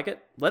didn't like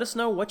it, let us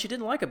know what you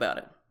didn't like about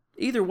it.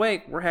 Either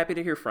way, we're happy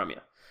to hear from you.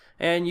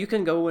 And you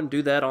can go and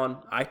do that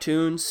on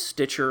iTunes,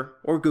 Stitcher,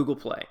 or Google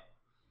Play.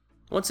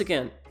 Once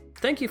again,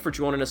 thank you for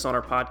joining us on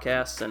our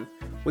podcast, and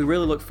we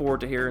really look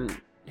forward to hearing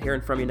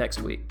from you next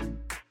week.